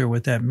not sure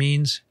what that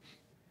means.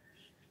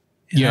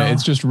 You know?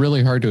 It's just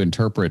really hard to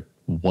interpret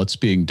what's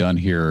being done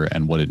here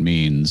and what it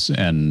means.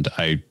 And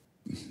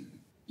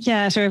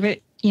so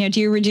do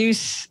you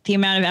reduce the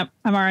amount of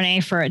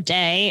mRNA for a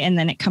day and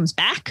then it comes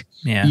back?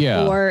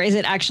 Yeah. Or is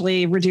it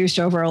actually reduced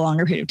over a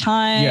longer period of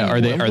time? Yeah.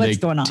 Are they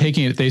going on?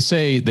 taking it? They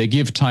say they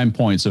give time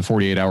points of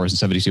 48 hours and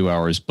 72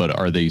 hours, but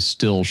are they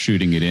still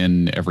shooting it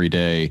in every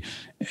day?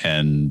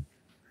 And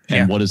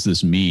what does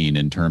this mean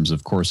in terms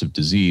of course of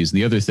disease? And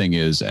the other thing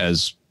is,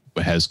 as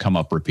has come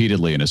up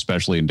repeatedly, and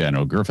especially in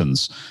Daniel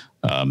Griffin's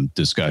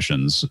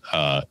discussions,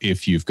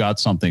 if you've got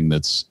something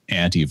that's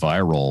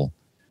antiviral,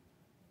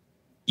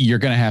 you're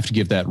going to have to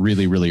give that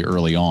really, really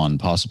early on,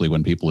 possibly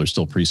when people are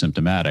still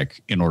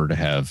pre-symptomatic, in order to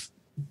have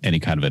any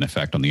kind of an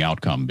effect on the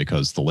outcome,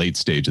 because the late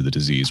stage of the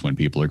disease, when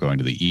people are going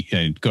to the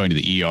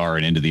ER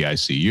and into the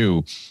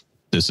ICU,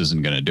 this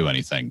isn't going to do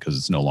anything because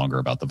it's no longer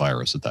about the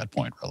virus at that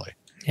point, really.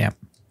 Yeah.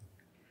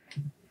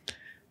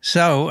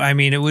 So, I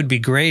mean, it would be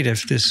great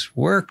if this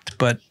worked,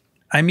 but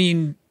I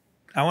mean,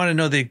 I want to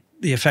know the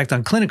effect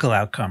on clinical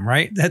outcome,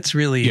 right? That's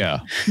really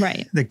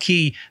right. the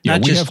key. Yeah,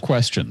 we have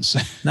questions.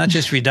 Not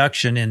just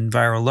reduction in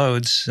viral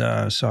loads.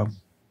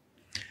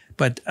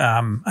 But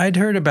I'd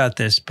heard about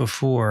this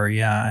before,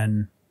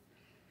 and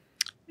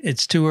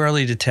it's too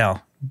early to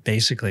tell,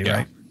 basically,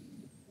 right?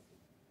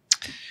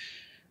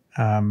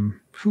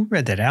 Who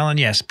read that, Alan?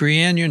 Yes,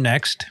 Brianne, you're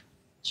next.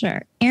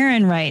 Sure.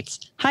 Aaron writes,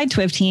 "Hi,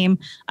 TWiV team.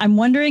 I'm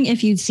wondering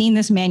if you'd seen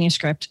this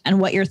manuscript and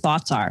what your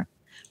thoughts are.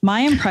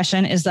 My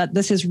impression is that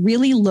this is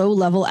really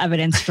low-level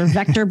evidence for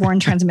vector-borne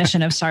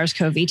transmission of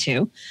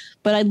SARS-CoV-2,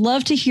 but I'd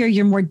love to hear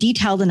your more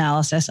detailed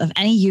analysis of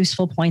any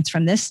useful points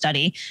from this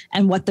study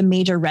and what the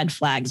major red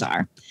flags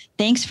are.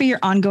 Thanks for your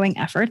ongoing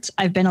efforts.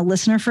 I've been a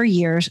listener for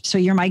years, so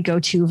you're my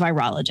go-to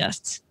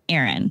virologists,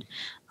 Aaron."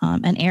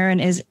 And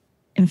Aaron is,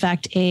 in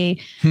fact, a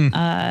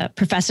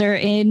professor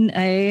in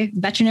a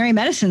veterinary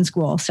medicine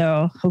school.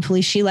 So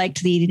hopefully she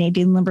liked the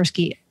Nadine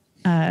Limbersky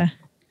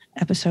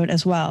episode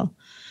as well.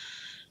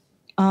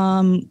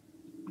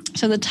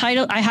 So the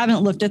title, I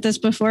haven't looked at this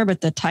before, but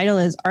the title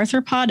is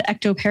 "Arthropod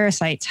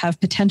Ectoparasites Have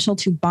Potential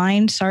to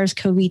Bind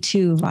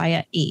SARS-CoV-2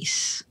 via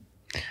ACE."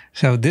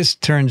 So this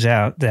turns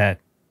out that,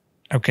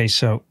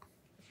 so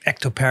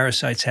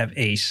ectoparasites have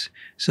ACE.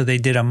 So they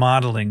did a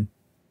modeling,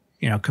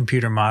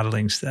 computer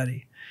modeling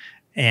study.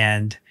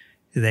 And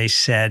they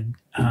said,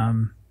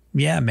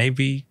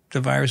 maybe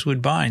the virus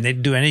would bind. They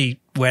didn't do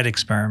any wet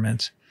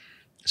experiments.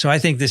 So I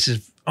think this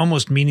is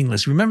almost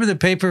meaningless. Remember the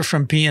paper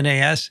from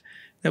PNAS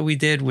that we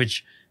did,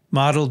 which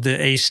modeled the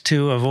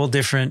ACE2 of all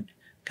different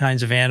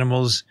kinds of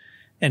animals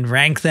and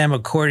ranked them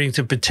according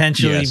to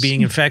potentially being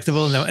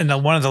infectable?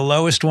 And one of the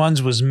lowest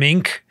ones was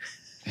mink.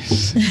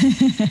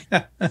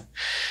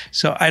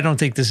 So I don't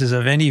think this is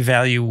of any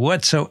value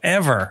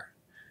whatsoever.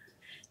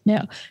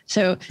 No.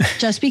 So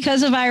just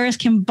because a virus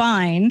can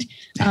bind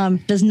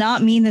does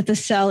not mean that the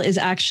cell is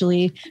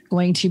actually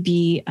going to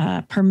be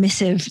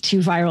permissive to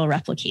viral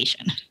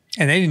replication.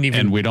 And they didn't even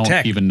And we don't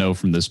even know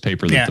from this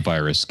paper that the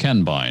virus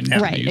can bind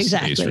these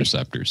ACE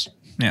receptors.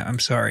 Yeah, I'm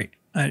sorry.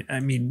 I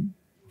mean,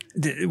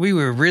 we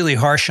were really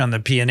harsh on the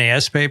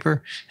PNAS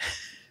paper.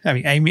 I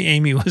mean,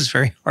 Amy was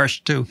very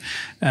harsh too.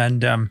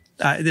 And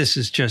this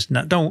is just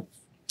no.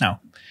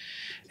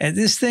 And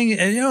this thing,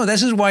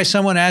 this is why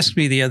someone asked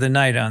me the other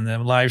night on the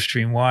live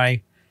stream,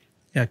 why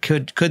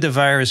could the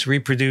virus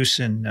reproduce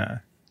in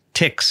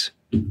ticks?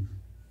 I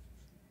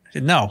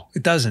said, no,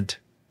 it doesn't.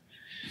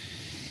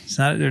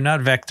 They're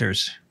not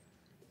vectors.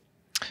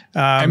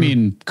 I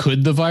mean,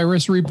 could the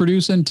virus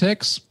reproduce in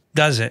ticks?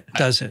 Does it?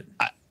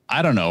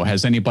 I don't know.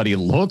 Has anybody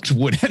looked?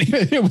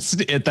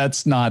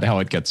 That's not how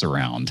it gets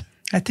around.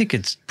 I think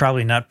it's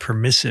probably not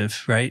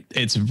permissive, right?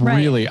 It's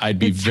really, I'd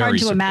be very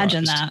surprised. Hard to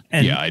imagine that.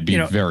 And, I'd be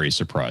very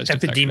surprised.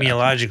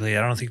 Epidemiologically,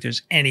 I don't think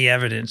there's any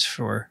evidence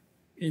for,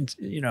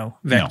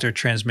 vector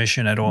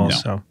transmission at all. No.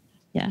 So,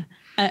 yeah,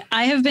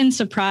 I have been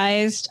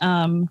surprised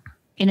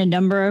in a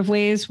number of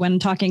ways when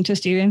talking to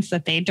students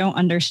that they don't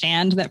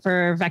understand that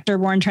for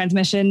vector-borne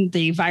transmission,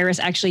 the virus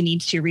actually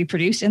needs to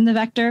reproduce in the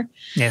vector.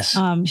 Yes.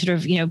 Go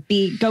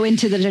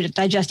into the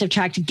digestive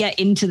tract to get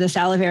into the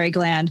salivary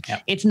gland.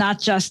 Yep. It's not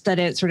just that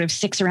it sort of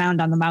sticks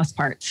around on the mouth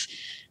parts.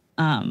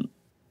 And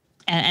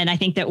I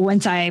think that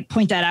once I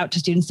point that out to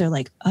students, they're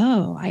like,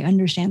 oh, I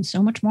understand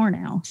so much more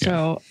now.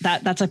 So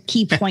that's a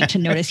key point to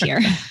notice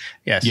here.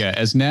 Yes. Yeah.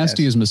 As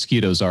nasty as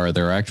mosquitoes are,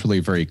 they're actually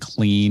very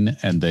clean,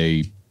 and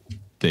they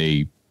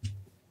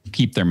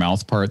keep their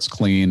mouth parts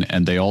clean,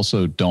 and they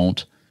also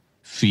don't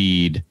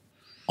feed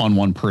on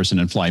one person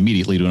and fly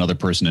immediately to another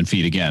person and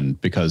feed again,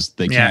 because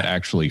they can't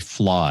actually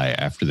fly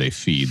after they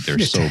feed. They're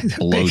so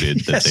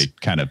bloated that they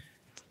kind of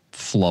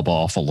flub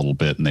off a little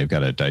bit, and they've got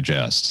to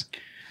digest.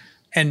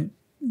 And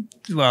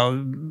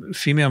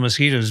female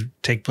mosquitoes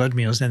take blood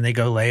meals, then they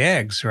go lay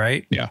eggs,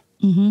 right? Yeah.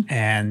 Mm-hmm.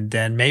 And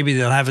then maybe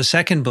they'll have a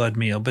second blood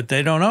meal, but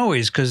they don't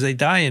always, because they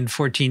die in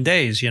 14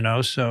 days,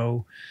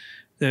 so...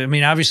 I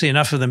mean, obviously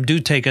enough of them do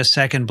take a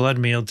second blood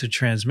meal to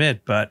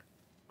transmit, but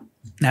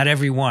not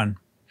every one.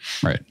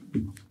 Right.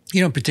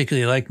 You don't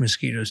particularly like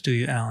mosquitoes, do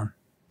you, Alan?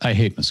 I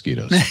hate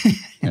mosquitoes.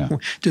 Yeah.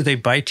 Do they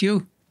bite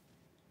you?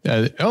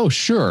 Oh,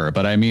 sure.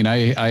 But I mean,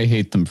 I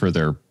hate them for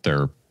their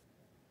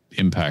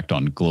impact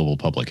on global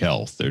public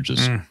health. They're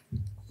just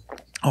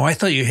Oh, I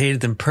thought you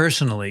hated them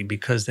personally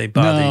because they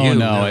bother you.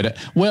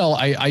 No.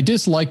 I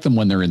dislike them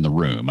when they're in the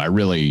room.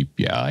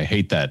 I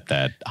hate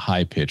that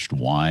high-pitched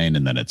whine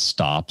and then it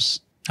stops.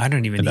 I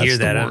don't even hear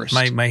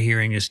that. My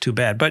hearing is too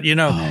bad. But,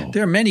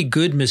 there are many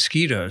good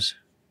mosquitoes.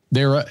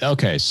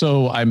 Okay.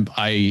 So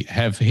I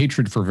have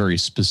hatred for very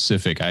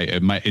specific.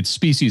 It's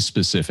species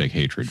specific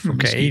hatred for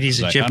mosquitoes. Aedes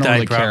aegypti. I don't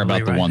really care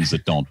about the ones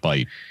that don't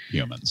bite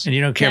humans. And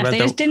you don't care about they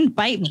just didn't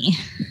bite me.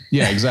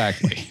 Yeah,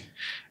 exactly.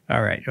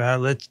 All right. Well,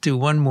 let's do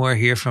one more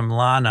here from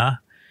Lana.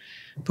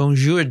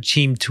 Bonjour,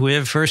 Team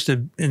TWiV. First,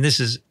 and this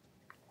is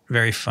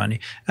very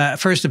funny.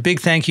 First, a big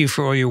thank you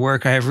for all your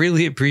work. I have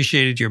really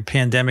appreciated your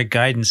pandemic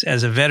guidance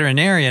as a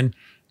veterinarian.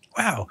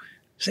 Wow,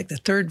 it's like the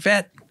third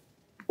vet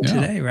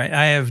today, right?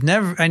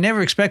 I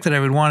never expected I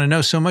would want to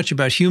know so much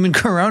about human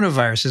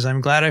coronaviruses. I'm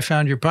glad I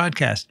found your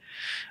podcast.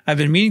 I've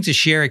been meaning to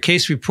share a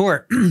case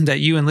report that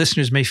you and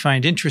listeners may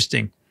find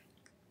interesting.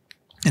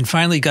 And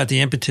finally got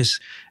the impetus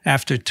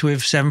after TWiV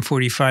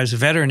 745's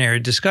veterinary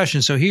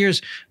discussion. So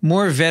here's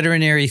more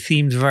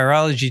veterinary-themed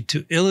virology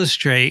to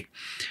illustrate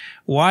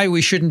why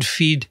we shouldn't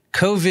feed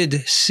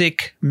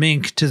COVID-sick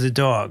mink to the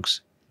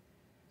dogs.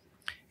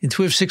 In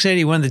TWiV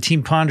 681, the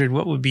team pondered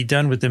what would be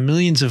done with the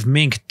millions of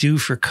mink due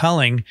for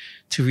culling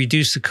to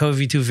reduce the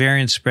COVID-2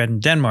 variant spread in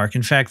Denmark.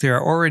 In fact, there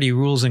are already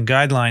rules and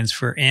guidelines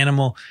for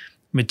animal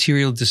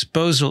material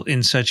disposal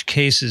in such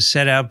cases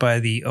set out by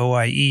the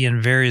OIE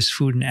and various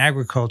food and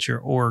agriculture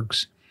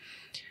orgs.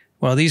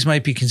 While these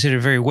might be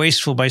considered very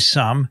wasteful by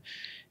some,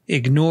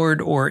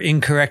 ignored or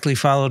incorrectly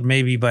followed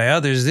maybe by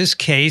others, this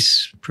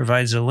case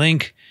provides a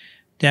link,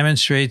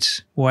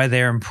 demonstrates why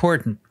they are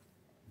important.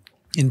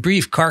 In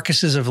brief,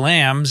 carcasses of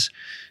lambs,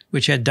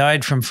 which had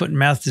died from foot and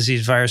mouth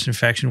disease virus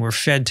infection, were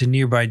fed to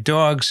nearby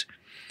dogs.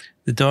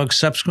 The dogs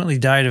subsequently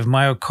died of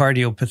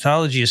myocardial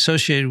pathology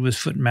associated with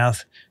foot and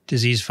mouth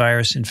disease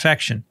virus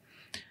infection.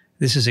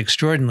 This is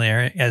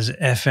extraordinary as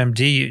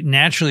FMD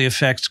naturally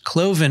affects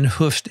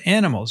cloven-hoofed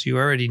animals. You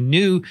already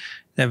knew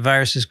that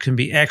viruses can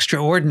be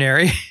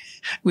extraordinary.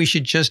 We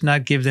should just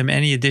not give them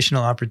any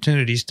additional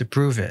opportunities to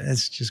prove it.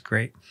 That's just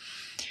great.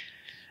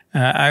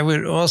 I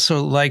would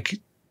also like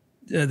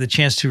the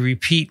chance to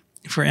repeat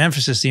for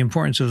emphasis the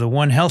importance of the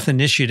One Health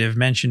initiative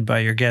mentioned by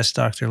your guest,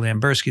 Dr.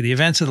 Lamberski. The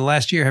events of the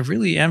last year have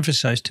really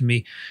emphasized to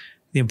me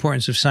the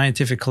importance of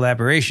scientific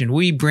collaboration.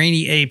 We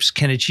brainy apes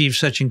can achieve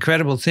such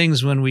incredible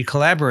things when we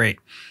collaborate.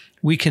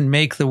 We can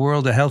make the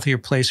world a healthier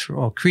place for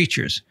all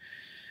creatures.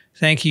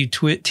 Thank you,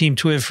 Team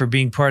TWiV, for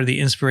being part of the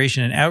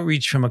inspiration and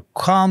outreach from a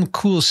calm,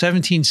 cool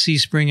 17C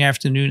spring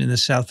afternoon in the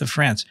south of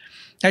France.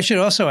 I should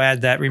also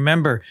add that,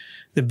 remember,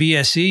 the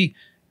BSE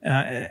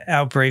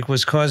outbreak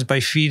was caused by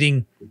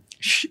feeding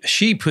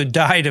sheep who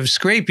died of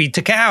scrapie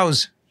to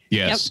cows.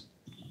 Yes.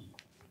 Yep.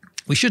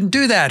 We shouldn't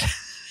do that.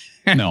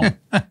 No.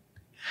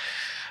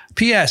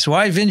 P.S.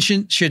 Why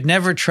Vincent should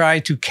never try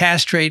to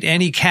castrate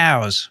any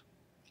cows.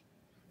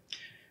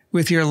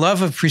 With your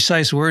love of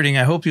precise wording,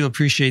 I hope you'll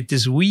appreciate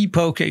this wee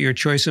poke at your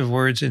choice of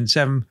words in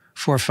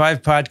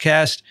 745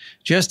 podcast,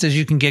 just as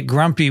you can get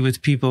grumpy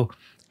with people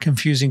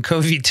confusing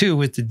COVID-2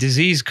 with the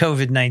disease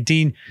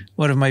COVID-19.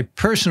 One of my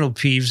personal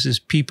peeves is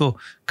people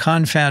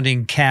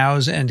confounding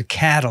cows and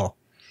cattle.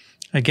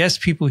 I guess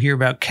people hear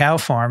about cow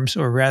farms,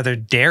 or rather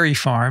dairy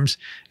farms,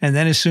 and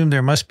then assume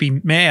there must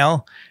be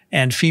male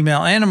and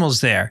female animals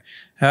there.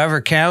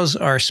 However, cows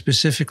are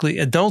specifically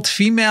adult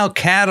female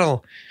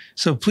cattle.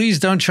 So please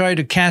don't try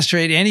to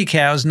castrate any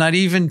cows, nor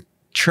even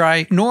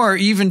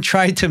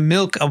try to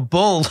milk a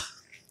bull.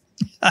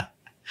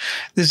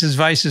 This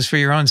advice is for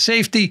your own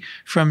safety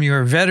from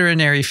your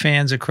veterinary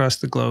fans across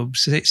the globe.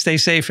 Stay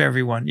safe,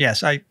 everyone.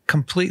 Yes, I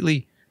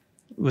completely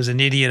was an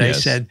idiot. Yes. I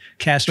said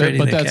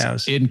castrating the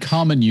cows. In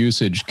common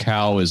usage,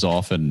 cow is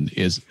often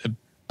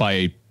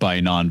by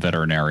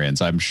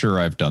non-veterinarians. I'm sure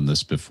I've done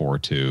this before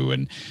too,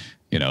 and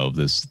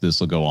this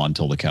will go on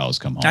till the cows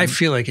come home. I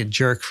feel like a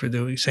jerk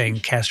for saying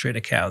castrate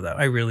a cow, though.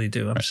 I really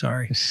do. I'm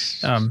sorry.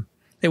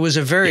 It was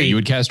a very you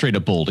would castrate a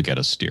bull to get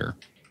a steer.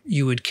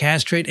 You would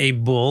castrate a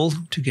bull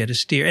to get a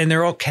steer, and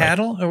they're all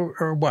cattle, right.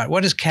 or what?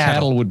 What is cattle?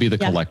 Cattle would be the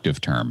collective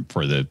term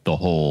for the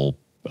whole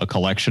a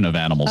collection of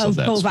animals of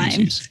that bovines.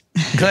 Species.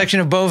 A collection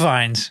of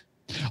bovines.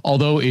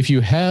 Although if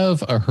you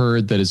have a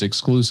herd that is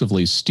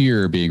exclusively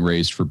steer being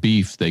raised for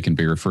beef, they can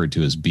be referred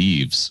to as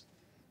beeves.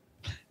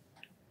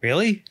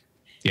 Really?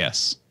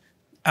 Yes.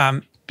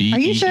 Are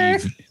you sure?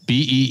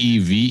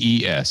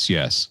 Beeves,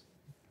 yes.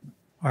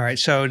 All right.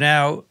 So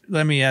now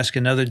let me ask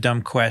another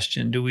dumb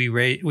question. Do we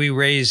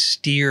raise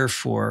steer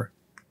for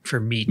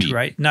meat,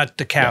 right? Not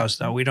the cows,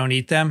 though. We don't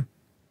eat them?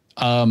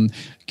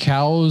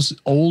 Cows,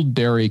 old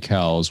dairy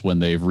cows, when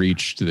they've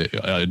reached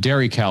a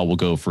dairy cow will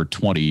go for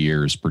 20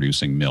 years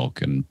producing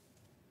milk. And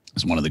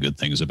it's one of the good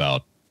things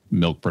about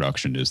milk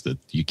production is that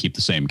you keep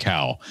the same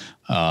cow.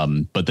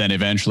 But then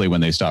eventually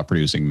when they stop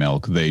producing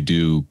milk, they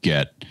do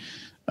get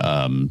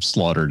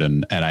slaughtered.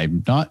 And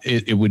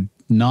it would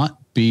not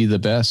be the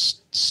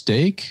best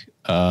steak.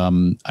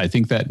 I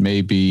think that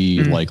may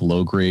be like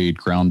low grade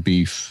ground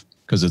beef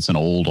because it's an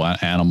old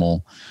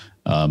animal.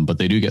 But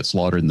they do get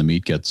slaughtered and the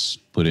meat gets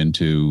put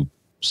into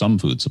some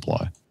food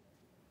supply.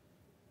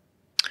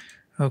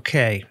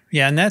 Okay.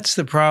 Yeah, and that's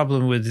the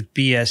problem with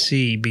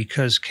BSE,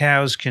 because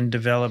cows can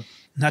develop,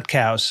 not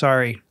cows,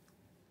 sorry.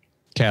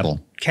 Cattle.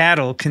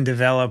 Cattle can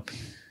develop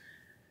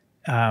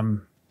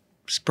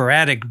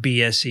sporadic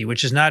BSE,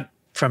 which is not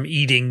from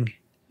eating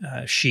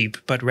sheep,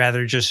 but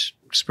rather just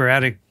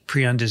sporadic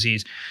prion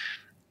disease.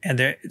 And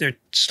they're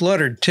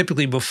slaughtered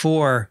typically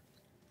before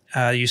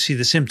you see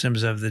the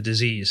symptoms of the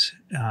disease.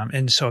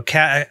 And so a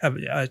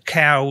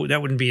cow,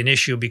 that wouldn't be an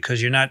issue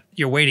because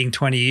you're waiting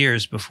 20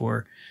 years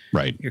before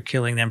you're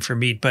killing them for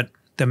meat. But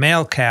the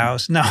male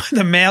cows,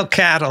 the male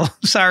cattle,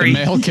 sorry.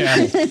 The male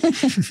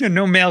cattle.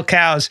 No male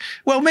cows.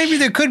 Well, maybe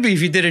there could be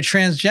if you did a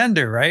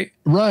transgender, right?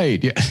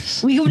 Right. Yeah.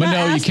 But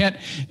no, you can't.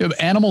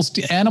 Animals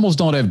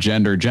don't have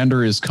gender.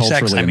 Gender is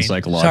culturally and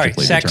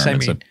psychologically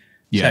determined. So,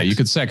 yeah, sex. You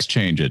could sex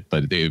change it,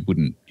 but they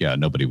wouldn't. Yeah,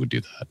 nobody would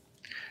do that.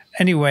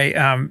 Anyway,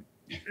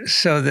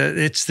 so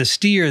it's the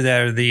steer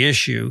that are the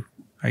issue,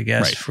 I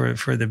guess, for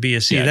the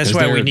BSE. Yeah, that's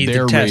why we need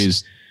the test.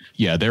 Raised,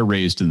 they're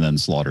raised and then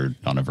slaughtered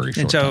on a very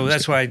short time. And so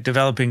that's why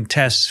developing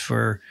tests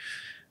for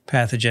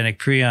pathogenic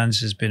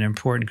prions has been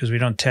important, because we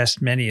don't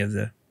test many of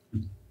the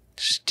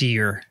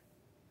steer.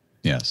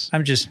 Yes.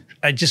 I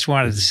just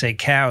wanted to say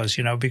cows,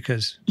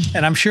 because,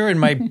 and I'm sure in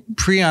my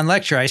prion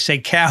lecture I say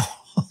cow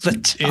all the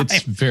time.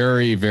 It's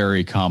very,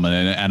 very common,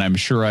 and I'm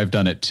sure I've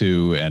done it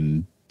too.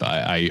 And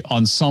I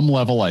on some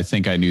level, I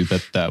think I knew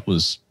that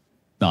was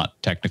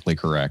not technically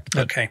correct.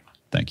 Okay.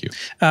 Thank you.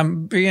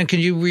 Brianne, can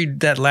you read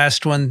that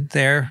last one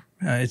there?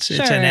 It's an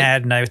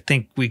ad, and I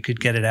think we could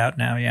get it out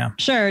now. Yeah.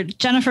 Sure.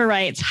 Jennifer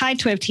writes, "Hi,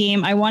 TWiV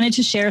team. I wanted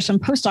to share some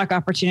postdoc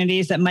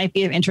opportunities that might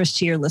be of interest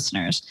to your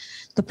listeners.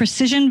 The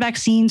Precision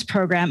Vaccines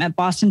program at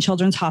Boston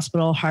Children's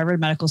Hospital, Harvard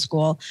Medical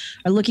School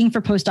are looking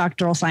for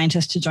postdoctoral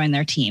scientists to join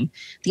their team.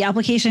 The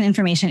application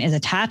information is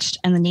attached,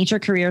 and the Nature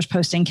Careers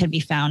posting can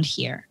be found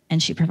here."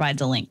 And she provides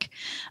a link.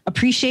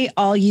 "Appreciate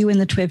all you and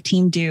the TWiV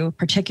team do,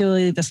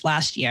 particularly this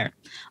last year.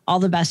 All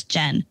the best,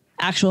 Jen.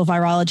 Actual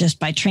virologist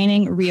by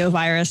training,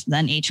 reovirus,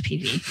 then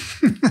HPV."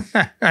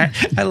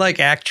 I like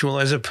actual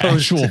as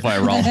opposed to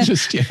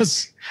virologist,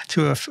 yes.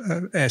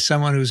 To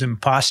someone who's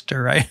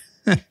imposter, right?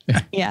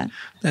 Yeah.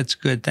 That's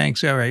good.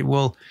 Thanks. All right.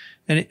 Well,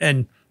 and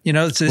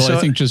I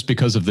think just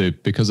because of the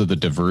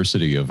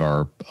diversity of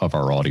our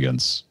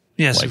audience.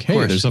 Yes, like,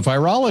 hey, there's a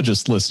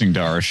virologist listening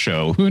to our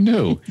show. Who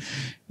knew?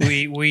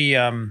 We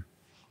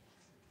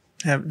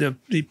have the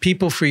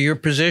people for your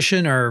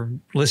position are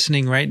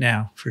listening right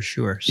now for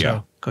sure.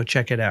 So go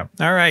check it out.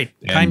 All right.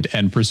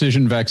 And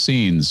precision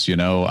vaccines,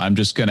 I'm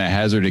just going to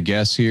hazard a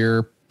guess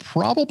here.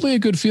 Probably a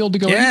good field to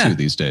go into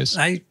these days.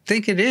 I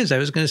think it is. I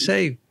was going to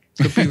say,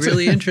 could be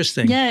really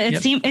interesting. Yeah,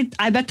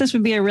 I bet this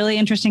would be a really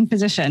interesting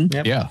position.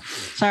 Yep. Yeah.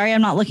 Sorry,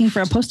 I'm not looking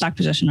for a postdoc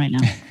position right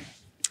now.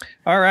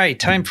 All right,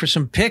 time for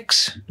some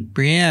picks.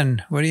 Brianne,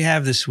 what do you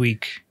have this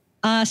week?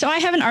 So I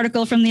have an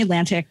article from The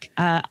Atlantic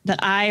that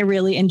I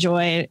really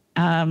enjoyed.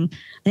 I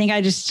think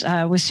I just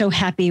was so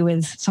happy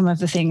with some of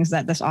the things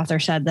that this author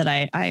said that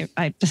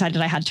I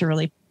decided I had to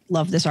really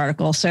love this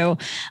article. So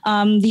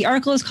the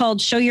article is called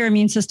 "Show Your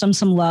Immune System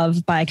Some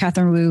Love" by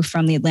Catherine Wu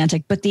from The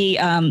Atlantic. But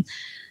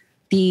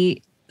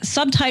the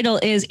subtitle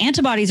is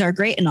 "Antibodies are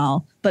great and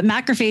all, but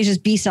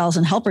macrophages, B cells,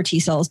 and helper T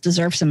cells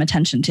deserve some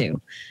attention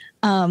too."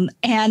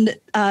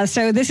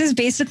 So this is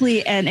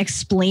basically an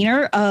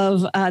explainer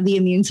of the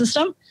immune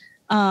system.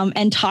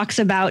 And talks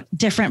about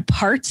different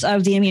parts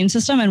of the immune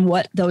system and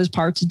what those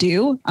parts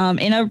do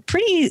in a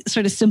pretty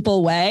sort of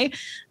simple way.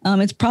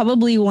 It's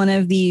probably one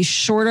of the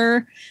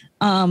shorter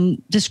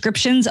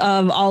descriptions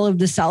of all of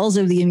the cells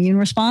of the immune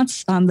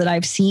response that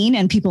I've seen.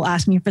 And people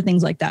ask me for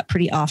things like that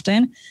pretty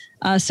often.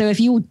 So if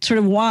you sort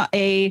of want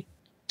a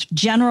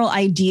general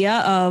idea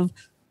of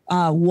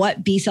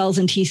what B cells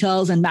and T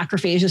cells and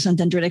macrophages and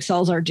dendritic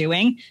cells are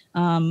doing,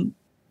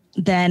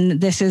 then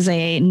this is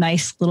a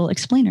nice little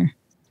explainer.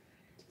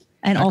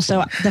 And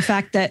also the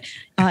fact that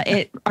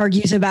it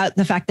argues about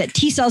the fact that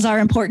T cells are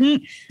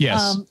important.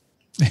 Yes.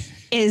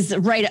 Is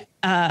right.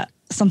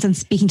 Something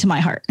speaking to my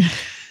heart.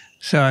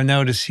 So I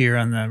notice here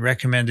on the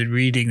recommended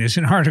reading, there's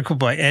an article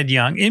by Ed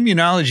Young.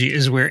 "Immunology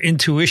is where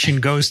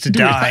intuition goes to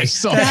die."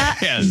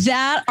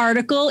 That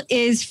article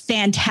is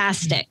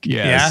fantastic.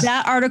 Yes.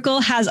 That article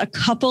has a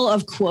couple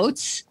of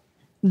quotes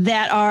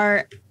that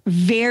are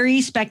very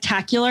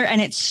spectacular.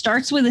 And it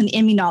starts with an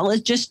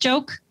immunologist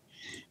joke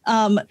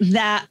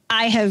that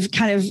I have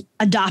kind of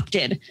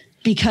adopted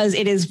because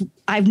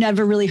I've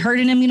never really heard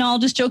an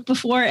immunologist joke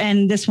before.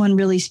 And this one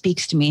really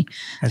speaks to me.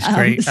 That's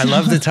great. I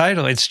love the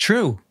title. It's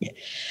true.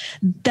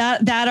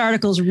 That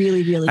article is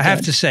really, really good. I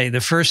have to say the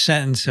first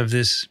sentence of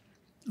this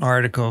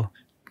article,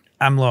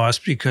 I'm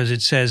lost because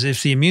it says,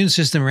 "If the immune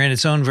system ran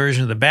its own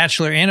version of The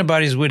Bachelor,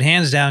 antibodies would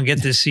hands down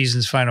get this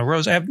season's final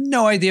rose." I have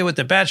no idea what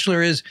The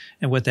Bachelor is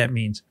and what that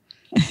means.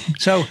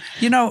 So,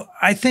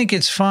 I think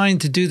it's fine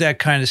to do that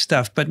kind of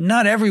stuff, but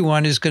not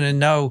everyone is going to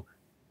know,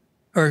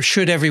 or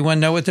should everyone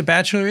know what The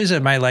Bachelor is?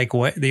 Am I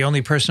the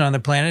only person on the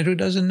planet who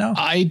doesn't know?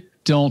 I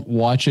don't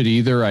watch it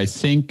either, I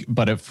think,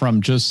 but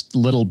from just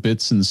little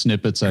bits and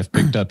snippets I've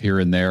picked up here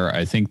and there,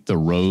 I think the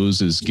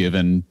rose is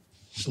given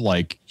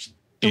like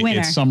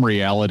it's some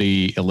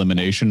reality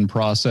elimination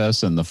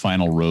process, and the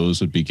final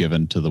rose would be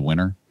given to the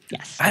winner.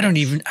 Yes.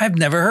 I've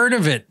never heard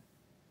of it.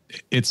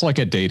 It's like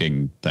a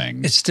dating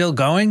thing. It's still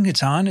going?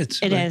 It's on?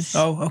 It is.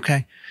 Oh,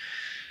 okay.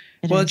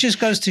 It just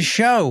goes to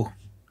show.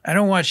 I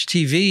don't watch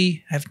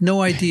TV. I have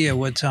no idea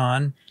what's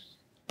on.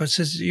 But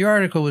since your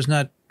article was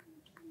not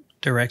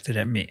directed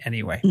at me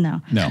anyway.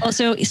 No.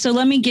 Also, so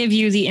let me give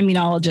you the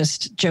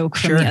immunologist joke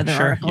from the other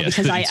article, yes,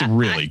 because it's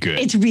really good.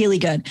 It's really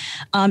good.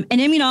 An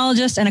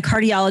immunologist and a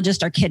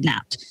cardiologist are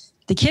kidnapped.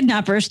 The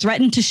kidnappers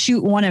threaten to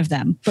shoot one of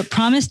them, but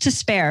promise to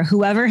spare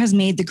whoever has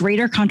made the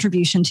greater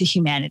contribution to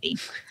humanity.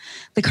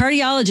 The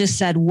cardiologist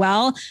said,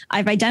 "Well,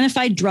 I've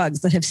identified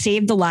drugs that have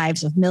saved the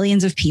lives of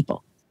millions of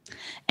people."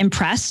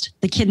 Impressed,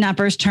 the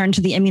kidnappers turn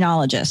to the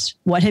immunologist.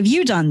 "What have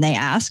you done?" they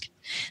ask.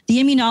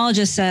 The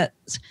immunologist says,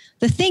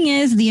 "The thing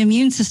is, the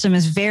immune system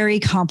is very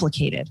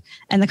complicated."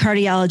 And the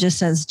cardiologist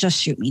says,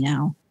 "Just shoot me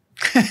now."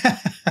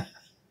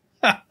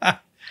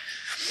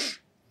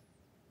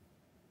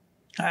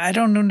 I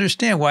don't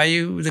understand why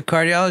the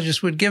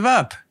cardiologist would give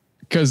up.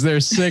 Because they're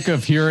sick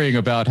of hearing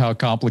about how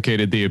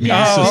complicated the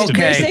immune system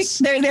is.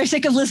 They're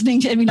sick of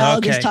listening to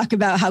immunologists talk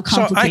about how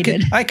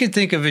complicated. So I could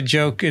think of a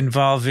joke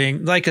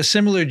involving, like a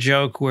similar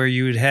joke where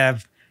you would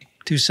have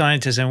two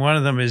scientists, and one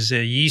of them is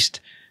a yeast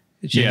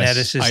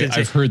geneticist. Yes,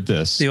 I've heard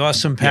this. The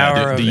awesome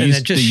power the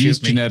yeast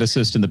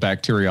geneticist and the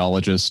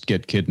bacteriologist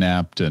get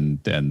kidnapped, and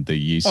the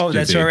yeast. Oh,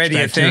 that's already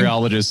a thing. The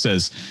bacteriologist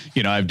says,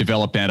 I've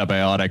developed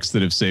antibiotics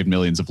that have saved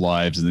millions of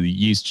lives, and the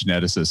yeast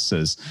geneticist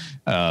says,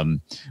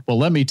 well,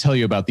 let me tell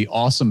you about the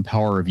awesome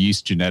power of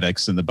yeast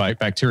genetics, and the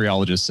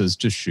bacteriologist says,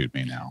 just shoot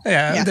me now.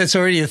 Yeah, that's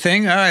already a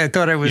thing. I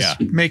thought I was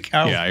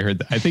Yeah, I heard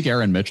that. I think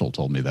Aaron Mitchell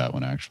told me that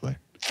one, actually.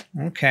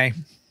 Okay.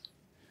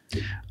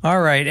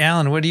 All right,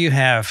 Alan, what do you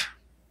have?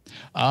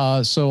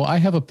 So I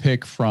have a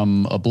pick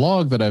from a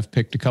blog that I've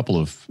picked a couple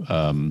of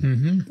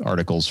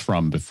articles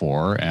from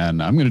before,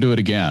 and I'm going to do it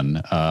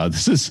again.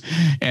 This is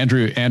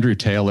Andrew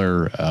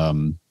Taylor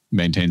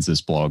maintains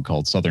this blog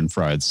called Southern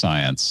Fried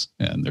Science,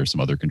 and there's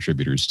some other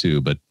contributors too,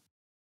 but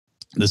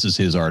this is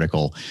his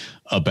article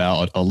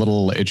about a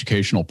little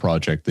educational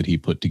project that he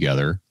put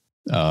together.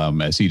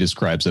 As he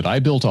describes it, "I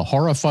built a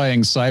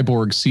horrifying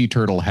cyborg sea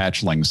turtle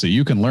hatchling so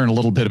you can learn a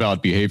little bit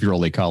about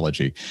behavioral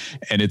ecology."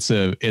 And it's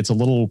a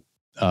little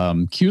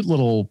cute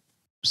little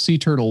sea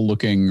turtle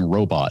looking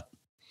robot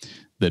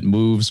that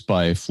moves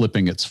by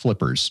flipping its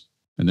flippers.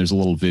 And there's a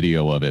little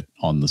video of it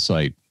on the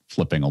site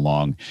flipping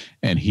along.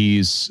 And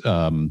he's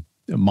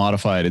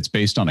modified, it's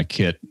based on a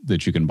kit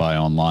that you can buy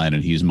online,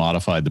 and he's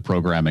modified the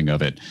programming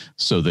of it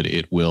so that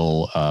it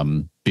will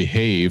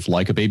behave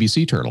like a baby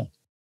sea turtle.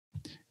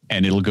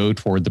 And it'll go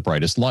toward the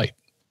brightest light.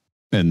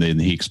 And then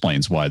he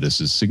explains why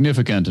this is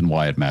significant and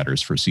why it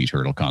matters for sea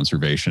turtle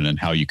conservation, and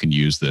how you can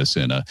use this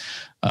in a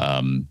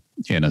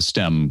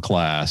STEM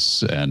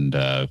class, and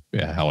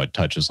how it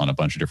touches on a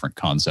bunch of different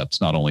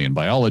concepts, not only in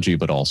biology,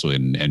 but also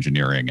in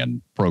engineering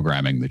and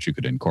programming that you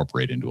could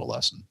incorporate into a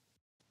lesson.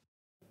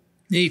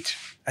 Neat.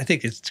 I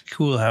think it's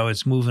cool how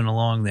it's moving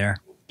along there.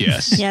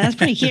 Yes. Yeah, that's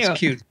pretty cute. It's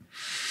cute.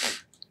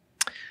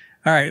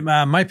 All right.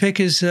 My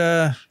pick is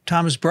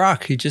Thomas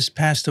Brock. He just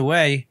passed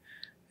away.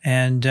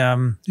 And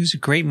he was a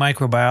great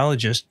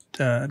microbiologist.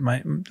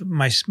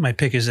 My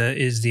pick is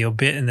the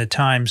obit in the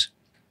Times.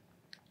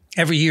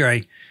 Every year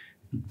I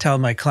tell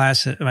my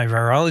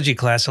virology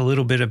class a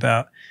little bit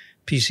about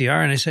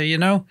PCR, and I say,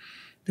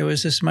 there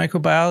was this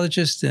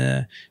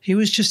microbiologist. He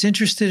was just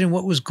interested in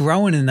what was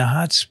growing in the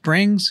hot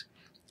springs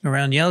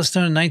around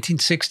Yellowstone in the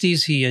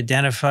 1960s. He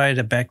identified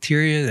a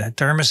bacteria, the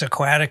Dermis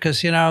aquaticus.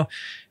 He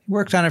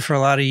worked on it for a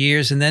lot of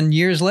years, and then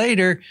years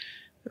later,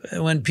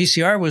 when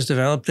PCR was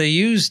developed, they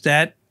used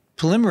that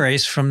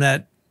polymerase from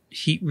that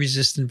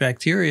heat-resistant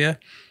bacteria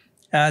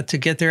to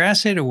get their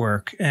assay to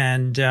work.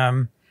 And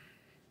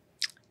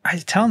I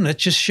tell him that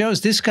just shows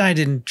this guy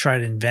didn't try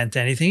to invent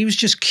anything. He was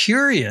just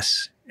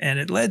curious, and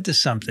it led to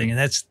something. And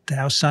that's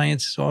how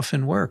science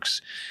often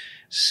works.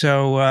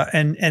 So,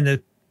 and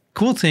the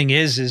cool thing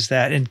is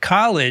that in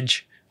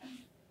college,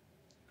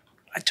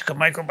 I took a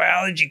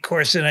microbiology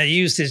course and I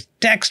used his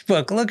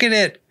textbook. Look at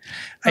it.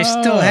 I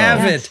still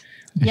have it.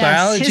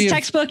 Yes, his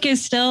textbook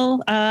is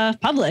still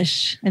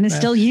published and is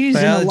still used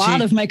in a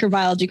lot of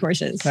microbiology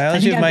courses.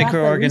 Biology of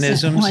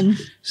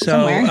microorganisms.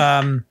 So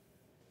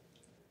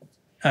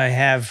I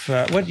have,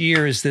 what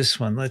year is this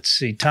one? Let's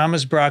see.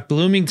 Thomas Brock,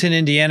 Bloomington,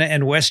 Indiana,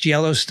 and West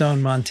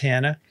Yellowstone,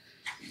 Montana.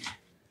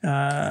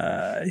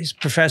 He's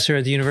professor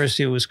at the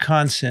University of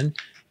Wisconsin.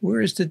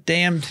 Where is the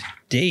damned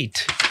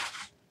date?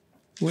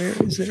 Where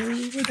is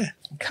it?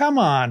 Come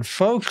on,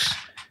 folks.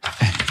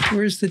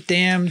 Where's the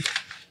damned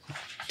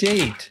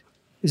date?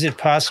 Is it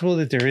possible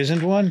that there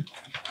isn't one?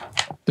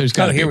 There's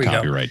got to be a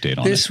copyright date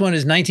on it. This one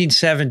is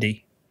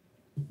 1970.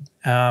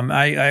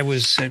 I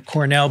was at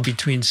Cornell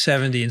between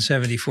 70 and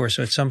 74,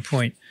 so at some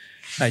point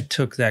I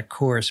took that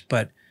course.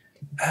 But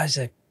as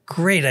a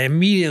great. I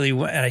immediately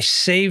went, and I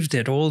saved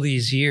it all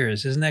these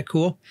years. Isn't that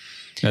cool?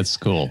 That's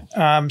cool.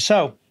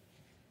 So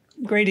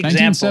great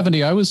example.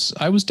 1970,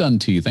 I was done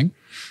teething.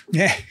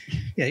 Yeah.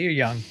 Yeah, you're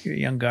young. You're a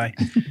young guy.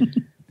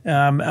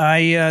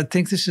 I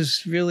think this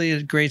is really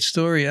a great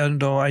story.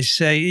 And I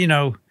say, you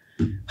know,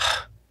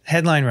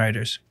 headline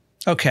writers.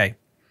 Okay.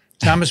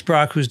 Thomas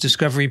Brock, whose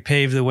discovery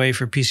paved the way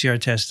for PCR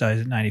tests, died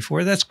at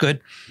 94. That's good.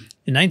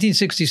 In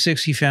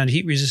 1966, he found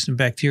heat-resistant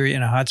bacteria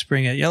in a hot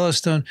spring at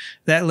Yellowstone.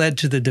 That led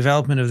to the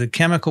development of the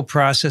chemical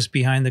process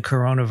behind the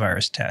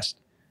coronavirus test.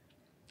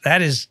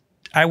 That is,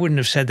 I wouldn't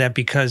have said that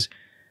because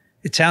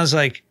it sounds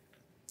like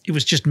it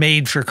was just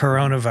made for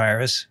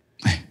coronavirus.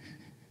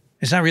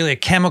 It's not really a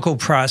chemical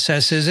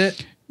process, is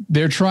it?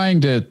 They're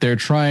trying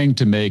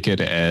to make it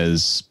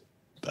as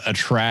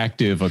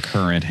attractive a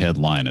current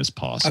headline as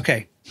possible.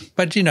 Okay.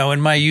 But, you know,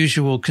 in my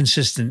usual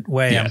consistent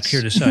way, yes. I'm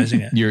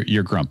criticizing it.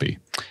 You're grumpy.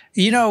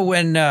 You know,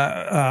 when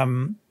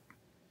in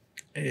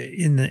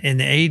the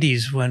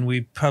 80s, when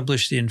we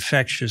published the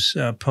infectious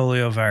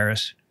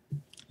poliovirus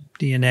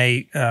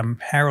DNA,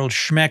 Harold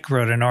Schmeck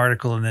wrote an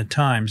article in the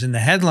Times, and the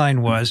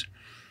headline was,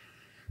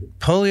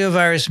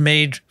 poliovirus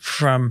made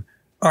from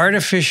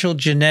artificial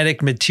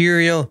genetic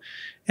material.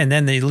 And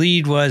then the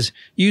lead was,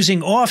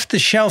 using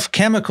off-the-shelf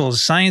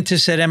chemicals,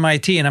 scientists at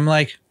MIT. And I'm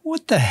like,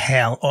 what the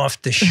hell,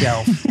 off the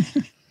shelf?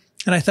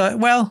 And I thought,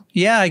 well,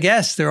 yeah, I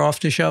guess they're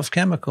off-the-shelf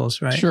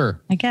chemicals, right? Sure.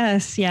 I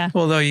guess, yeah.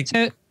 Although you...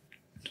 So,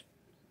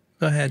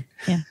 go ahead.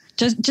 Yeah.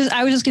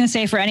 I was just going to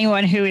say, for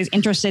anyone who is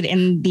interested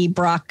in the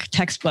Brock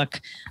textbook,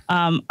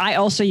 I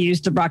also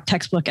used the Brock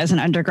textbook as an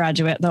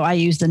undergraduate, though I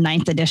used the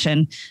 9th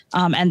edition,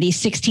 and the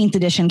 16th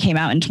edition came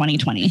out in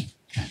 2020.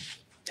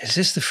 Is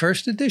this the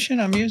first edition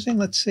I'm using?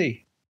 Let's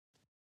see.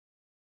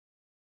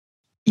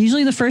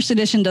 Usually the first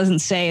edition doesn't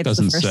say it's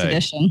the first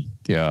edition.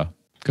 Yeah,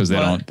 because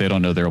they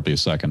don't know there'll be a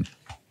second.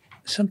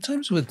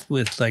 Sometimes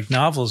with like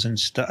novels and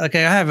stuff.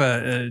 Okay, I have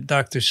a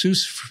Dr.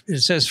 Seuss.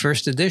 It says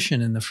first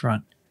edition in the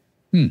front.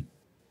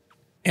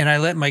 And I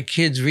let my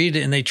kids read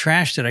it, and they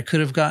trashed it. I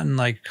could have gotten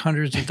like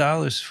hundreds of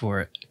dollars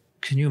for it.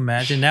 Can you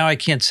imagine? Now I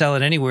can't sell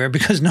it anywhere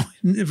because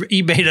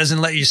eBay doesn't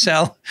let you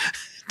sell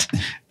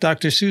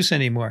Dr. Seuss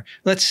anymore.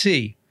 Let's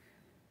see.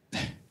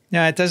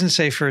 Now it doesn't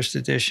say first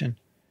edition,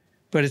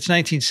 but it's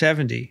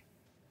 1970.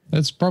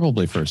 That's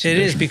probably first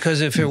edition. It is,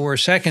 because if it were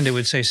second, it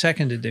would say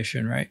second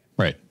edition, right?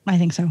 Right. I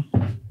think so.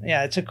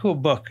 Yeah, it's a cool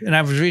book. And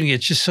I was reading it.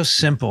 It's just so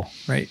simple,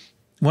 right?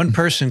 One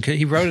person,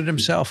 he wrote it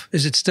himself.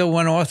 Is it still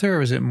one author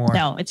or is it more?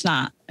 No, it's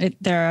not.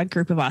 They're a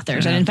group of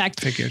authors. And in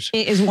fact, it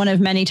is one of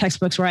many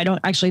textbooks where I don't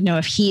actually know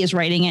if he is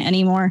writing it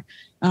anymore.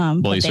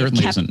 Well, he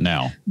certainly isn't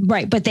now.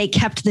 Right. But they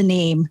kept the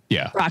name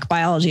Brock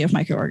Biology of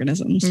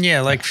Microorganisms. Yeah,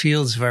 like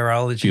Fields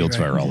Virology. Fields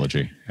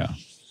Virology, yeah.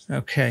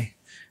 Okay.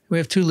 We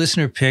have 2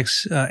 listener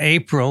picks.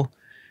 April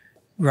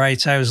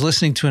writes, I was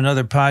listening to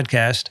another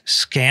podcast,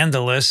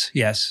 scandalous.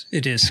 Yes,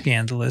 it is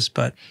scandalous,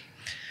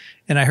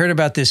 and I heard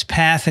about this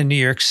path in New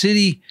York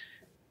City,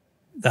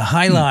 the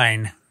High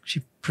Line.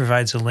 She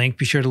provides a link.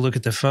 Be sure to look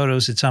at the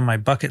photos. It's on my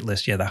bucket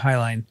list. Yeah, the High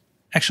Line.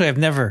 Actually, I've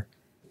never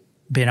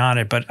been on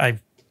it, but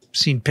I've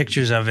seen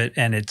pictures of it,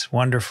 and it's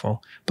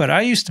wonderful. But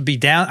I used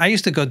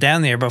to go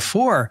down there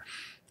before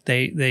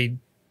they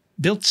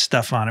built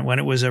stuff on it, when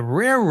it was a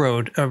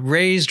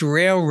raised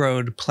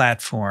railroad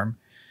platform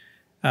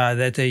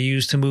that they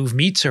used to move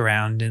meats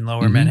around in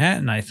lower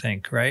Manhattan, I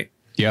think, right?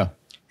 Yeah.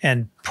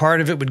 And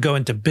part of it would go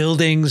into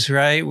buildings,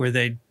 right, where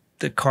the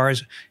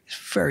cars.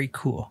 It's very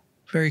cool.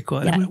 Very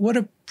cool. Yeah. What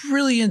a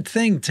brilliant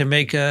thing to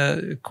make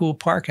a cool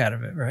park out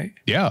of it, right?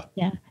 Yeah.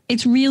 Yeah.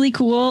 It's really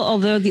cool,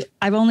 although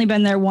I've only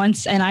been there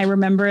once, and I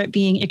remember it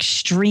being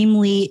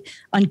extremely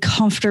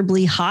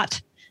uncomfortably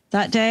hot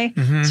that day.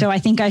 So I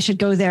think I should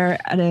go there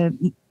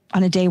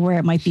on a day where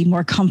it might be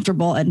more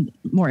comfortable and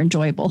more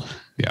enjoyable.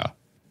 Yeah.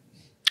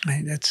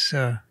 That's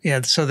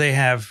so they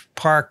have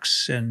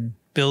parks and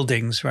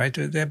buildings, right?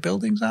 Do they have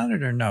buildings on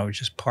it or no?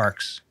 Just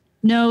parks?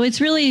 No,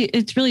 it's really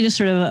just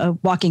sort of a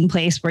walking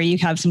place where you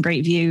have some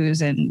great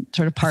views and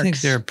sort of parks. I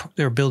think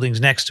there are buildings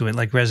next to it,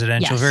 like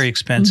residential, very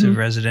expensive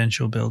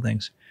residential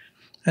buildings.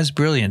 That's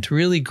brilliant.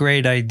 Really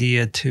great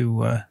idea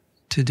to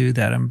do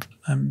that.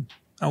 I'm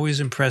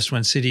always impressed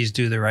when cities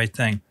do the right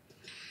thing.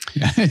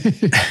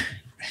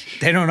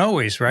 They don't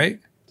always, right?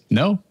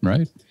 No,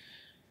 right.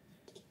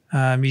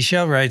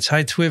 Michelle writes,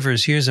 hi,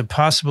 Twivers. Here's a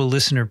possible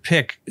listener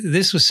pick.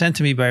 This was sent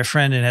to me by a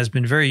friend and has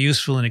been very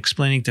useful in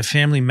explaining to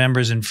family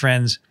members and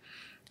friends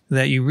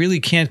that you really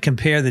can't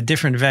compare the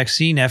different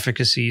vaccine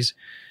efficacies,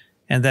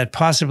 and that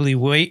possibly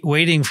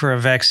waiting for a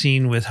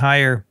vaccine with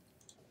higher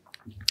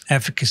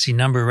efficacy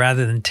number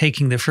rather than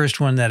taking the first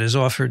one that is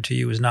offered to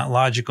you is not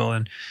logical,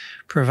 and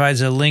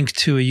provides a link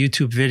to a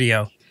YouTube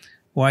video,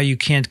 why you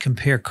can't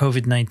compare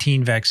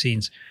COVID-19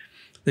 vaccines.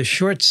 The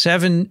short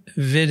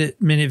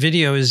 7-minute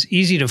video is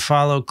easy to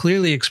follow,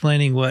 clearly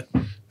explaining what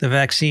the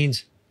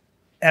vaccine's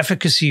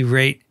efficacy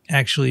rate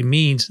actually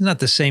means. Not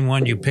the same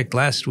one you picked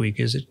last week,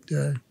 is it,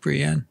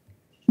 Brienne?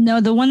 No,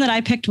 the one that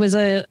I picked was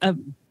a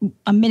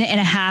minute and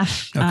a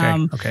half.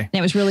 Okay. And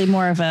it was really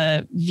more of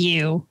a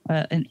view,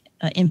 an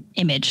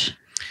image.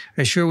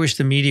 I sure wish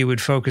the media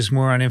would focus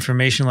more on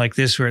information like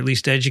this, or at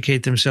least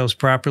educate themselves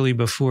properly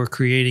before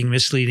creating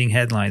misleading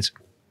headlines.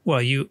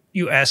 Well, you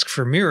ask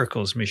for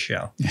miracles,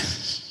 Michelle.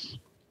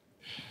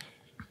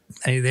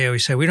 They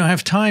always say, we don't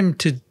have time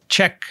to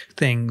check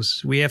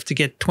things. We have to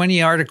get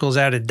 20 articles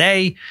out a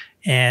day,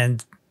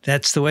 and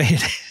that's the way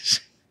it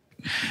is.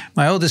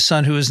 My oldest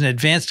son, who is an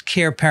advanced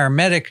care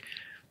paramedic,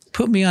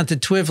 put me onto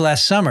TWiV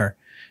last summer.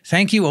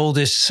 Thank you,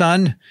 oldest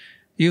son.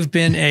 You've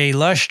been a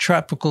lush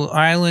tropical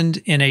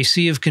island in a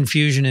sea of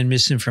confusion and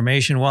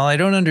misinformation. While I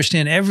don't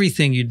understand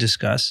everything you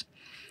discuss,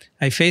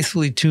 I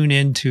faithfully tune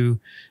in to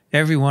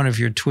every one of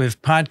your TWiV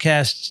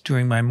podcasts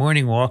during my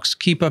morning walks.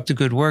 Keep up the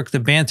good work, the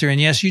banter, and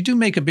yes, you do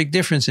make a big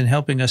difference in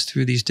helping us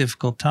through these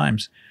difficult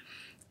times.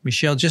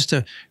 Michelle, just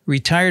a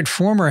retired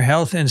former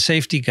health and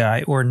safety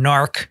guy, or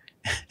NARC,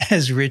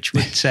 as Rich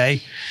would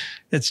say.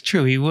 That's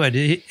true, he would.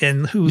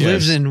 And who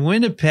lives in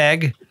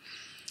Winnipeg,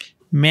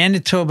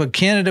 Manitoba,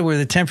 Canada, where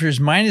the temperature is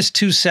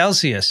 -2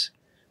 Celsius.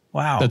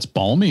 Wow. That's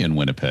balmy in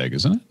Winnipeg,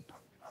 isn't it?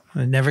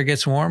 It never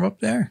gets warm up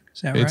there?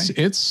 Is that right?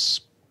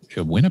 It's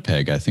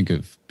Winnipeg, I think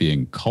of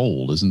being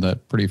cold. Isn't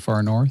that pretty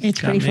far north? It's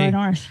pretty far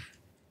north.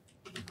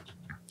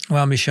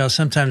 Well, Michelle,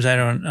 sometimes I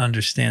don't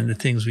understand the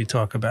things we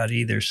talk about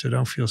either, so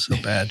don't feel so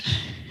bad.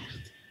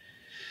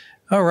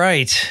 All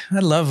right. I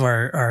love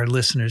our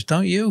listeners,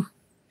 don't you?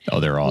 Oh,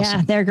 they're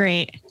awesome. Yeah, they're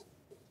great.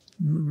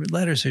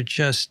 Letters are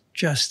just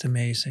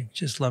amazing.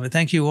 Just love it.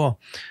 Thank you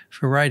all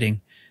for writing.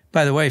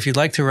 By the way, if you'd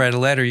like to write a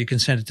letter, you can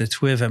send it to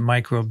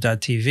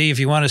twiv@microbe.tv. If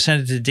you want to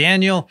send it to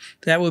Daniel,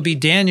 that would be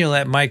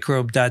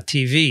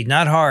daniel@microbe.tv.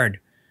 Not hard.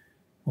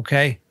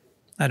 Okay?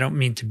 I don't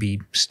mean to be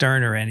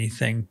stern or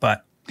anything,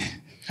 but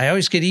I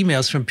always get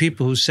emails from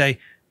people who say,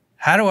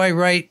 how do I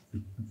write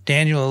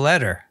Daniel a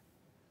letter?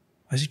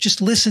 I say, just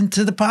listen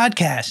to the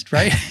podcast,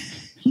 right?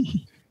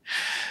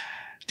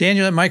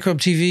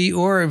 Daniel@microbe.tv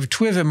or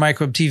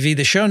twiv@microbe.tv.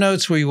 The show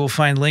notes where you will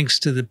find links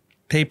to the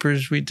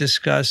papers we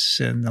discuss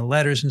and the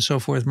letters and so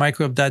forth,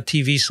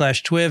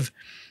 microbe.tv/twiv.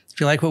 If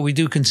you like what we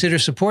do, consider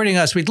supporting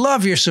us. We'd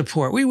love your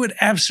support. We would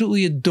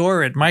absolutely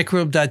adore it.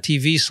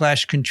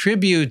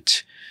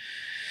 Microbe.tv/contribute.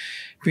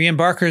 Brianne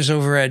Barker's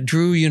over at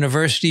Drew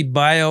University,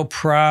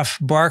 BioProf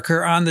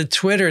Barker on the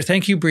Twitter.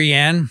 Thank you,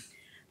 Brianne.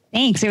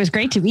 Thanks. It was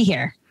great to be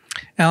here.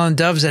 Alan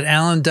Dove's at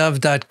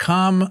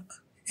alandove.com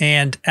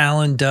and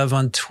Alan Dove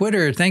on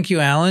Twitter. Thank you,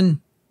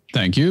 Alan.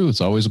 Thank you. It's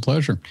always a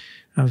pleasure.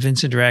 I'm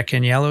Vincent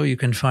Racaniello. You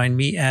can find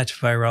me at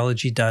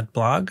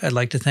virology.blog. I'd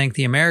like to thank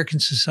the American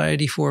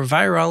Society for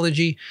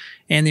Virology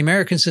and the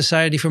American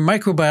Society for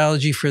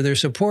Microbiology for their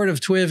support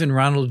of TWiV, and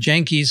Ronald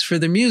Jenkins for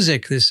the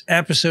music. This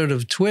episode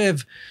of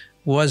TWiV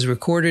was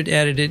recorded,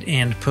 edited,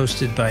 and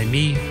posted by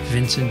me,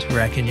 Vincent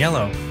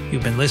Racaniello.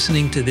 You've been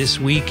listening to This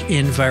Week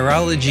in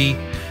Virology.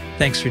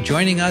 Thanks for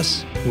joining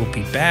us. We'll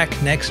be back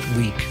next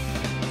week.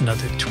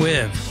 Another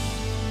TWiV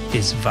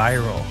is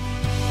viral.